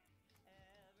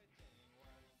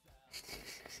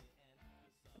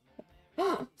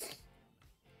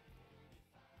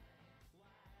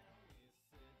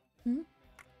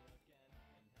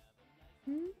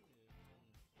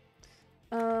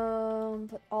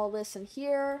 Put all this in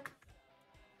here.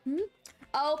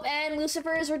 Oh, and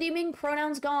Lucifer is redeeming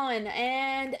pronouns gone.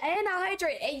 And a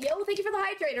hydrate. Hey, yo, thank you for the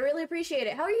hydrate. I really appreciate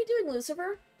it. How are you doing,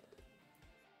 Lucifer?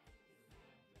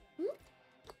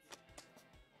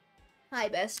 Hi,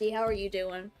 bestie. How are you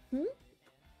doing?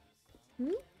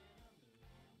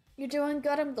 You're doing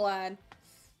good, I'm glad.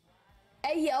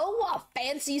 Hey, yo, a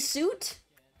fancy suit?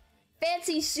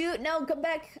 Fancy suit? No, come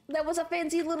back. That was a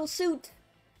fancy little suit.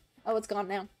 Oh, it's gone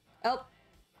now. Oh.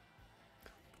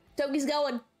 Toki's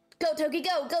going. Go, Toki,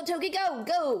 go! Go, Toki, go!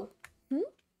 Go!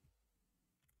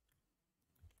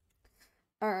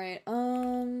 Alright,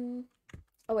 oh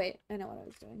wait, I know what I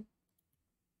was doing.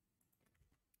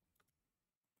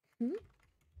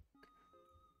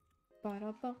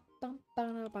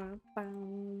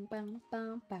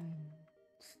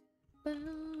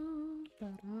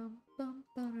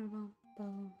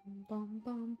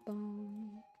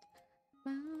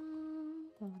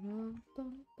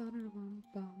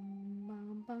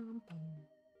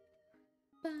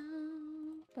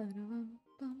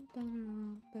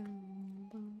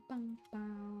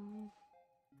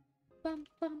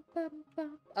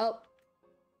 Oh.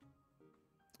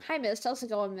 Hi, Mist. How's it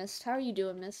going, Mist? How are you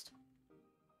doing, Mist?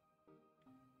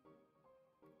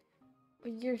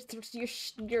 You're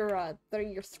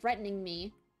threatening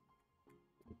me.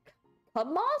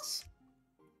 Kamas?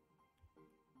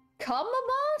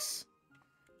 Kamamas?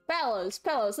 Fellows,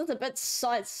 that's a bit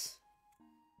sus.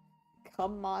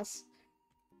 Kamas.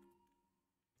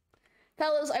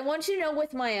 Fellows, I want you to know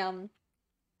with my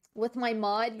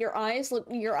mod, your eyes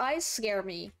scare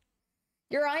me.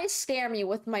 Your eyes scare me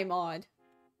with my mod.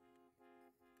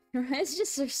 Your eyes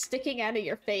just are sticking out of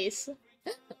your face.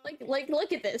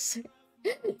 Look at this.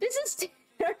 This is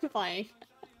terrifying.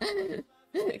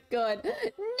 Good.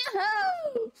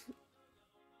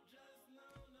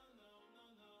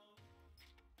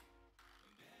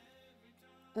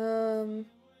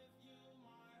 No!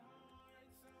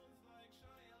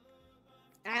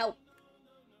 Ow.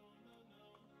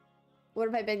 What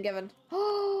have I been given?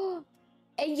 Oh,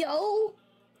 hey, yo!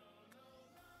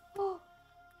 Oh,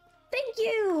 thank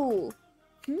you!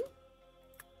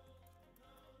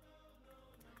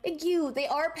 Thank you! They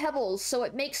are pebbles, so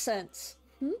it makes sense.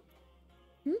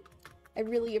 I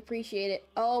really appreciate it.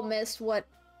 Oh, Mist, what?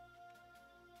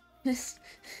 Mist.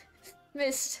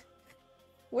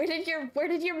 Where did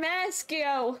your mask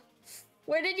go?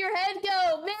 Where did your head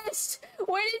go? Mist!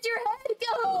 Where did your head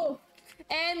go?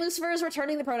 And Lucifer is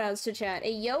returning the pronouns to chat.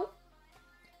 Hey, yo.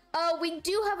 We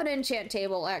do have an enchant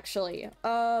table, actually.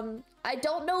 I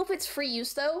don't know if it's free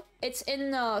use, though. It's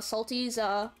in, Salty's,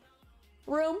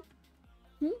 room.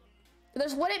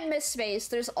 There's one at Mist Space.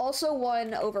 There's also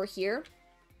one over here.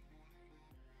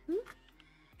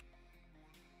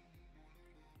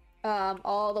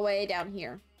 All the way down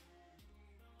here.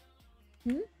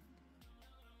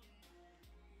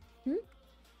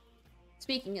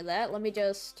 Speaking of that, let me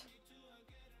just...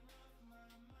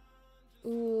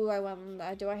 Ooh,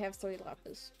 do I have 3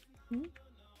 lapis?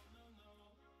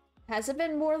 Has it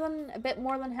been a bit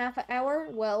more than half an hour?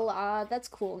 Well, that's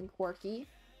cool and quirky.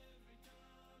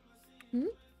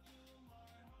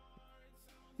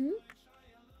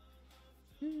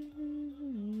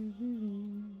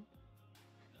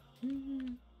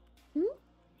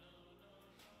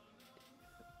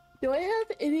 Do I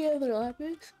have any other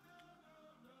lapis?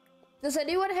 Does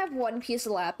anyone have one piece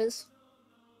of lapis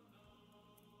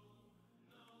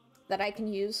that I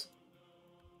can use?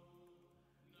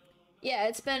 Yeah,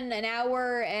 it's been an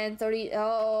hour and 30.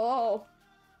 Oh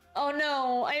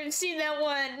no, I've seen that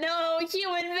one. No,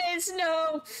 human mist,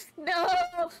 no, no,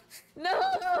 no,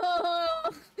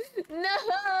 no.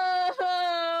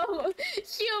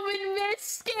 Human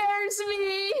mist scares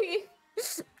me.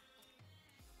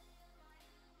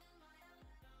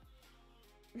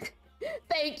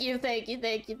 Thank you, thank you,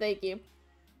 thank you, thank you.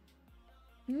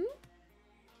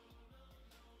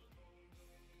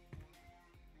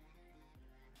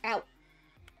 Ow.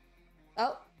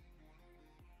 Oh.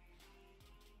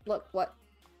 Look, what?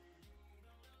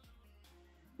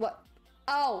 What?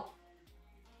 Oh!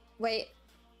 Wait.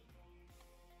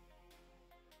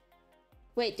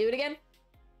 Wait, do it again?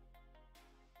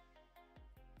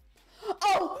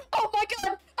 Oh! Oh my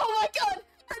god! Oh my god!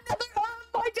 Another, oh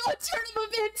my god,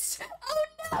 tournaments! Oh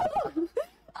no!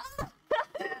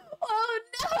 Oh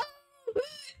no!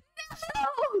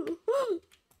 No!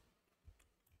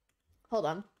 Hold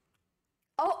on.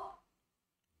 Oh!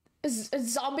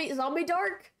 Zombie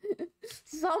dark?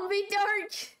 Zombie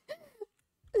dark!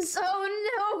 So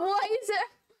no, why is it?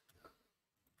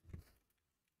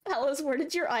 Palos, where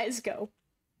did your eyes go?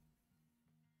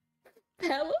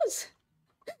 Palos?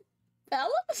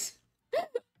 Palos?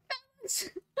 Palos?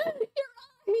 Your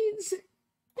eyes!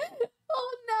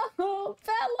 Oh no!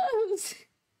 Palos!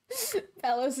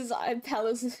 Palos' eye.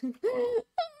 Oh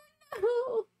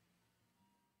no!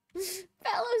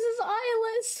 Palos is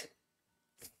eyeless!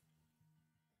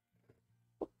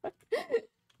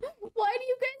 Why do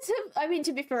you guys have— I mean,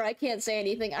 to be fair, I can't say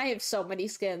anything. I have so many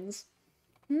skins.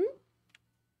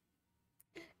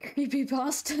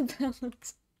 Creepypasta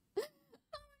Palos.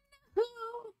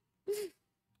 Oh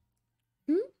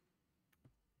no!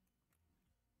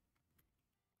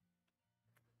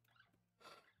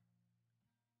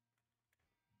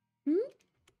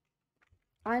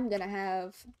 I'm gonna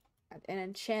have an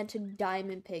enchanted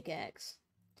diamond pickaxe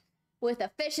with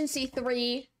efficiency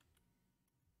 3,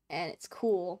 and it's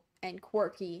cool and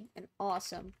quirky and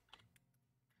awesome.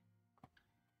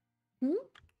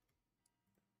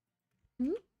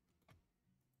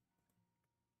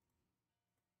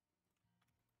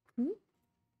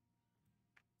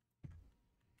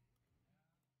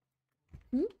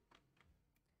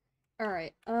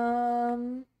 Alright,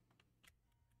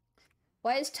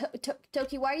 why is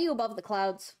Toki, why are you above the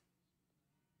clouds?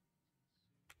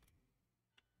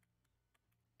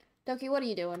 Toki, what are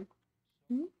you doing?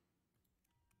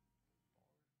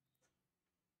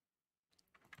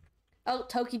 Oh,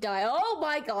 Toki died. Oh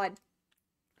my god!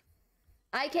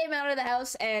 I came out of the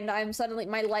house and I'm suddenly—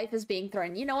 my life is being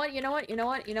threatened. You know what? You know what? You know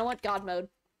what? You know what? God mode.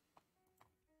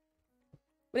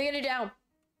 What are you gonna do now?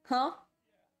 Huh?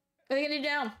 What are you gonna do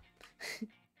now?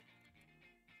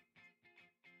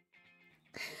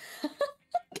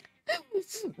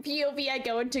 POV, I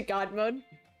go into God mode.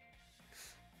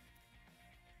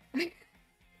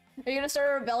 Are you gonna start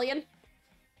a rebellion?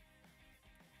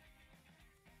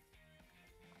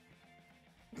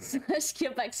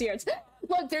 Skip XCRs.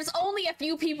 Look, there's only a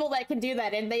few people that can do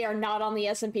that, and they are not on the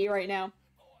SMP right now.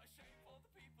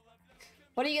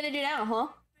 What are you gonna do now, huh?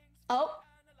 Oh.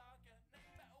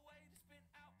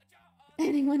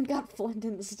 Anyone got Flint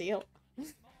in the steel?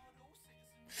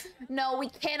 No, we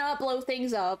cannot blow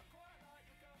things up.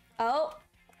 Oh.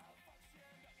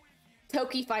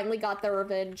 Toki finally got their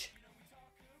revenge.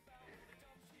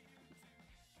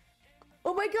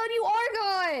 Oh my god, you are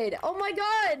God! Oh my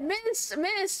god! Miss!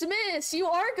 You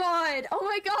are God! Oh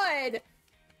my god!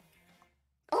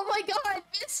 Oh my god!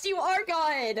 Mist, you are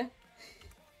God!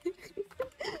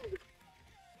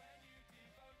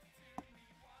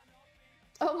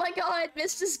 Oh my god!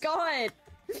 Mist is God!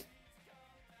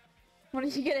 What are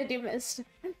you gonna do, Mist?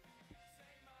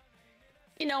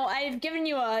 You know, I've given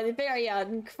you a very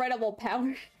incredible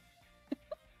power.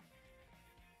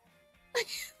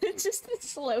 It's just a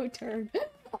slow turn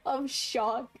of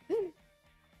shock.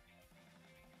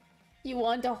 You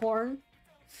want a horn?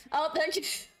 Oh, thank you.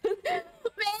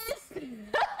 Miss!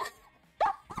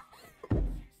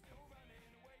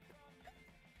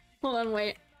 Hold on,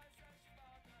 wait.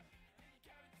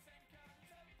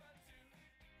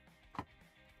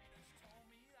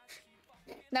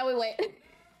 Now we wait.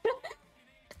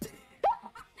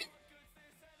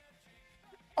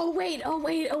 Oh wait, oh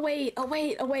wait, oh wait, oh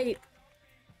wait, oh wait.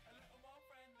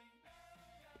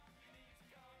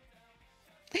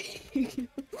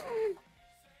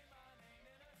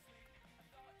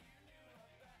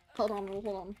 Hold on, hold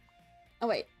on. Oh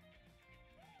wait.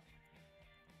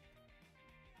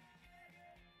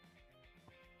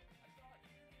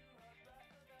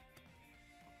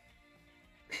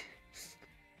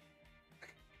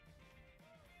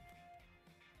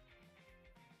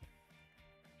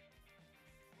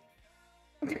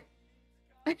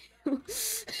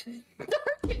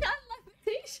 Dark got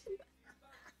levitation.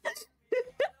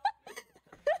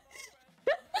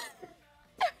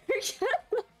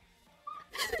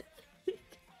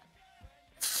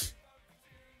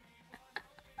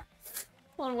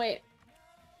 Hold on, wait.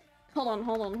 Hold on,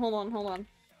 hold on, hold on, hold on.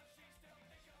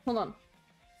 Hold on.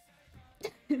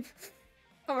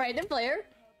 Alright, the player.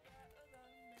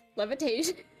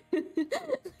 Levitation.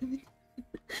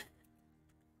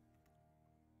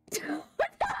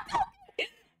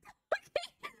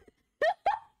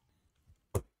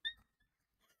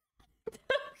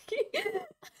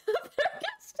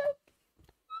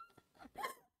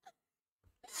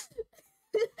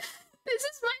 This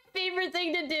is my favorite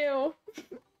thing to do.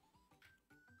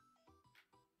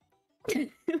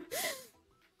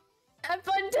 Have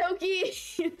fun, Toki.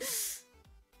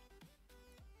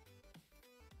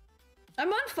 I'm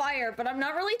on fire, but I'm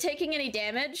not really taking any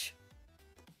damage.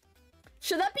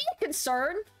 Should that be a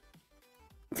concern?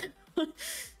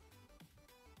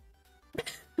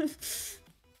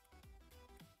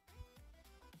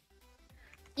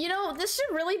 You know, this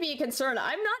should really be a concern.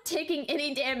 I'm not taking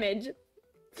any damage.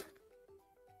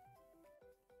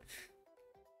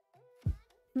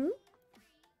 Hmm?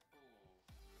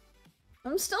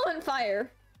 I'm still on fire.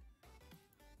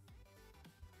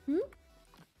 Hmm?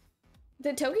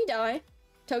 Did Toki die?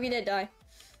 Toki did die.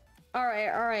 Alright,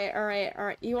 alright, alright,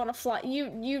 alright. You wanna fly?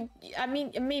 I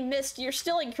mean, Mist, you're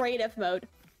still in creative mode.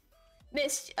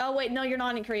 Mist, oh wait, no, you're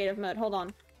not in creative mode. Hold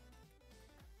on.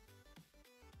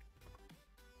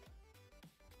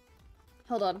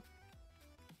 Hold on.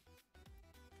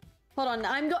 Hold on,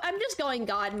 I'm just going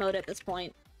God mode at this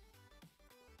point.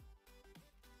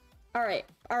 Alright,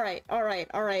 alright, alright,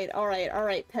 alright, alright,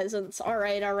 alright, peasants.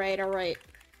 Alright, alright, alright.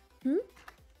 Hmm?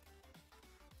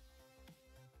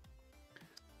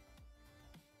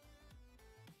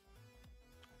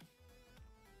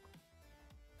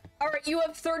 Alright, you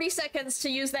have 30 seconds to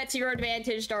use that to your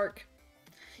advantage, Dark.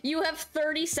 You have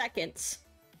 30 seconds.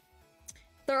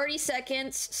 30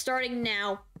 seconds, starting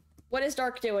now. What is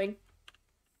Dark doing?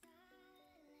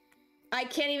 I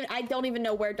don't even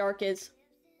know where Dark is.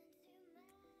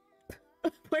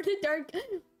 Where did Dark...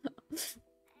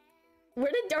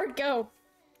 Where did Dark go?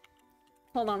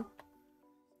 Hold on.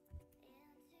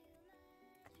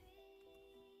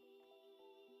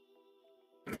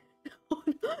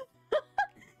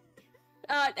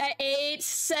 At 8,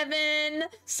 7,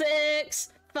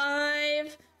 6,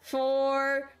 5,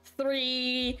 4,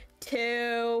 3,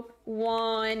 2,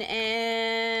 1,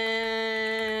 and...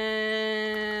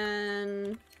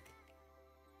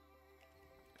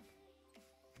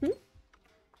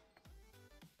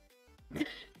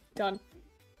 Done.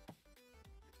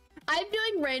 I'm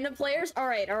doing random players.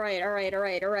 Alright, alright, alright,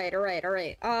 alright, alright, alright,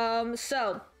 alright.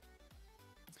 So.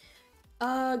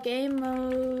 Game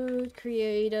mode,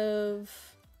 creative,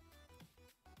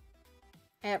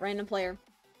 at random player.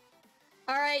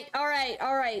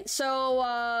 Alright.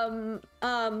 So,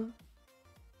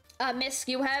 Miss,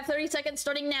 you have 30 seconds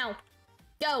starting now.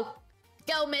 Go!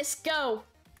 Go, Miss, go!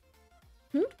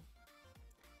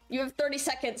 You have 30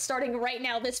 seconds starting right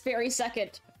now, this very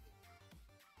second.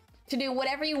 To do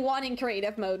whatever you want in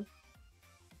creative mode.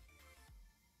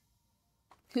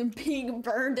 Being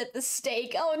burned at the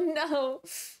stake. Oh no!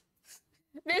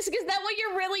 Misk, is that what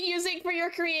you're really using for your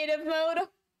creative mode?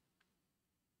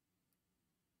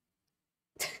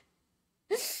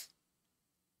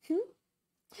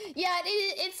 Yeah,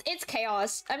 it's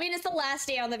chaos. I mean, it's the last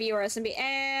day on the viewer SMB,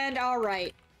 and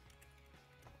alright.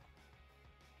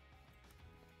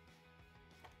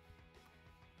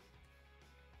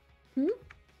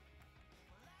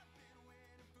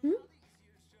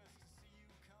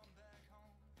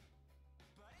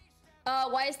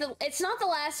 Why is it's not the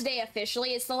last day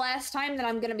officially, it's the last time that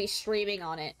I'm gonna be streaming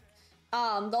on it.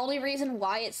 The only reason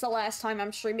why it's the last time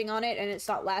I'm streaming on it and it's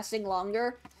not lasting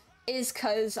longer is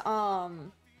cause,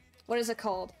 what is it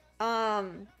called?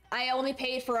 I only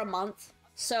paid for a month,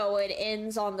 so it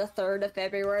ends on the 3rd of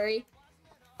February.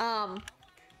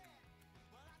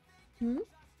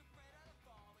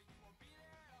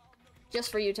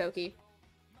 Just for you, Toki.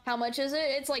 How much is it?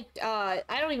 It's like, I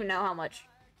don't even know how much.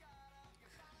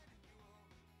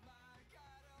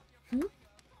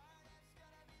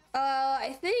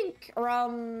 I think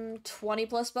around 20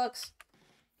 plus bucks.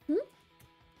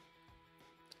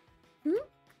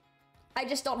 I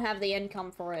just don't have the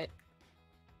income for it.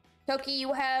 Toki,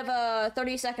 you have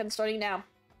 30 seconds starting now.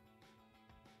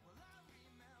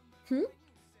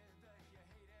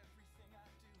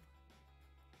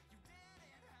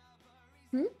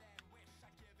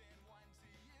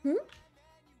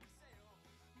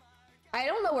 I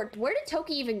don't know where did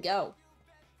Toki even go?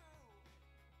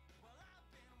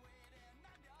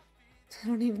 I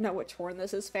don't even know which horn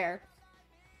this is. Fair.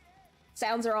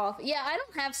 Sounds are off. Yeah, I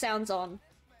don't have sounds on.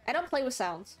 I don't play with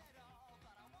sounds.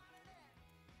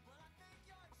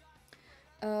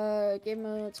 Game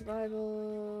mode,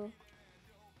 survival.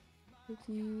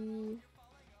 Toki.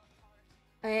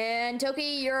 And Toki,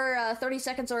 your 30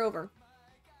 seconds are over.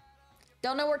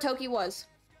 Don't know where Toki was.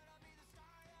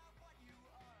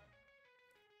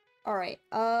 Alright,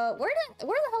 where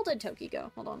the hell did Toki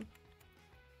go? Hold on.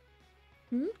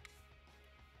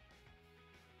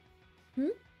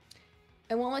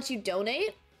 It won't let you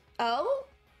donate? Oh?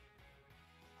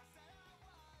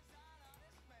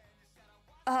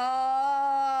 I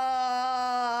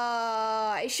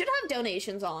should have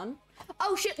donations on.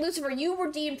 Oh shit, Lucifer, you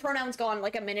redeemed pronouns gone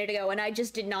like a minute ago and I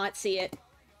just did not see it.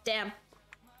 Damn.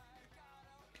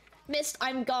 Mist,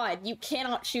 I'm God. You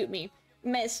cannot shoot me.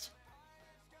 Mist.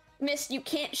 Mist, you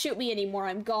can't shoot me anymore.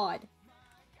 I'm God.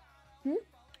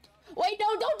 Wait, no,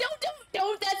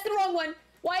 don't, that's the wrong one.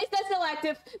 Why is that still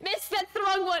active? Miss, that's the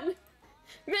wrong one.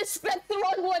 Miss, that's the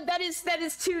wrong one. That is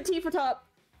 2 T for top.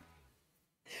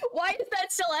 Why is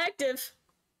that still active?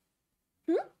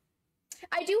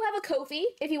 I do have a Ko-fi,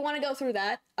 if you want to go through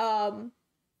that. Oh,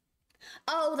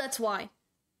 that's why.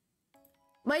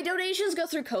 My donations go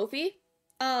through Ko-fi.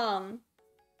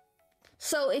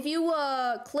 So if you,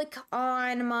 click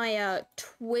on my,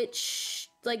 Twitch,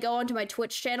 like, go onto my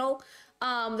Twitch channel,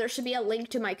 there should be a link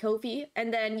to my Ko-fi,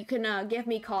 and then you can, give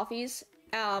me coffees,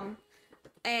 and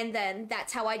then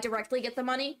that's how I directly get the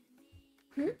money.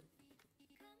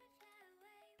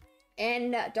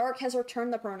 And, Dark has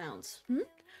returned the pronouns.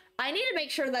 I need to make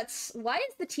sure that's... Why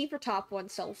is the T for top one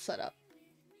still set up?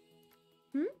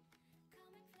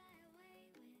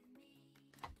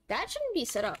 That shouldn't be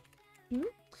set up.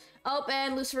 Oh,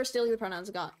 and Lucifer stealing the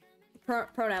pronouns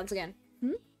pronouns again.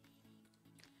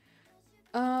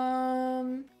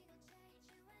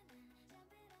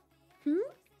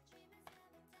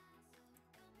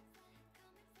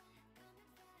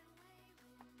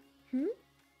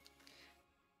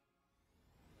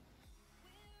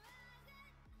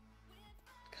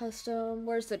 Custom,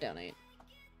 where's the donate?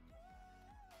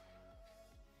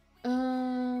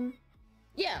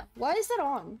 Yeah, why is that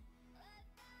on?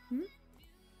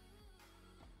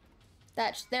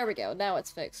 There we go, now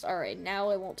it's fixed. Alright, now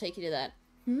it won't take you to that.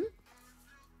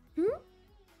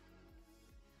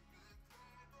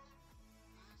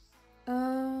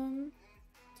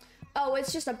 Oh,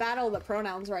 it's just a battle of the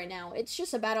pronouns right now. It's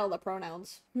just a battle of the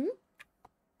pronouns.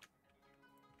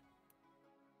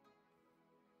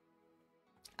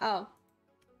 Oh.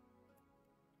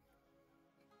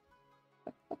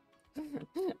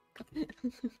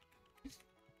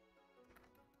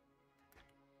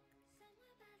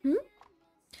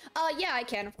 Yeah, I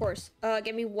can, of course.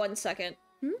 Give me 1 second.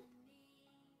 Hmm?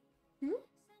 Hmm?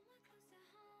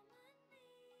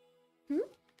 Hmm?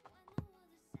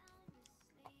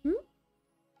 Hmm?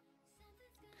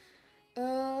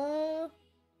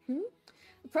 Hmm?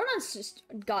 The pronouns just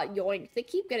got yoinked. They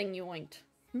keep getting yoinked.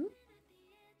 Hmm?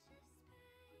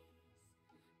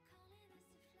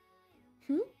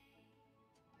 Hmm?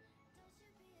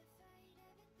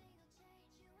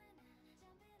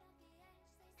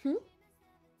 Hmm?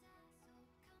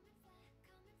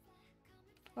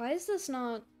 Why is this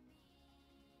not...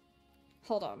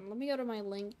 Hold on, let me go to my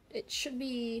link. It should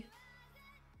be...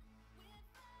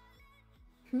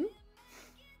 Hmm?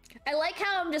 I like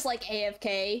how I'm just like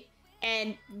AFK,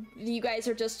 and you guys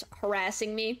are just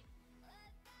harassing me.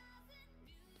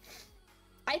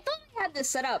 I thought I had this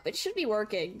set up. It should be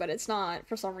working, but it's not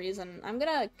for some reason. I'm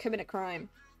gonna commit a crime.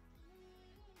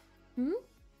 Hmm?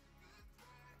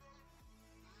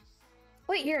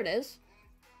 Wait, here it is.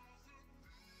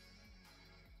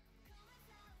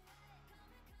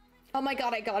 Oh my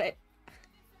god, I got it.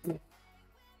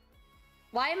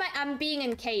 Why am I'm being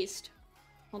encased?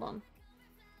 Hold on.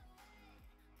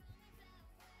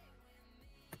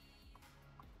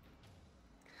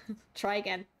 Try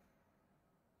again.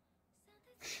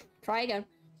 Try again.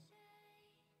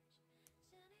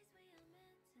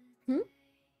 Hmm?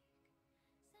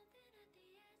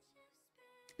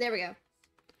 There we go.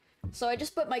 So I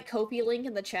just put my Kopi link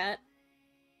in the chat.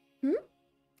 Hmm?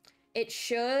 It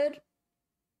should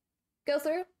go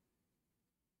through?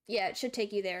 Yeah, it should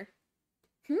take you there.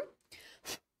 Hmm?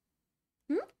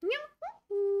 Hmm?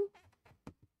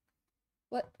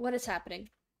 What is happening?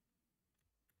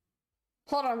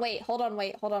 Hold on, wait, hold on,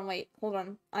 wait, hold on, wait, hold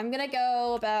on. I'm gonna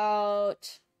go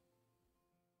about...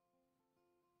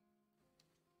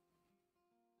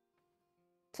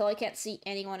 till I can't see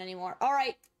anyone anymore.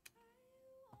 Alright.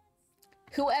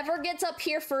 Whoever gets up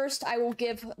here first, I will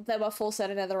give them a full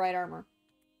set of netherite armor.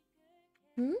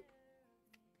 Hmm?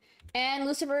 And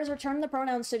Lucifer has returned the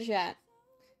pronouns to chat.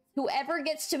 Whoever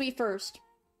gets to be first.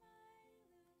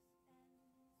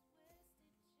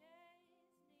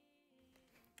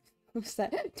 What's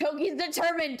that? Toki's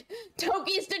determined!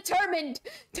 Toki's determined!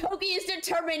 Toki is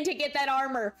determined to get that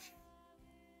armor!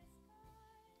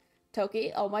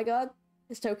 Toki, oh my god.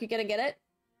 Is Toki gonna get it?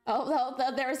 Oh,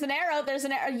 no, there's an arrow, there's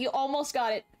an arrow. You almost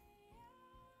got it.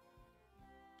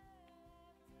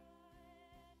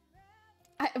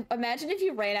 Imagine if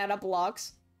you ran out of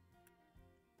blocks.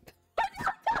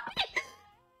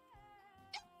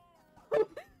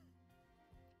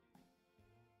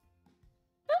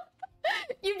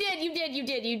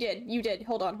 You did.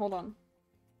 Hold on.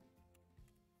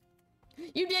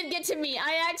 You did get to me.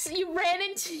 You ran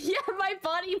into, yeah, my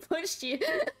body pushed you.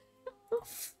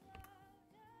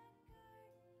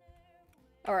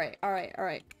 Alright.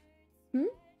 Hmm?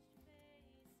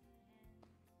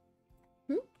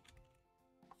 Hmm?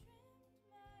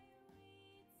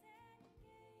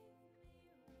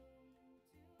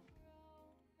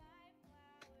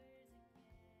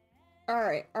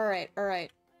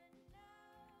 Alright.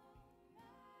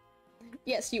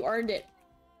 Yes, you earned it.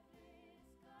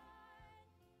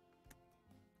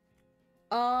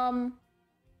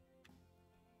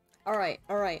 Alright.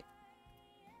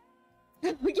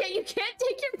 Yeah, you can't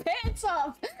take your pants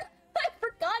off! I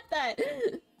forgot that!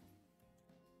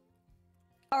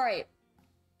 Alright.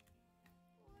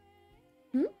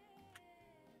 Hmm?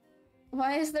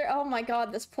 Why is there- oh my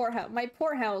god, this poor house- my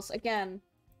poor house, again.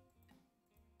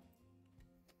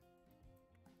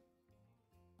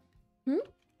 Hmm?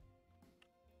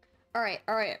 Alright.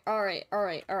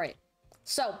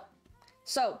 So.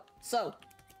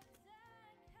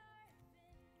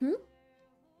 Hmm?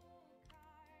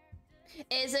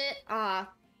 Is it,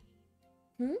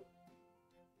 hmm?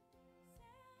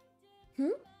 Hmm?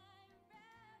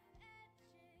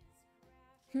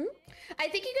 Hmm? I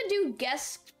think you can do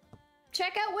guest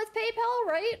checkout with PayPal,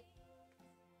 right?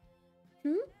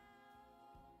 Hmm?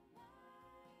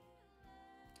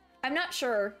 I'm not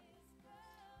sure.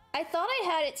 I thought I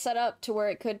had it set up to where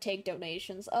it could take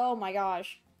donations. Oh my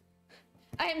gosh.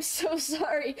 I am so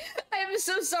sorry. I'm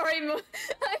so sorry.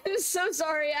 I'm so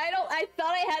sorry. I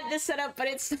thought I had this set up, but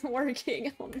it's not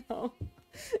working. Oh no.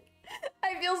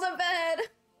 I feel so bad.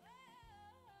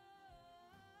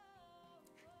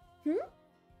 Hmm?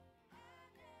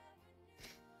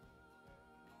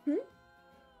 Hmm?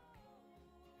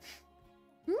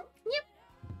 Hmm? Yep.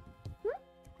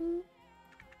 Hmm?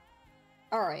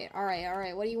 Alright.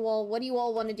 What do you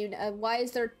all want to do? Why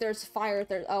is there's fire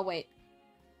there? Oh wait.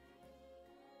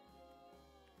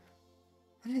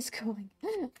 What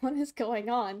is going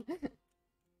on?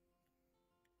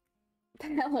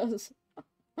 Palos.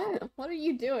 What are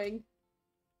you doing?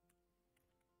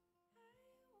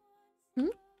 Hmm?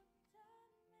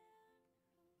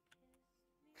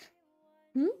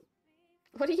 Hmm?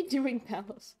 What are you doing,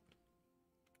 Palos?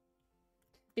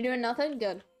 You're doing nothing?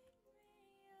 Good.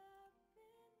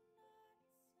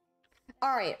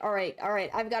 Alright, alright,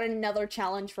 alright. I've got another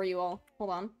challenge for you all.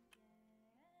 Hold on.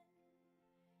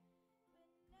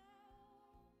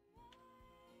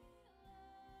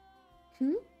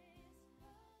 Hmm?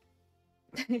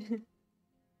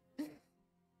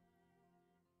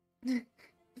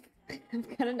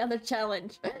 I've got another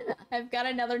challenge. I've got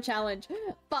another challenge.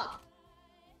 Fuck.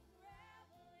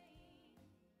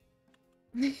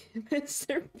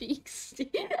 Mr.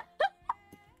 Beaksty.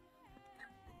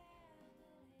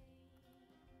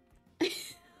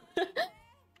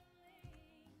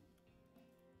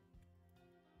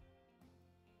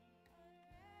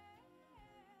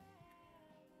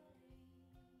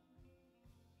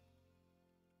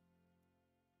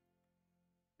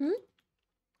 Hmm?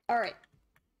 Alright.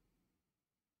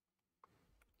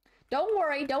 Don't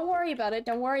worry about it,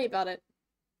 don't worry about it.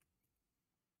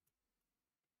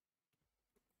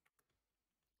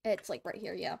 It's like right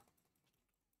here, yeah.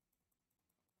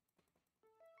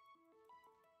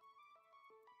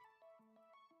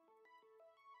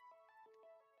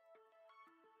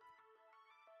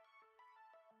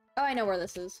 Oh, I know where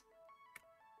this is.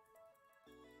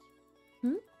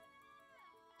 Hmm?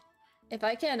 If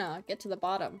I can, get to the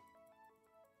bottom.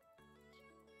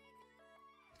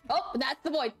 Oh, that's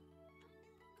the boy!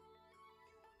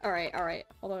 Alright, alright,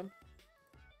 hold on.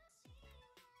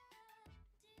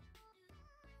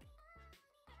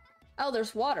 Oh,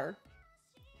 there's water.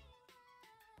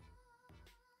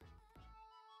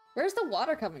 Where's the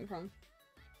water coming from?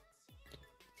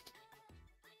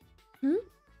 Hmm?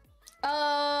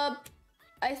 I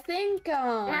think,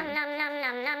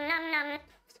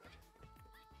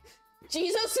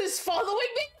 Jesus is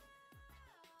following me?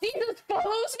 Jesus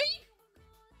follows me?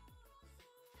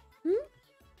 Hmm?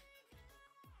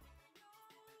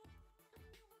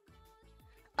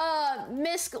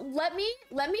 Misk, let me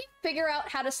figure out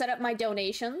how to set up my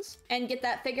donations and get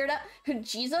that figured out.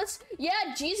 Jesus?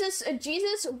 Yeah, Jesus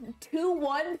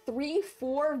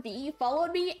 2134V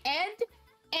followed me and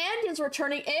is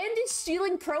returning and is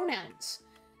stealing pronouns.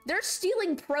 They're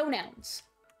stealing pronouns.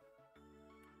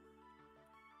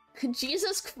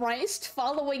 Jesus Christ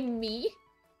following me?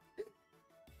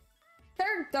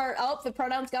 They're oh, the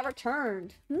pronouns got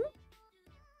returned. Hmm?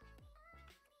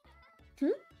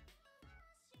 Hmm?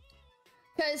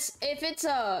 Because if it's,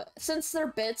 since they're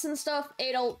bits and stuff,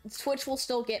 Twitch will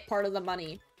still get part of the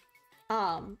money.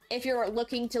 If you're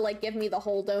looking to, like, give me the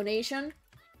whole donation.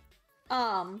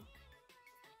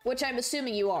 Which I'm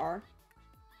assuming you are.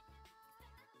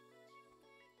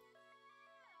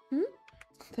 Hmm?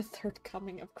 The third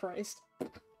coming of Christ.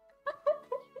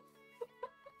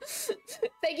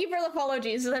 Thank you for the follow,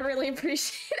 Jesus. I really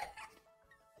appreciate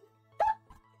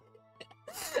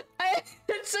it.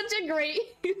 It's such a great...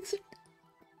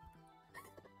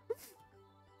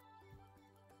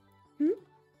 Hmm?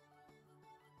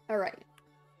 Alright.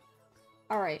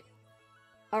 Alright.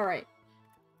 Alright.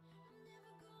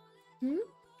 Hmm?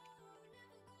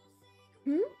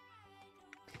 Hmm?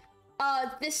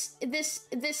 This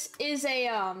is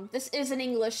an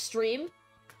English stream.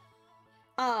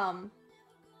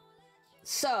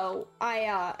 So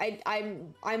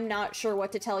I'm not sure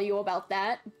what to tell you about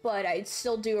that, but I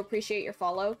still do appreciate your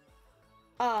follow.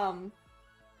 I'm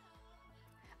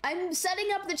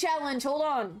setting up the challenge, hold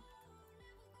on.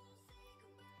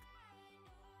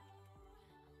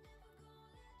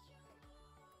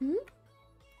 Hmm?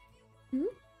 Hmm?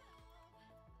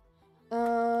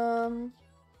 Oh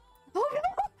no!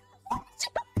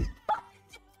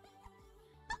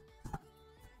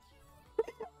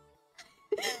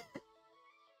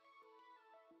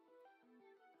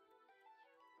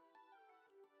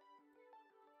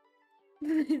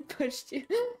 It pushed you.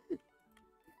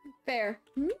 Fair.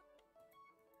 Hmm?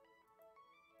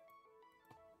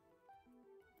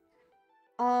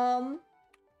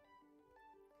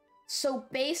 So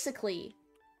basically,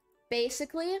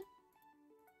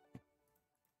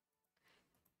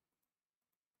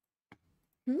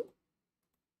 hmm?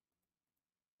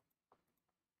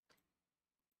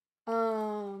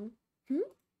 Hmm?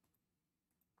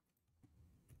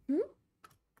 Hmm?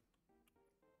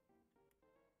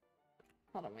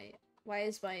 Hold on, wait. Why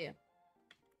is my...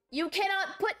 You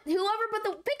cannot put... Whoever put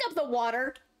the... Pick up the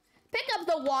water! Pick up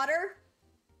the water!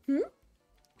 Hmm?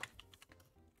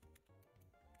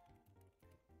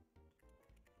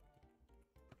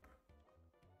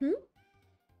 Hmm?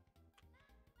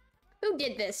 Who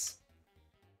did this?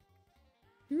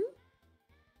 Hmm?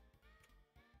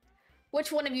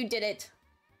 Which one of you did it?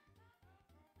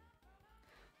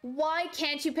 Why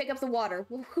can't you pick up the water?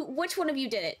 Which one of you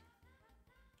did it?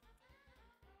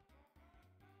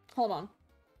 Hold on.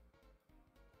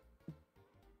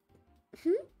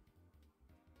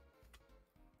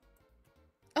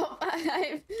 Oh,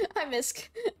 I Misk.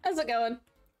 How's it going?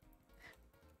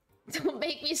 Don't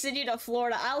make me send you to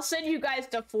Florida. I'll send you guys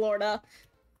to Florida.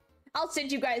 I'll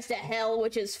send you guys to hell,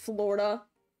 which is Florida.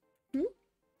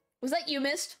 Was that you,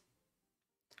 Mist?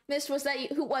 Mist, was that you?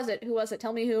 Who was it? Who was it?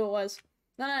 Tell me who it was.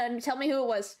 No, tell me who it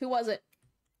was. Who was it?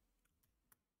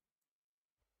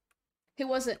 Who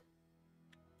was it?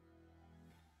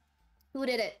 Who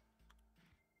did it?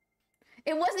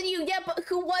 It wasn't you yet, but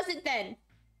who was it then?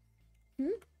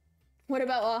 What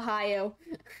about Ohio?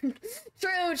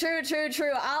 True.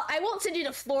 I won't send you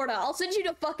to Florida. I'll send you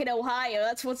to fucking Ohio.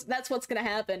 That's what's gonna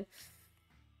happen.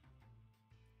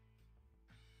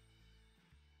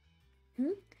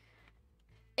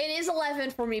 It is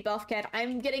 11 for me, Buffcat.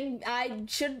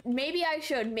 Maybe I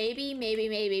should.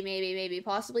 Maybe.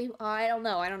 Possibly. I don't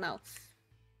know.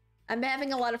 I'm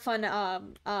having a lot of fun,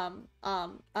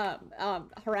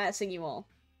 harassing you all.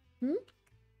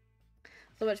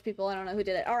 So much people, I don't know who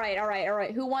did it.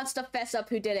 Alright. Who wants to fess up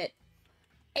who did it?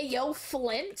 Hey, yo,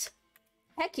 Flint?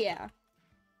 Heck yeah.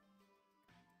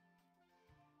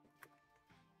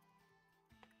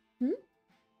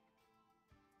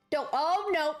 Oh,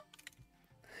 no.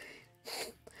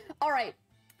 Alright.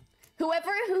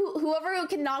 Whoever who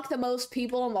can knock the most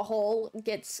people in the hole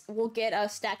will get a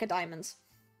stack of diamonds.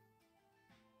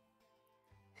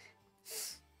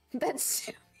 That's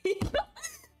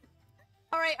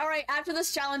Alright, after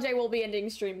this challenge I will be ending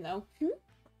stream though.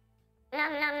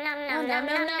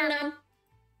 Nom.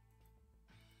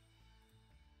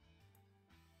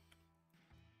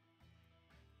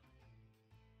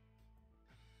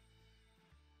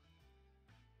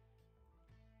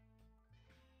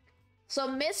 So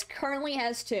Miss currently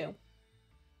has 2.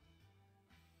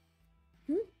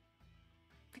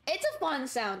 It's a fun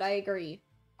sound, I agree.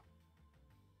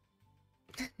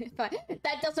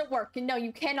 That doesn't work. No,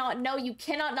 you cannot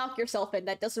knock yourself in.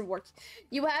 That doesn't work.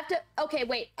 You have to... Okay,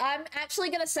 wait. I'm actually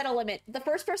gonna set a limit. The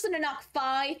first person to knock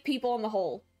 5 people in the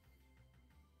hole.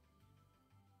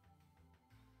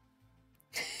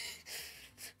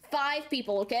 5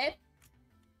 people, okay?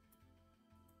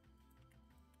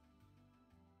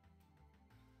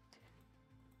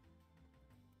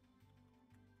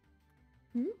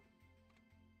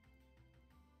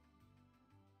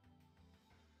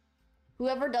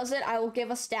 Whoever does it, I will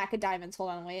give a stack of diamonds. Hold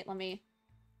on, wait, let me...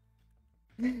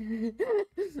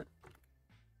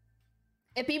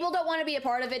 If people don't want to be a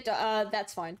part of it,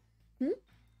 that's fine.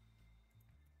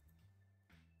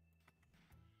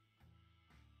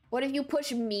 What if you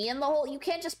push me in the hole? You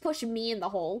can't just push me in the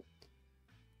hole.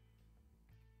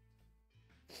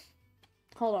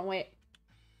 Hold on, wait.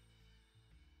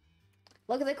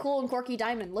 Look at the cool and quirky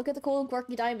diamond.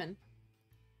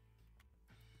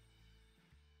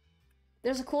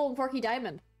 There's a cool and quirky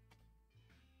diamond.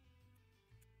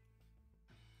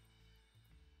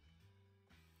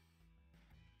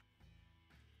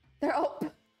 There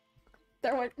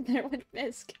went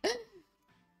Misk.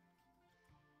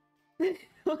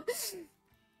 It's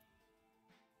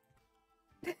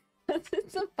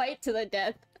a fight to the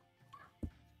death.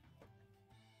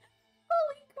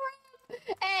 Holy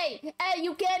crap! Hey,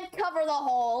 you can't cover the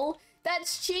hole.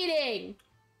 That's cheating.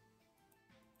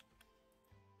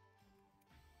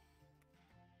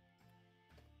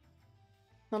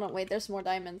 Hold on, wait, there's more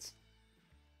diamonds.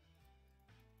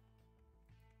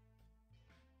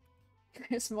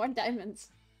 There's more diamonds.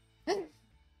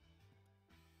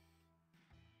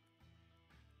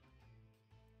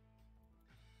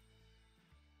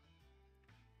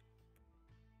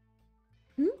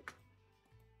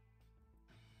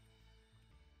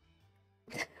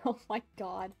 Oh my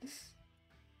god.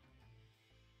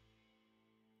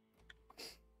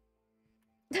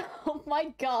 Oh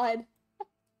my god.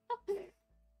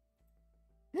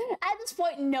 At this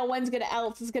point, no one's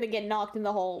else is gonna get knocked in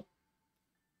the hole.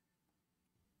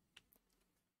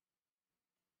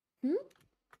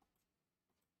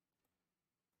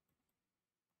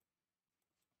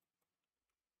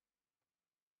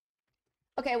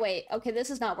 Okay, wait. Okay, this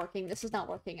is not working.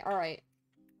 Alright.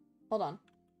 Hold on.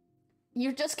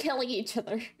 You're just killing each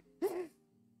other.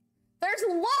 There's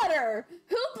water!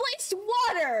 Who placed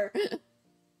water?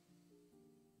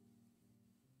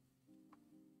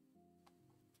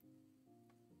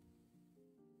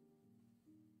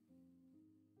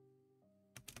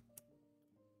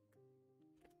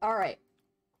 Alright.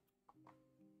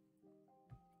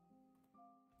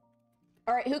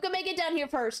 Alright, who can make it down here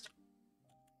first?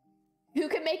 Who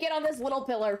can make it on this little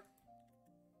pillar?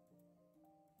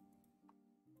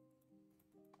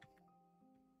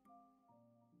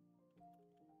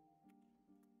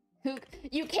 Who?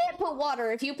 You can't put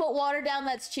water. If you put water down,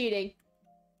 that's cheating.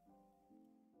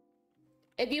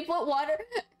 If you put water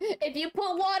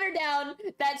down,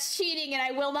 that's cheating and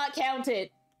I will not count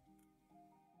it.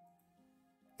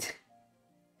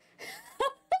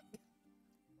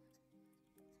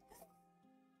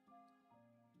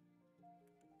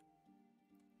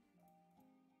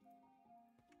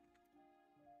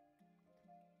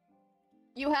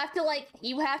 You have to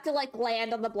like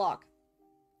land on the block.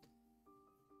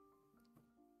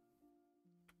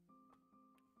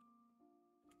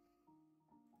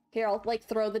 Here, I'll like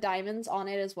throw the diamonds on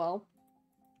it as well.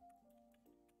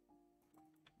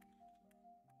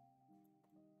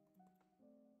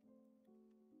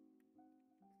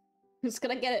 Who's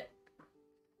gonna get it?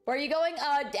 Where are you going?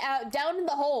 Down in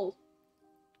the hole.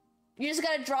 You just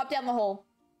gotta drop down the hole.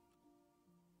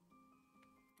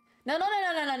 No.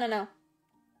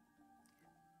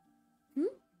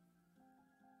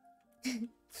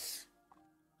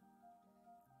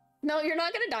 No, you're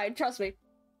not gonna die, trust me.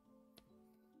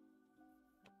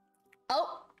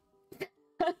 Oh.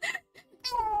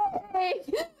 Hey!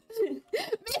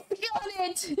 Miss got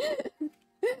it!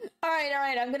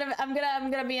 Alright, I'm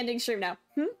gonna be ending stream now.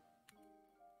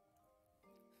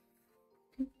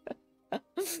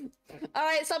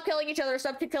 Alright, stop killing each other,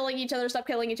 stop killing each other, stop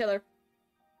killing each other.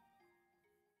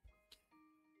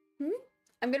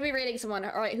 I'm gonna be raiding someone.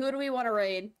 Alright, who do we want to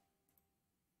raid?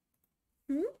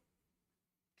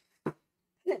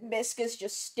 Misk is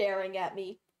just staring at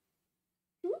me.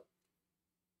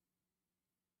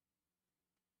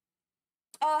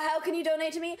 How can you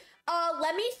donate to me?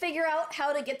 Let me figure out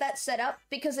how to get that set up,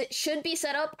 because it should be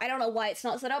set up. I don't know why it's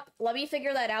not set up. Let me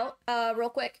figure that out, real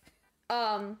quick.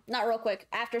 Not real quick,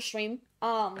 after stream.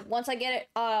 Once I get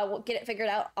it figured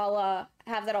out, I'll,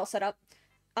 have that all set up.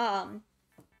 And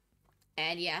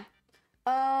yeah.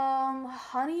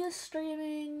 Honey is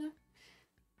streaming.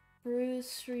 Bruce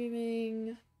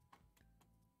streaming.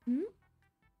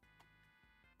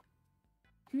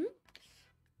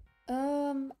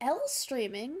 L's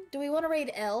streaming. Do we want to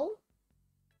raid L?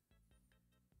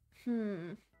 Let's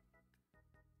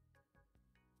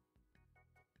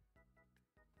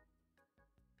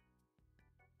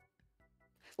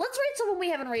raid someone we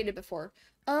haven't raided before.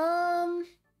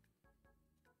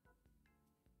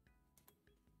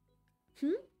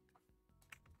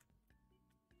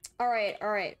 Alright.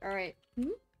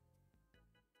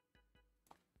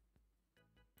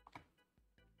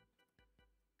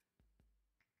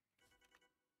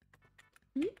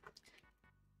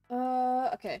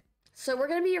 Okay. So we're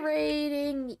gonna be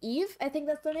raiding Eve, I think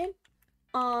that's their name.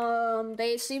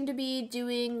 They seem to be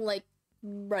doing, like,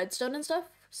 redstone and stuff,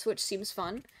 which seems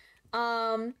fun.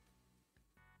 I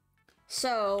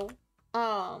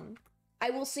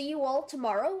will see you all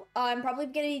tomorrow. I'm probably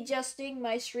gonna be adjusting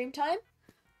my stream time,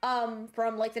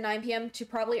 from, like, the 9 p.m. to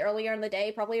probably earlier in the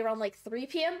day, probably around, like, 3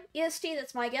 p.m. EST,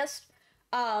 that's my guess.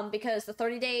 Because the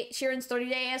Sheeran's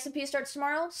 30-day SMP starts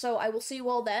tomorrow, so I will see you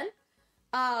all then.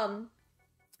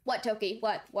 What, Toki?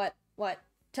 What?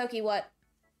 Toki, what?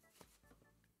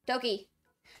 Toki,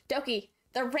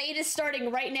 the raid is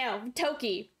starting right now.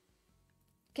 Toki,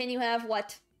 can you have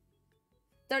what?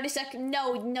 30 seconds?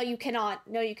 No, you cannot.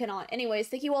 No, you cannot. Anyways,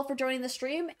 thank you all for joining the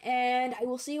stream, and I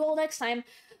will see you all next time.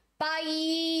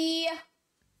 Bye!